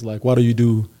at this, like why do you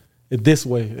do it this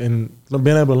way? And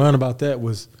being able to learn about that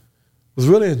was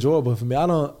really enjoyable for me.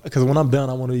 Because when I'm done,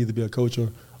 I want to either be a coach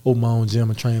open my own gym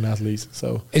and train athletes.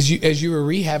 So As you were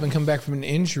rehabbing, come back from an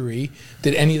injury,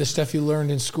 did any of the stuff you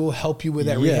learned in school help you with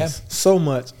that rehab? yes, so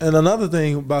much. And another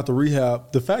thing about the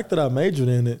rehab, the fact that I majored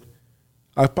in it,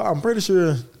 I'm pretty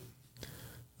sure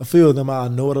a few of them I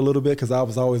know it a little bit because I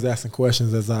was always asking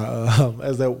questions as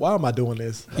why am I doing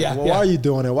this? Yeah, Why are you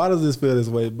doing it? Why does this feel this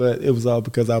way? But it was all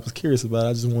because I was curious about it.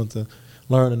 I just wanted to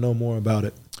learn and know more about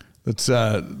it. Let's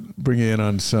bring you in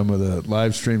on some of the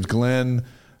live streams. Glenn,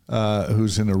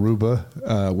 who's in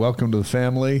Aruba, welcome to the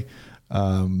family.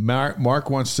 Mark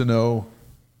wants to know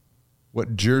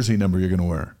what jersey number you're going to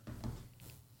wear.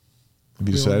 Have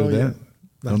you decided that?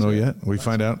 Don't know yet. We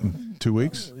find out in 2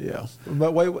 weeks. Yeah,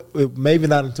 but wait, maybe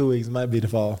not in 2 weeks. Might be the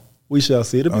fall. We shall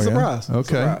see. It'll be a surprise. Okay,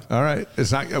 Surprise. all right.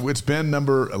 It's not. It's been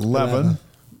number 11.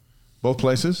 Both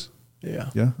places.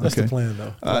 Yeah, Yeah, That's okay. the plan,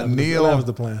 though. Neil, that was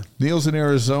the plan. Neil's in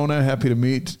Arizona. Happy to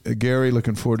meet Gary.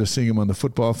 Looking forward to seeing him on the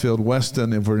football field.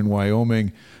 Weston, if we're in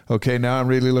Wyoming. Okay, now I'm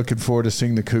really looking forward to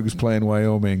seeing the Cougs play in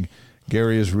Wyoming.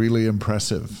 Gary is really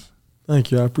impressive.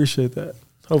 Thank you. I appreciate that.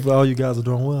 Hopefully, all you guys are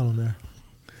doing well on there.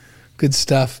 Good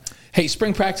stuff. Hey,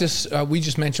 spring practice, we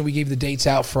just mentioned we gave the dates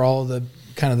out for all the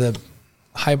kind of the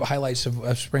highlights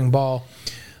of spring ball.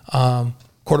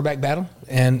 Quarterback battle.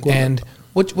 And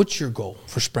what's your goal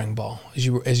for spring ball as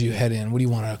you head in? What do you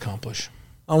want to accomplish?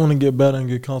 I want to get better and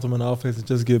get comfortable in the offense and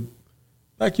just get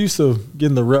back used to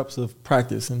getting the reps of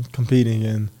practice and competing.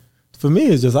 And for me,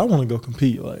 it's just I want to go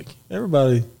compete. Like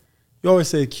everybody, you always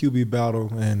say QB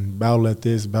battle and battle at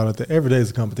this, battle at that. Every day is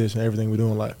a competition, everything we do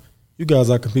in life. You guys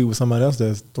are compete with somebody else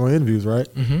that's throwing interviews, right?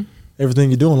 Mm-hmm. Everything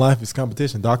you do in life is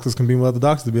competition. Doctors compete with other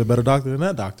doctors to be a better doctor than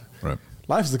that doctor. Right.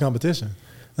 Life is a competition.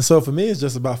 And so for me, it's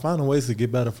just about finding ways to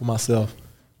get better for myself.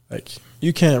 Like,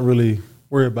 you can't really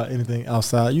worry about anything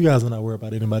outside. You guys are not worried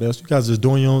about anybody else. You guys are just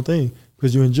doing your own thing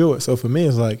because you enjoy it. So for me,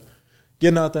 it's like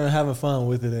getting out there and having fun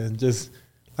with it and just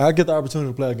I get the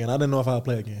opportunity to play again. I didn't know if I'd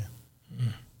play again.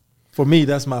 For me,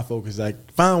 that's my focus.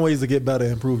 Like, find ways to get better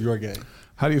and improve your game.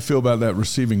 How do you feel about that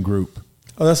receiving group?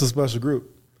 Oh, that's a special group.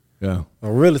 Yeah.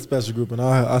 A really special group, and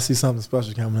I see something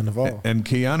special coming in the fall. And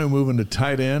Keanu moving to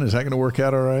tight end, is that going to work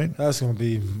out all right? It's going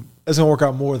to work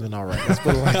out more than all right. Let's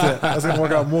put it like that. That's going to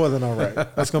work out more than all right.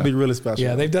 That's going to be really special.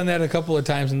 Yeah, they've done that a couple of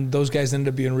times, and those guys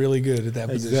ended up being really good at that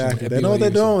position. Exactly. They know what they're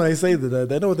doing when they say that.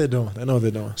 They know what they're doing. They know what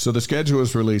they're doing. So the schedule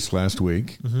was released last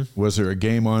week. Mm-hmm. Was there a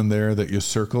game on there that you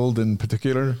circled in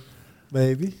particular?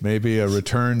 Maybe a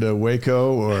return to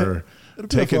Waco or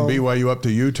taking BYU up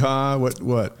to Utah?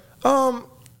 What?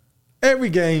 Every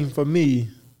game for me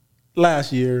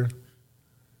last year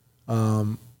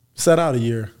set out a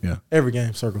year. Yeah. Every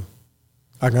game circle.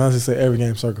 I can honestly say every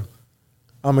game circle.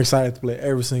 I'm excited to play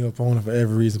every single opponent for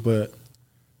every reason, but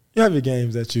you have your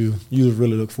games that you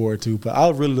really look forward to. But I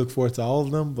really look forward to all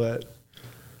of them, but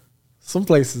some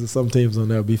places and some teams on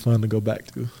there will be fun to go back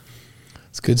to.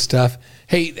 It's good stuff.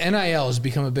 Hey, NIL has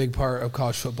become a big part of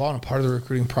college football and a part of the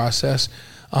recruiting process.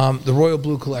 The Royal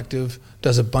Blue Collective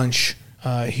does a bunch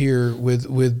here with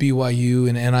BYU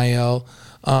and NIL.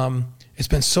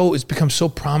 It's become so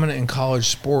prominent in college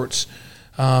sports.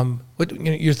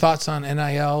 Your thoughts on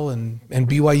NIL and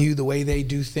BYU, the way they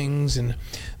do things, and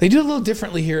they do it a little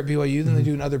differently here at BYU than they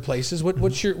do in other places.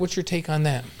 What's your take on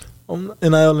that?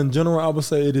 NIL in general, I would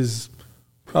say it is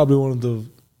probably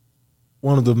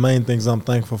one of the main things I'm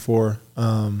thankful for,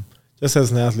 just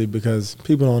as an athlete, because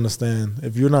people don't understand.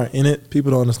 If you're not in it, people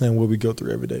don't understand what we go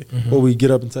through every day, what we get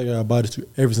up and take our bodies to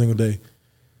every single day.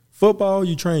 Football,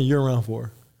 you train year-round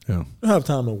for. Yeah. You don't have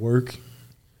time to work.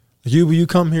 You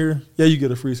come here, you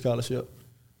get a free scholarship.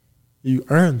 You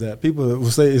earned that. People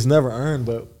will say it's never earned,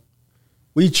 but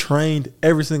we trained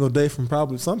every single day from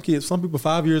probably some people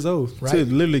 5 years old to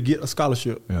literally get a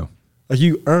scholarship. Yeah. Like,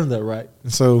 you earned that right.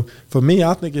 And so for me,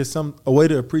 I think it's a way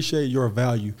to appreciate your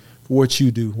value for what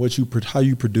you do, how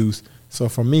you produce. So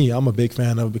for me, I'm a big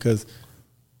fan of it because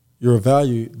your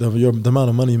value, the amount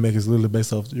of money you make is literally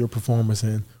based off your performance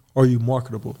and are you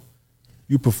marketable.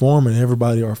 You perform and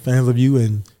everybody are fans of you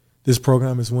and this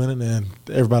program is winning and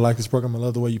everybody likes this program. I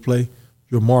love the way you play.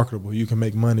 You're marketable. You can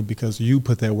make money because you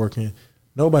put that work in.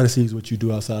 Nobody sees what you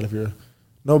do outside of your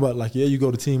 – nobody, you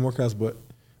go to team workouts, but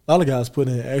a lot of guys put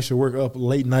in extra work up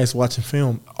late nights watching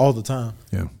film all the time.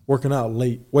 Yeah. Working out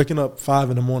late, waking up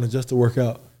 5 a.m. just to work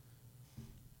out.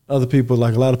 Other people,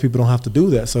 a lot of people don't have to do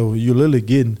that. So you're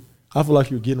literally I feel like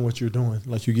you're getting what you're doing.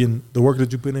 Like, you're getting the work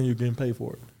that you put in, you're getting paid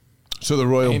for it. So the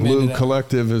Royal Blue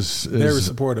Collective is very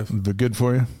supportive. Good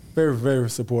for you? Very, very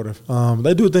supportive.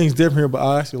 They do things different here, but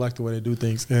I actually like the way they do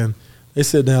things. And they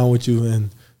sit down with you and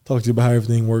talk to you about how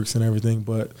everything works and everything.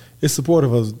 But it's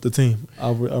supportive of the team.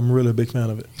 I'm really a big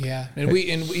fan of it. Yeah, and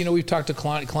we've talked to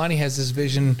Kalani. Kalani has this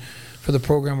vision for the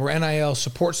program where NIL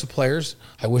supports the players.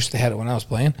 I wish they had it when I was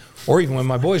playing, or even when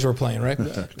my boys were playing, right?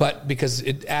 But because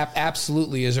it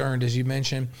absolutely is earned, as you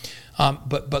mentioned.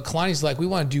 But Kalani's like, we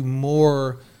want to do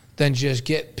more than just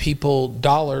get people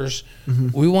dollars.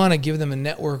 We want to give them a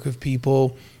network of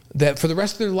people that for the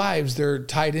rest of their lives they're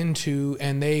tied into,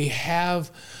 and they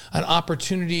have an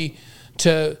opportunity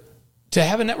to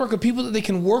have a network of people that they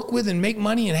can work with and make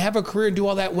money and have a career and do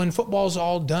all that when football's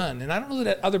all done. And I don't know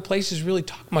that other places really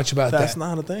talk much about that. That's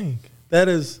not a thing. That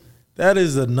is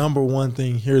the number one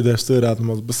thing here that stood out the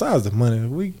most. Besides the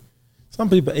money, some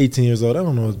people 18 years old, they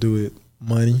don't know what to do with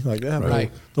money. Like they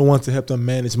have the ones to help them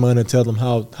manage money and tell them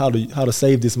how to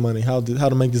save this money, how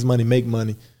to make this money make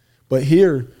money. But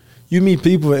here, you meet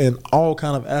people in all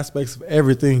kind of aspects of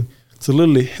everything to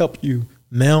literally help you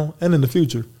now and in the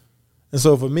future. And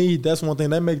so for me, that's one thing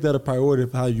that make that a priority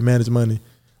of how you manage money.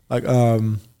 Like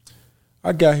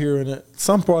I got here and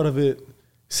some part of it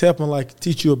is helping like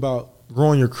teach you about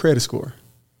growing your credit score.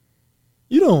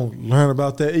 You don't learn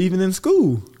about that even in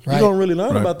school. Right. You don't really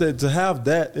learn about that. To have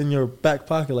that in your back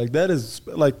pocket, like that is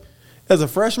like, as a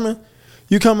freshman,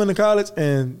 you come into college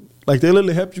and like they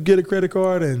literally help you get a credit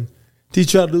card and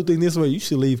teach you how to do things this way. You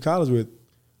should leave college with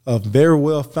a very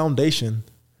well foundation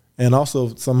and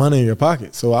also some money in your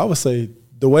pocket. So I would say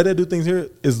the way they do things here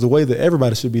is the way that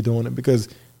everybody should be doing it, because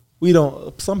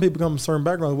some people come from certain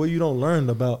backgrounds where you don't learn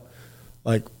about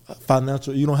like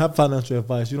financial, you don't have financial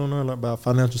advice. You don't learn about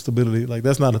financial stability. Like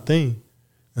that's not a thing.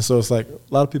 And so it's like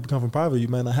a lot of people come from private, you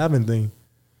might not have anything.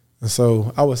 And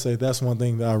so I would say that's one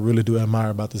thing that I really do admire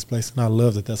about this place. And I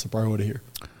love that that's a priority here.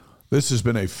 This has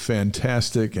been a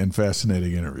fantastic and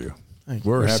fascinating interview.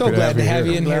 We're happy so glad to have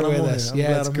you here. in here with us.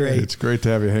 Yeah, it's great. It's great to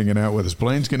have you hanging out with us.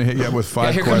 Blaine's going to hit you up with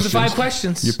 5 here questions. Comes the 5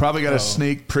 questions. You probably got a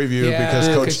sneak preview because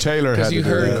Coach Taylor had to do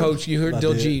that. Coach, you heard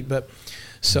Diljit, but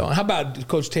so how about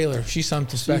Coach Taylor? She's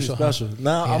something special. She's special.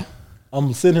 Now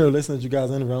I'm sitting here listening to you guys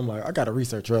interview. I'm like, I got to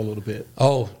research her a little bit.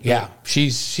 Oh yeah,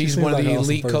 she's one of the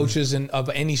elite coaches of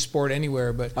any sport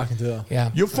anywhere. But I can tell.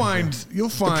 Yeah, you'll find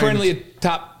currently a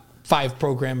top 5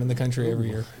 program in the country every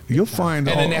year. You'll find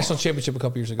and a national championship a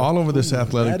couple years ago. All over this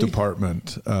athletic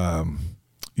department,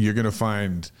 you're going to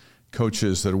find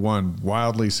coaches that are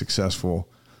wildly successful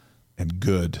and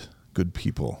good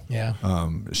people. Yeah,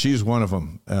 she's one of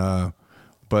them.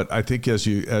 But I think as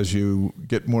you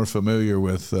get more familiar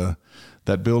with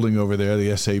that building over there,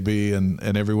 the SAB,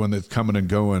 and everyone that's coming and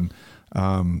going,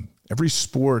 every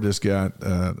sport has got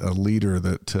a leader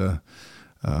that.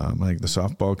 Like the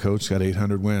softball coach got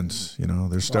 800 wins. You know,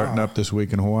 they're starting up this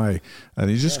week in Hawaii. And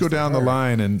you just go down the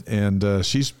line, and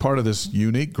she's part of this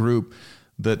unique group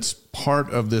that's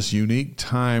part of this unique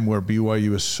time where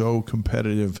BYU is so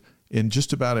competitive in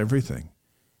just about everything.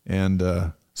 And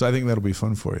so I think that'll be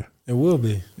fun for you. It will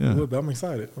be. Yeah. It will be. I'm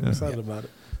excited. I'm excited about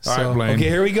it. All right, Blaine. Okay,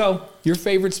 here we go. Your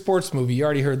favorite sports movie. You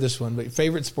already heard this one, but your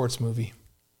favorite sports movie.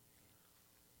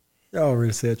 Y'all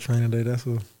already said Training Day. That's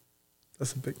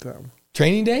a big time.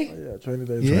 Training Day? Oh, yeah, Training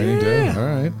Day. Yeah. Training Day.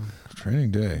 All right.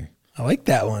 Training Day. I like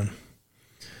that one.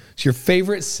 It's your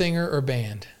favorite singer or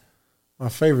band? My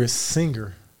favorite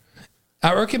singer.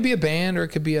 Or it could be a band, or it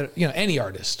could be any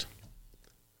artist.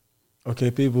 Okay,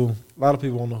 a lot of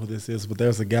people don't know who this is, but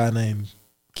there's a guy named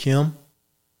Kem,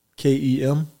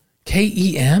 K-E-M.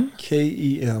 K-E-M?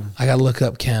 K-E-M. I got to look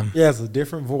up Kem. He has a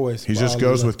different voice. He just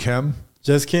goes with Kem?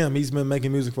 Just Kem. He's been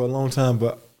making music for a long time,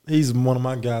 but he's one of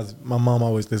my guys. My mom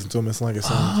always listens to him and sing his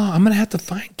songs. Oh, I'm going to have to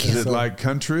find Kem. Is it like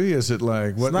country? Is it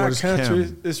like what? It's not country.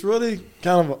 Kem? It's really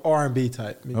kind of an R&B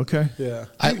type. Okay. Yeah.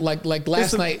 I like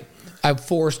last night I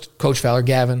forced Coach Fowler,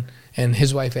 Gavin, and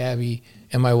his wife Abby,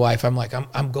 and my wife. I'm like,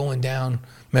 I'm going down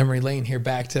memory lane here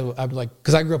back to, I'm like,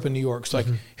 because I grew up in New York. So like,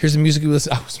 here's the music we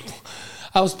listen.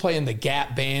 I was playing the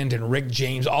Gap Band and Rick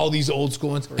James, all these old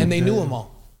school ones, and they knew them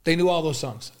all. They knew all those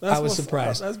songs. I was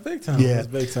surprised. That's big time. Yeah. That's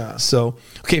big time. So,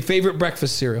 okay, favorite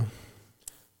breakfast cereal?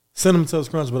 Cinnamon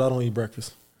Toast Crunch, but I don't eat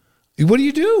breakfast. What do?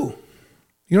 You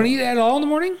don't eat it at all in the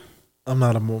morning? I'm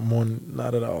not a morning,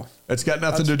 not at all. It's got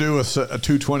nothing to do with a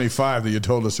 225 that you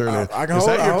told us earlier. Is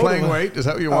that your playing weight? Is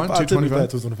that what you want? 225?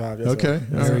 225. Yes, okay,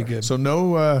 very good. So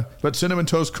no, but Cinnamon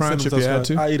Toast Crunch if you had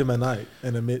to. I eat them at night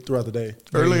and throughout the day.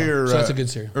 Earlier, so that's a good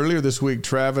cereal. Earlier this week,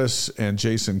 Travis and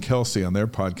Jason Kelsey on their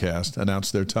podcast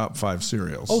announced their top 5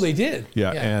 cereals. Oh, they did.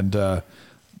 Yeah. And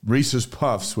Reese's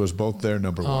Puffs was both their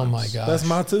number 1. Oh my gosh, that's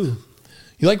my 2.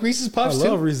 You like Reese's Puffs I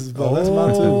love Reese's Puffs. That's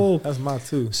my 2. That's my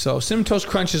 2. So Cinnamon Toast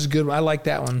Crunch is a good one. I like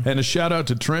that one. And a shout out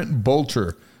to Trent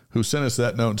Bolter, who sent us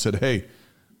that note and said, hey,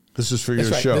 This is for your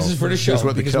That's right. show. This is for the show. This is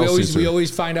what the Because Kelce's we are. always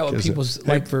find out what people's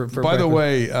like for By the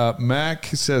breakfast. way, Mac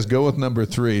says go with number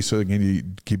 3, so it can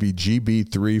be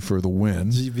GB3 for the win.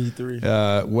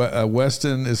 GB3.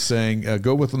 Weston is saying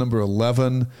go with number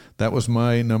 11. That was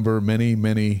my number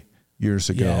many years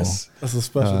ago. Yes. That's a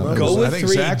special number. Go with I think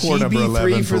 3, Zach wore number GB3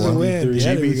 11 for the one. win.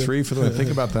 Yeah, there we GB3 for the win.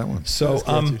 Think about that one. So,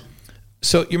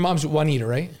 so your mom's Juanita,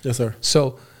 right? Yes, sir.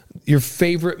 So, your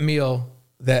favorite meal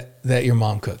that your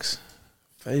mom cooks?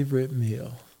 Favorite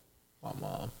meal my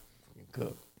mom can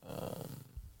cook.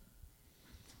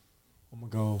 I'm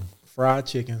going to go fried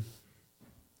chicken,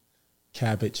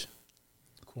 cabbage,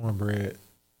 cornbread,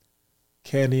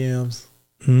 candy yams,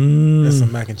 and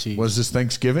some mac and cheese. Was this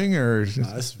Thanksgiving or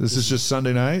this is just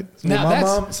Sunday night?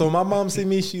 Now My mom see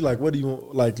me. She like, what do you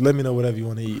want? Like, let me know whatever you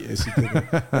want to eat. And she cook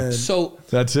it. And so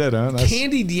That's it, huh? That's,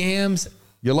 candied yams.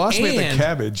 you lost me at the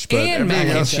cabbage, but and mac everything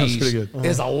and else sounds cheese pretty good.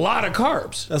 is a lot of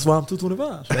carbs. that's why I'm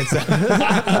 225.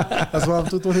 That's why I'm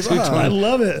 225. I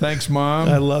love it. Thanks, Mom.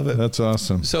 I love it. That's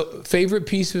awesome. So, favorite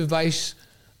piece of advice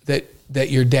that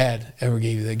your dad ever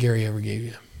gave you, that Gary ever gave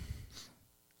you?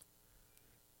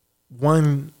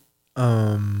 One, okay,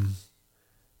 I'm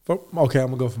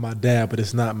gonna go for my dad, but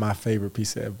it's not my favorite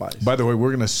piece of advice. By the way, we're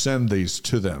going to send these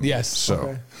to them. Yes. So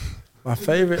Okay. My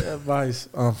favorite advice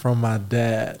from my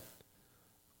dad,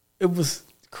 it was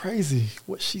crazy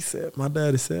what she said. My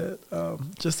daddy said,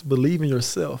 just believe in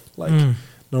yourself. Like,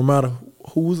 no matter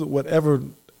whatever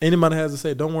anybody has to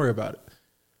say, don't worry about it.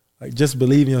 Like, just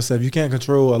believe in yourself. You can't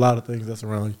control a lot of things that's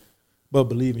around you, but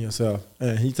believe in yourself.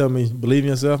 And he told me, believe in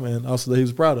yourself, and also that he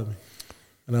was proud of me.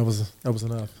 And that was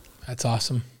enough. That's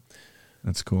awesome.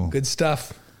 that's cool. Good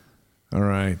stuff. All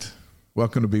right.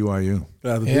 Welcome to BYU.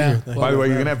 Glad to be Yeah. here. Thank By you. the way,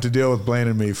 you're going to have to deal with Blaine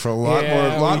and me for a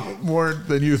lot more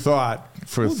than you thought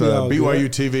for We'll be all BYU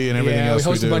good. TV and everything Yeah, else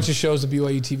we host do. a bunch of shows at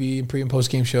BYU TV and pre and post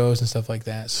game shows and stuff like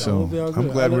that. So We'll be all I'm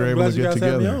good. glad we were I'm able glad to you get guys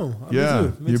had me together. on. Me Yeah,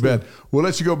 too. Me you too. bet. We'll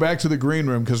let you go back to the green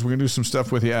room because we're going to do some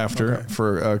stuff with you after Okay.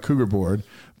 for Cougar Board.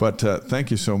 But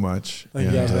thank you so much.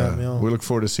 Thank you guys for having me on. We look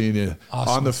forward to seeing you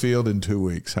Awesome. on the field in 2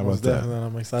 weeks. How about Most that? definitely,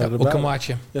 I'm excited about We'll come it. watch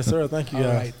you. Yes, sir. Thank you, All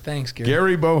guys. right. Thanks, Gary.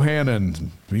 Gary Bohannon,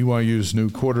 BYU's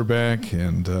new quarterback,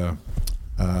 and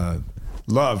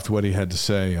loved what he had to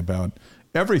say about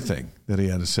everything that he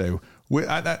had to say.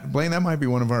 Blaine, that might be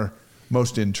one of our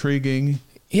most intriguing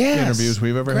interviews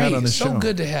we've ever had Great. on the so show.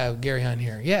 good to have Gary on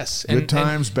here. Yes. Good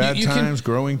times, bad times,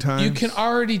 growing times. You can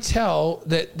already tell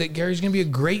that Gary's going to be a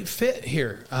great fit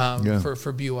here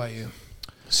for BYU.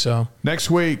 So next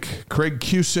week, Craig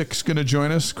Cusick's going to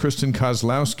join us. Kristen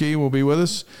Kozlowski will be with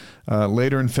us.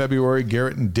 Later in February,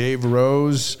 Garrett and Dave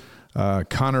Rose,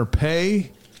 Connor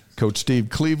Pay, Coach Steve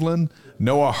Cleveland,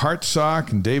 Noah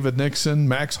Hartsock and David Nixon,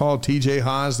 Max Hall, TJ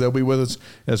Haas. They'll be with us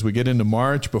as we get into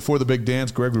March. Before the big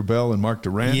dance, Greg Wrubell and Mark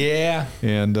Durant. Yeah.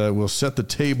 And we'll set the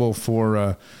table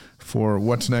for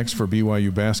what's next for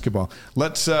BYU basketball.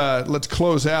 Let's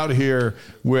close out here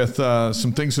with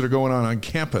some things that are going on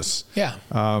campus. Yeah.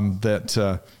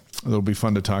 That'll be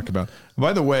fun to talk about.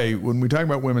 By the way, when we talk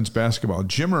about women's basketball,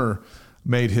 Jimmer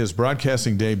made his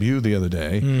broadcasting debut the other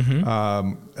day.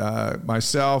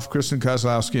 Myself, Kristen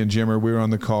Kozlowski, and Jimmer, we were on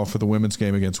the call for the women's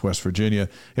game against West Virginia.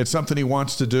 It's something he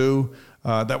wants to do.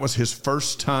 That was his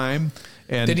first time.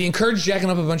 And did he encourage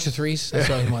jacking up a bunch of threes? That's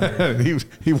what I was wondering.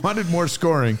 he wanted more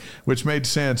scoring, which made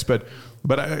sense. But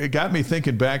it got me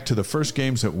thinking back to the first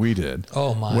games that we did.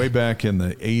 Oh, my. Way back in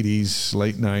the 80s,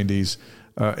 late 90s.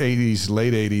 80s,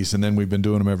 late 80s, and then we've been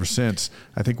doing them ever since.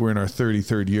 I think we're in our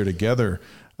 33rd year together.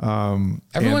 Every And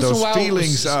once in a those while,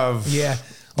 feelings of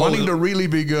wanting to really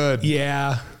be good,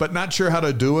 but not sure how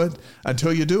to do it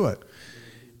until you do it.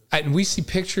 And we see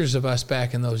pictures of us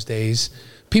back in those days.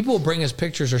 People will bring us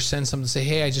pictures or send something to say,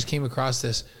 hey, I just came across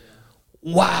this.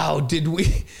 Wow, did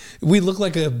we look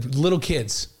like little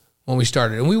kids when we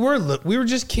started. And we were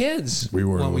just kids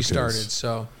when we started.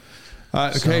 So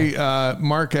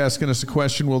Mark asking us a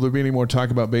question. Will there be any more talk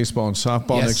about baseball and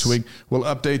softball next week? We'll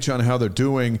update you on how they're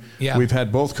doing. Yeah. We've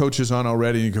had both coaches on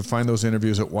already. You can find those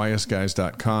interviews at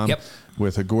ysguys.com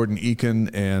with Gordon Eakin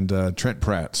and Trent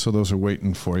Pratt. So those are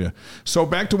waiting for you. So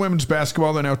back to women's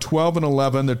basketball. They're now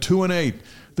 12-11. They're 2-8.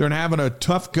 They're having a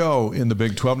tough go in the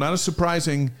Big 12. Not a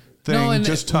surprising thing,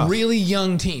 just tough. Really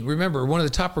young team. Remember, one of the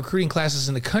top recruiting classes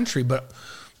in the country, but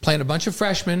playing a bunch of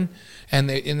freshmen, and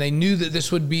they knew that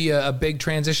this would be a big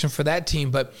transition for that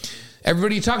team. But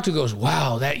everybody you talk to goes,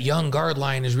 wow, that young guard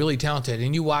line is really talented.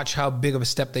 And you watch how big of a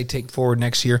step they take forward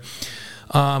next year.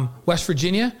 West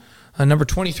Virginia, number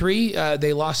 23,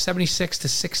 they lost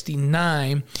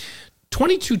 76-69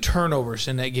 22 turnovers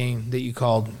in that game that you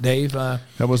called, Dave. That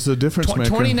was the difference maker.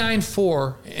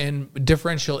 29-4 and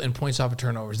differential in points off of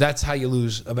turnovers. That's how you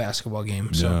lose a basketball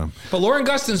game. So, Yeah. But Lauren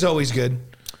Gustin's always good.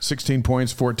 16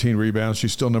 points, 14 rebounds.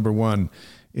 She's still number one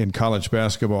in college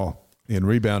basketball in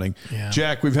rebounding. Yeah.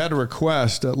 Jack, we've had a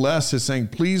request. Les is saying,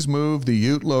 please move the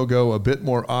Ute logo a bit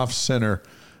more off center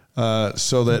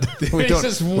so that we don't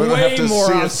have to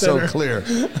see it so clear.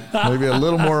 Maybe a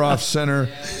little more off center.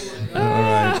 All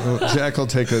right. Well, Jack will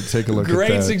take a look at that.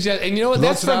 Great suggestion. And you know what?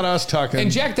 That's not us talking.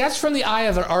 And Jack, that's from the eye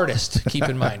of an artist, keep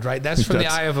in mind, right? That's from the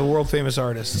eye of a world famous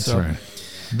artist. That's right.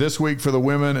 This week for the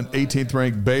women, an 18th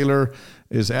ranked Baylor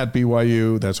is at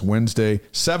BYU. That's Wednesday,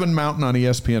 7 Mountain on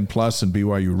ESPN Plus and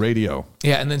BYU Radio.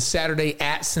 Yeah, and then Saturday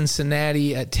at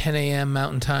Cincinnati at 10 a.m.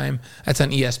 Mountain Time. That's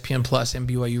on ESPN Plus and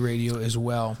BYU Radio as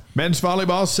well. Men's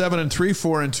volleyball, 7-3,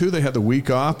 4-2. They had the week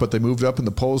off, but they moved up in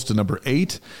the polls to number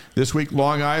 8. This week,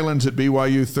 Long Island's at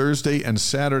BYU Thursday and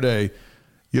Saturday.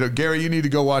 You know, Gary, you need to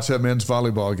go watch that men's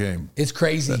volleyball game. It's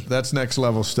crazy. That's next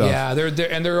level stuff. Yeah,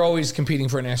 they're always competing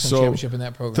for a national championship in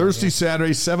that program. Thursday, yeah.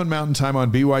 Saturday, 7 Mountain Time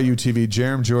on BYU TV.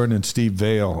 Jerem Jordan and Steve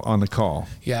Vale on the call.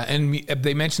 Yeah, and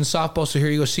they mentioned softball, so here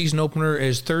you go. Season opener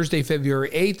is Thursday, February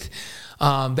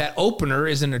 8th. That opener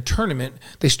is in a tournament.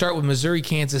 They start with Missouri,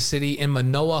 Kansas City, and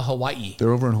Manoa, Hawaii.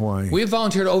 They're over in Hawaii. We have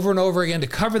volunteered over and over again to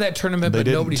cover that tournament, but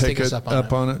nobody's taken us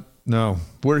up on it. No,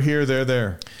 we're here. They're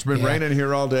there. It's been raining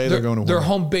here all day. They're going to Their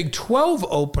Hawaii. home Big 12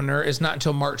 opener is not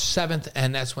until March 7th,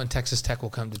 and that's when Texas Tech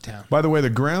will come to town. By the way, the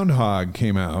groundhog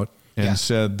came out and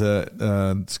said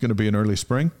that it's going to be an early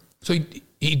spring. So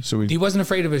he wasn't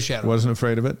afraid of his shadow. Wasn't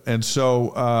afraid of it. And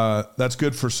so that's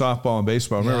good for softball and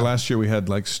baseball. Remember last year we had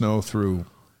like snow through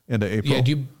into April. Yeah,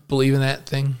 do you believe in that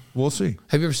thing? We'll see.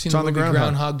 Have you ever seen the movie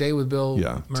Groundhog Day with Bill Murray?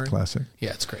 Yeah, it's a classic. Yeah,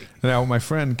 it's great. Now, my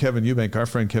friend Kevin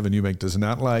Eubank, does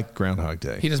not like Groundhog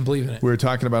Day. He doesn't believe in it. We were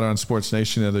talking about it on Sports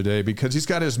Nation the other day because he's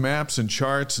got his maps and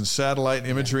charts and satellite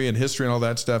imagery and history and all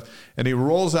that stuff, and he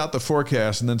rolls out the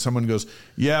forecast, and then someone goes,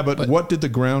 but what did the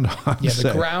groundhog say?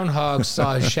 Yeah, the groundhog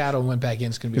saw his shadow and went back in.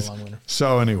 It's going to be a long winter.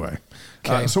 So anyway,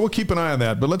 so we'll keep an eye on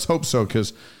that, but let's hope so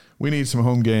because we need some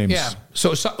home games. Yeah.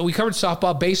 So we covered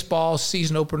softball, baseball,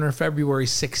 season opener February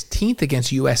 16th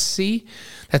against USC.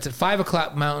 That's at 5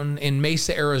 o'clock Mountain in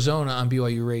Mesa, Arizona on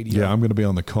BYU Radio. Yeah, I'm going to be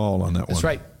on the call on that one. That's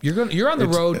right. You're on the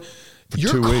road.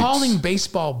 You're calling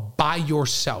baseball by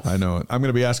yourself. I know it. I'm going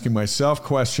to be asking myself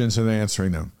questions and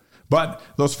answering them. But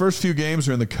those first few games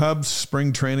are in the Cubs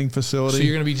spring training facility. So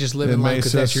you're going to be just living life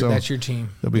because that's your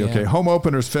team. They'll be okay. Home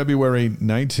openers February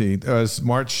 19th. It's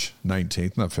March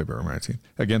 19th, not February 19th,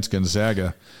 against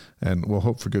Gonzaga. And we'll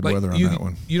hope for good weather on that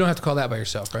one. You don't have to call that by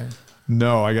yourself, right?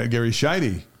 No, I got Gary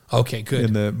Scheide. Okay, good.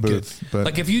 In the booth. Good. But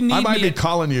like if you need I might be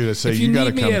calling you to say you got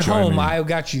to come join me. If you need me at home, I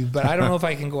got you. But I don't know if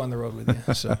I can go on the road with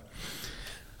you. So,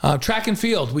 track and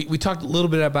field. We talked a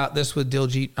little bit about this with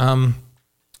Diljit.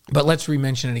 But let's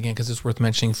re-mention it again because it's worth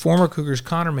mentioning. Former Cougars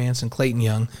Connor Mance and Clayton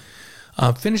Young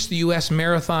finished the U.S.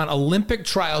 Marathon Olympic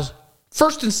trials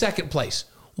first and second place,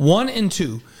 1 and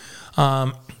 2.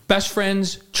 Best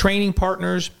friends, training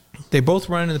partners. They both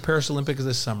run in the Paris Olympics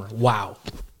this summer. Wow.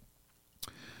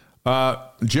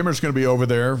 Jimmer's going to be over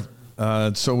there.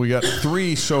 So we got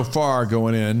 3 so far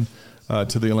going in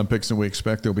to the Olympics, and we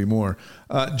expect there'll be more.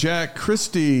 Jack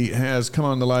Christie has come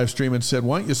on the live stream and said,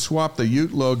 why don't you swap the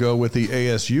Ute logo with the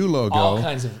ASU logo?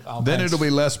 Then it'll be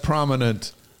less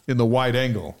prominent in the wide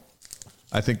angle.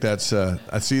 I think that's,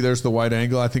 I see there's the wide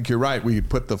angle. I think you're right. We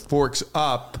put the forks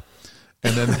up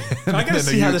and then I got to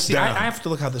see how this I have to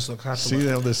look how this looks. See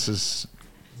how this is.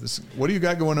 What do you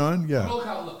got going on? Yeah. Look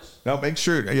how it looks. Now make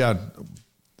sure,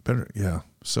 better,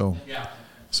 So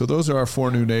those are our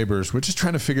 4 new neighbors. We're just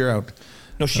trying to figure out.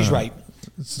 No, she's right.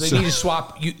 They need to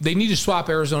swap. They need to swap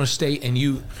Arizona State and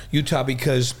Utah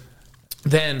because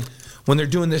then when they're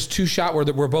doing this 2-shot where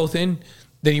we're both in,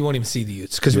 then you won't even see the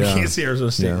Utes because we can't see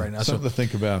Arizona State right now. Something to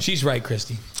think about. She's right,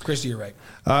 Christy. Christy, you're right.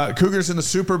 Cougars in the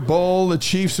Super Bowl. The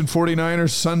Chiefs and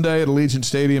 49ers Sunday at Allegiant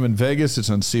Stadium in Vegas. It's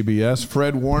on CBS.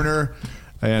 Fred Warner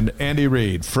and Andy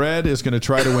Reid. Fred is going to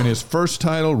try to win his first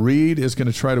title. Reid is going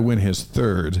to try to win his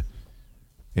third.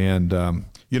 And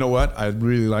you know what? I'd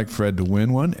really like Fred to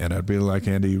win one, and I'd really like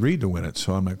Andy Reid to win it.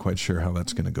 So I'm not quite sure how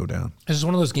that's going to go down. This is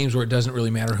one of those games where it doesn't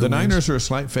really matter who wins. The Niners are a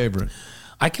slight favorite.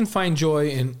 I can find joy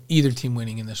in either team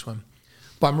winning in this one.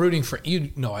 But I'm rooting for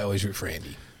you. No, I always root for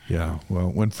Andy. Yeah.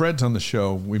 Well, when Fred's on the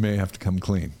show, we may have to come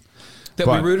clean. We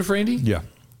rooted for Andy? Yeah.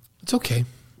 It's okay.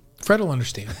 Fred will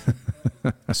understand.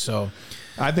 So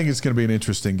I think it's going to be an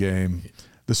interesting game.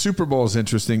 The Super Bowl is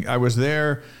interesting. I was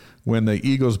there when the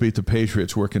Eagles beat the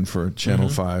Patriots working for Channel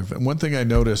 5. And one thing I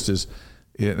noticed is,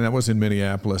 and that was in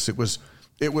Minneapolis, it was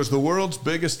it was the world's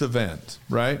biggest event,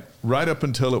 right? Right up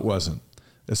until it wasn't.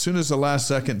 As soon as the last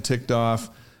second ticked off,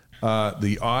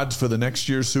 the odds for the next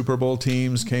year's Super Bowl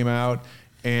teams came out,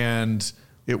 and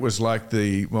it was like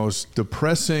the most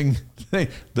depressing thing.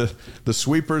 The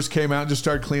sweepers came out and just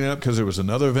started cleaning up because there was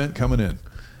another event coming in.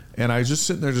 And I was just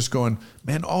sitting there just going,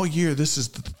 man, all year this is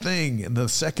the thing. And the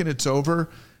second it's over,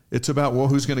 it's about, well,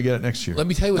 who's going to get it next year? Let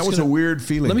me tell you what's that was a weird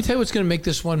feeling. Let me tell you what's going to make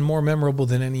this one more memorable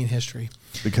than any in history.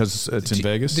 Because it's in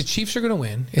Vegas? The Chiefs are going to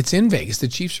win. It's in Vegas. The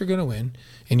Chiefs are going to win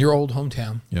in your old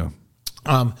hometown. Yeah.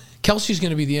 Kelsey's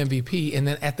going to be the MVP, and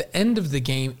then at the end of the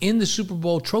game, in the Super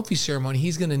Bowl trophy ceremony,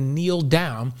 he's going to kneel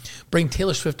down, bring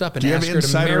Taylor Swift up, and ask her to marry him. Do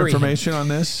you have insider information on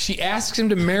this? She asks him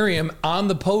to marry him on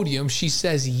the podium. She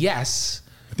says yes.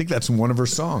 I think that's one of her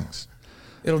songs.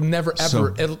 It'll never, ever,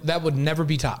 that would never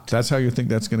be topped. That's how you think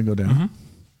that's going to go down?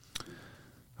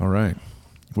 Mm-hmm. All right.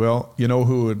 Well, you know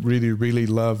who would really, really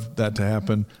love that to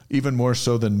happen, even more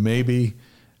so than maybe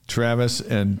Travis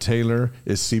and Taylor,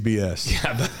 is CBS.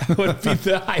 Yeah, that would be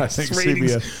the highest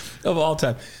ratings of all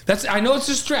time. I know it's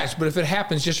a stretch, but if it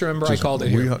happens, just remember I called it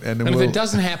here. And if it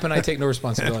doesn't happen, I take no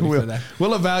responsibility for that.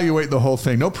 We'll evaluate the whole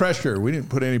thing. No pressure. We didn't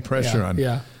put any pressure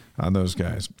on those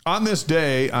guys. On this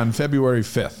day, on February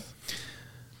 5th.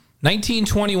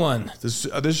 1921.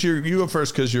 This year, you go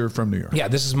first because you're from New York. Yeah,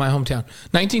 this is my hometown.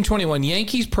 1921,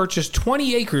 Yankees purchased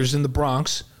 20 acres in the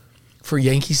Bronx for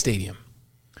Yankee Stadium.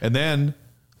 And then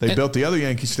they built the other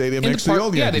Yankee Stadium next to the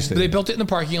old Yankee Stadium. They built it in the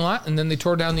parking lot, and then they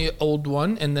tore down the old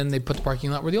one, and then they put the parking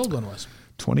lot where the old one was.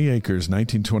 20 acres,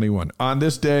 1921. On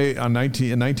this day, in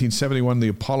 1971, the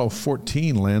Apollo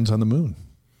 14 lands on the moon.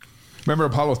 Remember,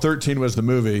 Apollo 13 was the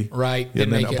movie. Right.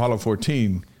 And then Apollo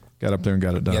 14 got up there and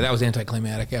got it done. Yeah, that was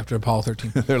anticlimactic after Apollo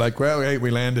 13. They're like, well, hey,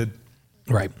 we landed.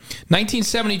 Right.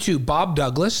 1972, Bob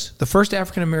Douglas, the first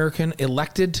African-American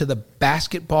elected to the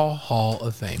Basketball Hall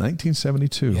of Fame.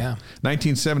 1972. Yeah.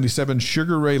 1977,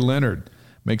 Sugar Ray Leonard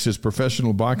makes his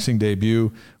professional boxing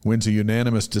debut, wins a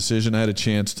unanimous decision. I had a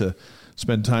chance to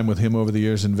spend time with him over the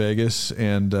years in Vegas,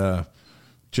 and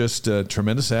just a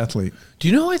tremendous athlete. Do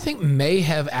you know who I think may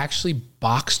have actually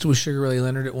boxed with Sugar Ray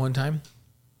Leonard at one time?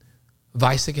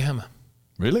 Vi Sikahema.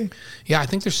 Really? Yeah, I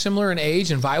think they're similar in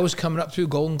age, and Vi was coming up through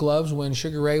Golden Gloves when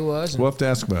Sugar Ray was. We'll have to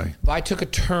ask Vi. Vi took a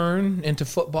turn into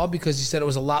football because he said it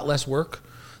was a lot less work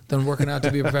than working out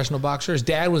to be a professional boxer. His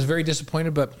dad was very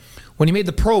disappointed, but when he made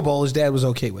the Pro Bowl, his dad was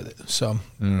okay with it. So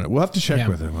we'll have to check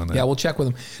with him on that. Yeah, we'll check with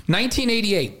him.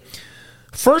 1988,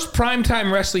 first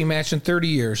primetime wrestling match in 30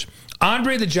 years.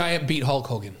 Andre the Giant beat Hulk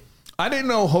Hogan. I didn't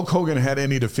know Hulk Hogan had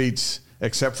any defeats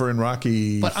except for in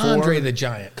Rocky But IV. Andre the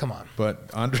Giant, come on.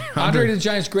 But Andre the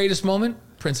Giant's greatest moment,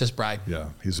 Princess Bride. Yeah,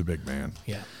 he's a big man.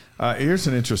 Yeah. Here's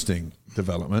an interesting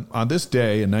development. On this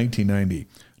day in 1990,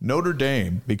 Notre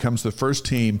Dame becomes the first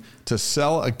team to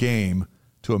sell a game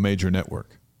to a major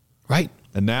network. Right.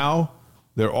 And now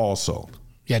they're all sold.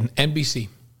 Yeah, NBC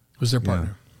was their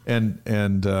partner. Yeah.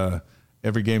 And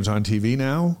every game's on TV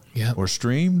now or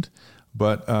streamed.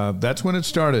 But that's when it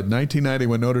started, 1990,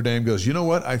 when Notre Dame goes, you know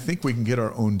what? I think we can get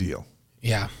our own deal.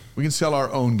 Yeah. We can sell our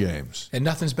own games. And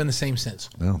nothing's been the same since.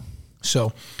 No.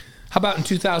 So how about in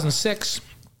 2006?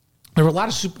 There were a lot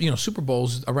of Super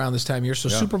Bowls around this time of year. So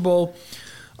Super Bowl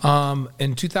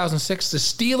in 2006, the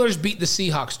Steelers beat the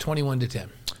Seahawks 21-10.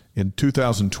 In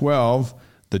 2012,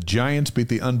 the Giants beat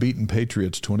the unbeaten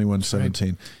Patriots 21-17.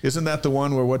 Right. Isn't that the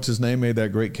one where what's-his-name made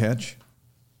that great catch?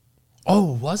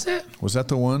 Oh, was it? Was that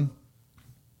the one?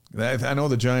 I know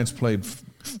the Giants played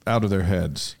out of their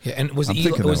heads. Yeah, and was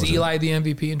Eli the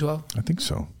MVP in 12? I think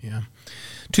so. Yeah.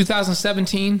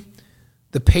 2017,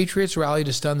 the Patriots rallied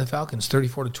to stun the Falcons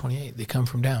 34-28. They come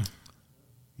from down.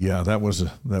 Yeah, that was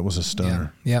a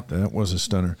stunner. Yeah. Yep. That was a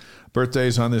stunner.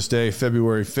 Birthdays on this day,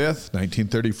 February 5th,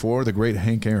 1934, the great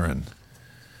Hank Aaron.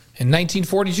 In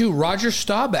 1942, Roger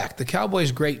Staubach, the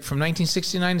Cowboys great from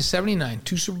 1969 to 79,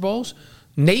 2 Super Bowls.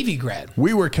 Navy grad.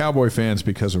 We were Cowboy fans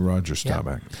because of Roger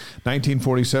Staubach. Yep.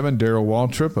 1947, Darrell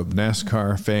Waltrip of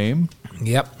NASCAR fame.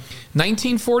 Yep.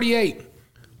 1948,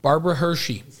 Barbara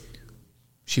Hershey.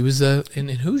 She was in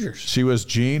Hoosiers. She was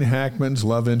Gene Hackman's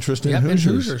love interest in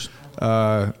Hoosiers.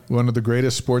 One of the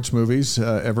greatest sports movies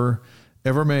ever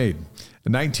made.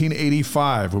 In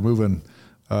 1985, we're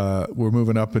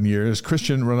moving up in years.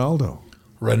 Cristiano Ronaldo.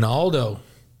 Ronaldo.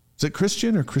 Is it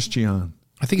Christian or Christian?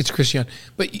 I think it's Christian,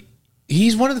 but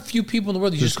he's one of the few people in the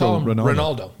world you just call him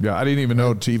Ronaldo. Yeah, I didn't even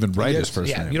know to even write his first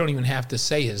name. Yeah, you don't even have to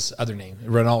say his other name,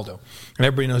 Ronaldo. And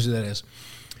everybody knows who that is.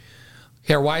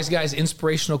 Okay, our Wise Guys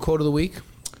inspirational quote of the week.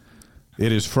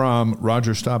 It is from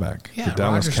Roger Staubach, the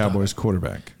Dallas Cowboys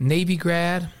quarterback. Navy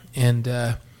grad and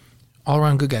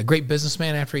all-around good guy. Great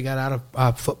businessman after he got out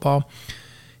of football.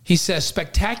 He says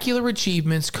spectacular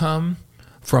achievements come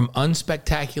from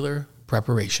unspectacular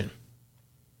preparation.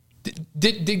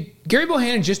 Did Gary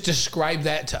Bohannon just describe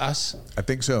that to us? I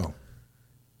think so.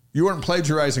 You weren't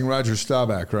plagiarizing Roger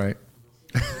Staubach, right?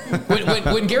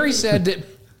 when Gary said that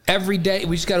every day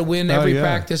we just got to win every yeah.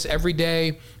 practice every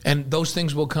day, and those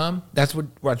things will come. That's what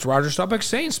Roger Staubach's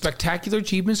saying. Spectacular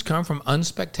achievements come from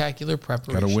unspectacular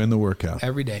preparation. Got to win the workout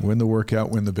every day. Win the workout.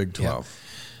 Win the Big 12.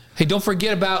 Yeah. Hey, don't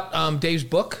forget about Dave's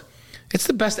book. It's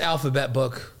the best alphabet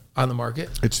book on the market.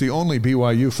 It's the only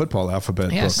BYU football alphabet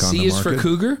book on the market. C is for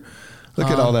Cougar. Look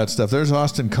at all that stuff. There's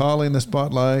Austin Collie in the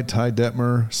spotlight, Ty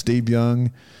Detmer, Steve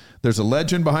Young. There's a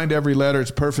legend behind every letter.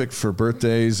 It's perfect for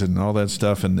birthdays and all that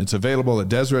stuff. And it's available at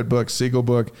Deseret Books, Siegel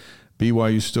Book,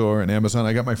 BYU Store, and Amazon.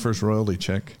 I got my first royalty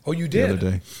check. Oh, you did? The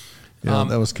other day. Yeah,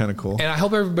 that was kind of cool. And I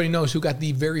hope everybody knows who got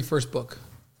the very first book.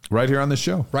 Right here on the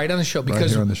show. Right on the show. Because right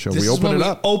here on the show. We opened it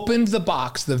up. We opened the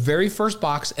box, the very first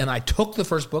box, and I took the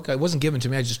first book. It wasn't given to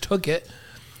me. I just took it,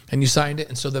 and you signed it.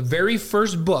 And so the very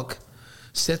first book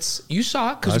sits. You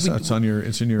saw it because it's in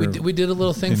your. We did a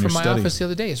little thing from my study. office the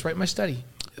other day. It's right in my study,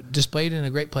 displayed in a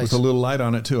great place With a little light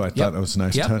on it too. I thought that was a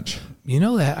nice touch. You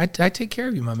know that I take care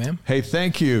of you, my man. Hey,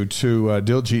 thank you to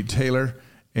Diljit Taylor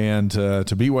and to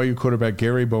BYU quarterback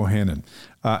Gary Bohannon.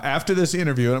 After this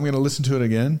interview, and I'm going to listen to it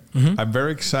again, I'm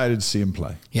very excited to see him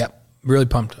play. Yep, really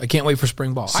pumped. I can't wait for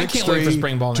spring ball. 6'3", I can't wait for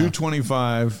spring ball now.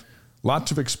 225,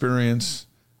 lots of experience,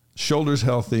 shoulders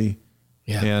healthy,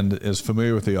 and is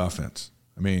familiar with the offense.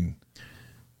 I mean,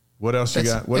 what else you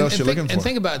got? What else you looking for? And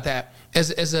think about that.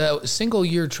 As a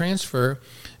single-year transfer,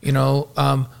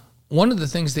 one of the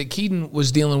things that Keaton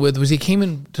was dealing with was he came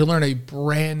in to learn a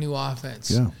brand new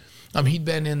offense. Yeah. He'd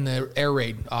been in the air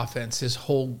raid offense his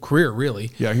whole career, really.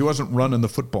 Yeah, he wasn't running the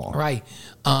football. Right.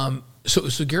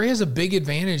 So Gary has a big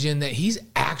advantage in that he's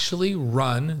actually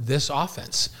run this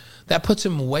offense. That puts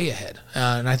him way ahead,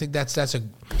 and I think that's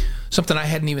something I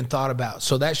hadn't even thought about.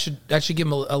 So that should give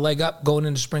him a leg up going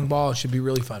into spring ball. It should be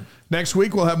really fun. Next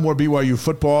week we'll have more BYU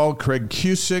football. Craig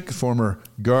Cusick, former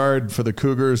guard for the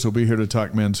Cougars, will be here to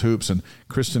talk men's hoops, and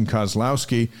Kristen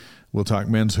Kozlowski will talk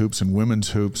men's hoops and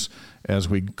women's hoops as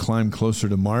we climb closer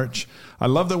to March. I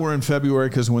love that we're in February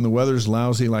because when the weather's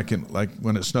lousy, like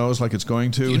when it snows, like it's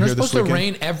going to, you're not supposed to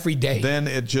rain every day. Then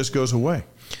it just goes away.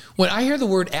 When I hear the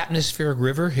word atmospheric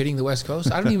river hitting the West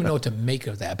Coast, I don't even know what to make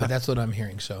of that, but that's what I'm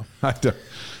hearing. So I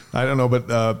don't know,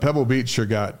 but Pebble Beach sure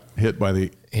got hit by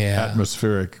the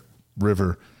atmospheric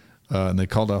river, and they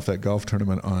called off that golf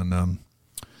tournament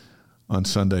on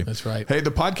Sunday. That's right. Hey,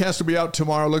 the podcast will be out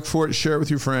tomorrow. Look for it. Share it with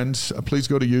your friends. Please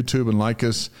go to YouTube and like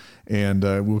us, and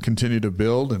we'll continue to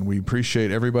build. And we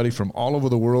appreciate everybody from all over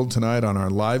the world tonight on our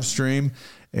live stream.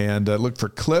 And look for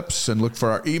clips and look for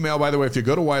our email. By the way, if you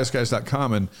go to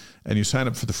ysguys.com and you sign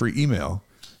up for the free email,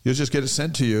 you'll just get it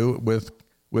sent to you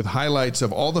with highlights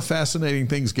of all the fascinating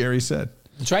things Gary said.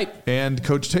 That's right. And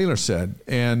Coach Taylor said.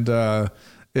 And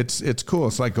it's cool.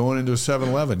 It's like going into a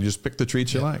 7-Eleven. You just pick the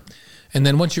treats you like. And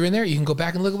then once you're in there, you can go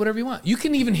back and look at whatever you want. You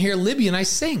can even hear Libby and I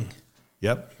sing.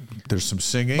 Yep. There's some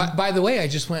singing. By the way, I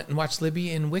just went and watched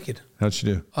Libby in Wicked. How'd she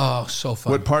do? Oh, so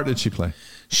fun. What part did she play?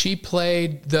 She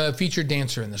played the featured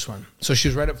dancer in this one. So she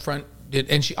was right up front.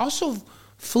 And she also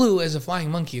flew as a flying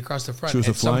monkey across the front. She was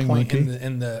a flying monkey?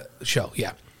 In the show,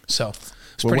 yeah. So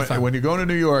it's pretty fun. When you go to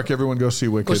New York, everyone go see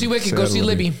Wicked. Go see Wicked. Go see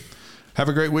Libby. Have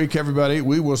a great week, everybody.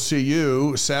 We will see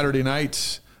you Saturday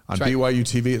night on BYU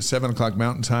TV at 7 o'clock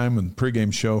Mountain Time and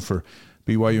pregame show for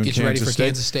BYU and Get you ready for State.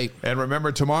 Kansas State. And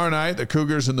remember, tomorrow night, the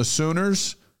Cougars and the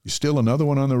Sooners. You steal another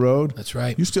one on the road. That's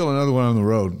right. You steal another one on the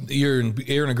road. You're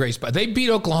in a great spot. They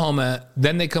beat Oklahoma,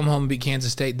 then they come home and beat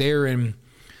Kansas State. They're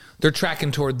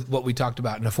tracking toward what we talked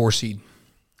about in a 4 seed.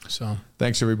 So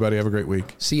thanks, everybody. Have a great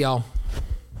week. See y'all.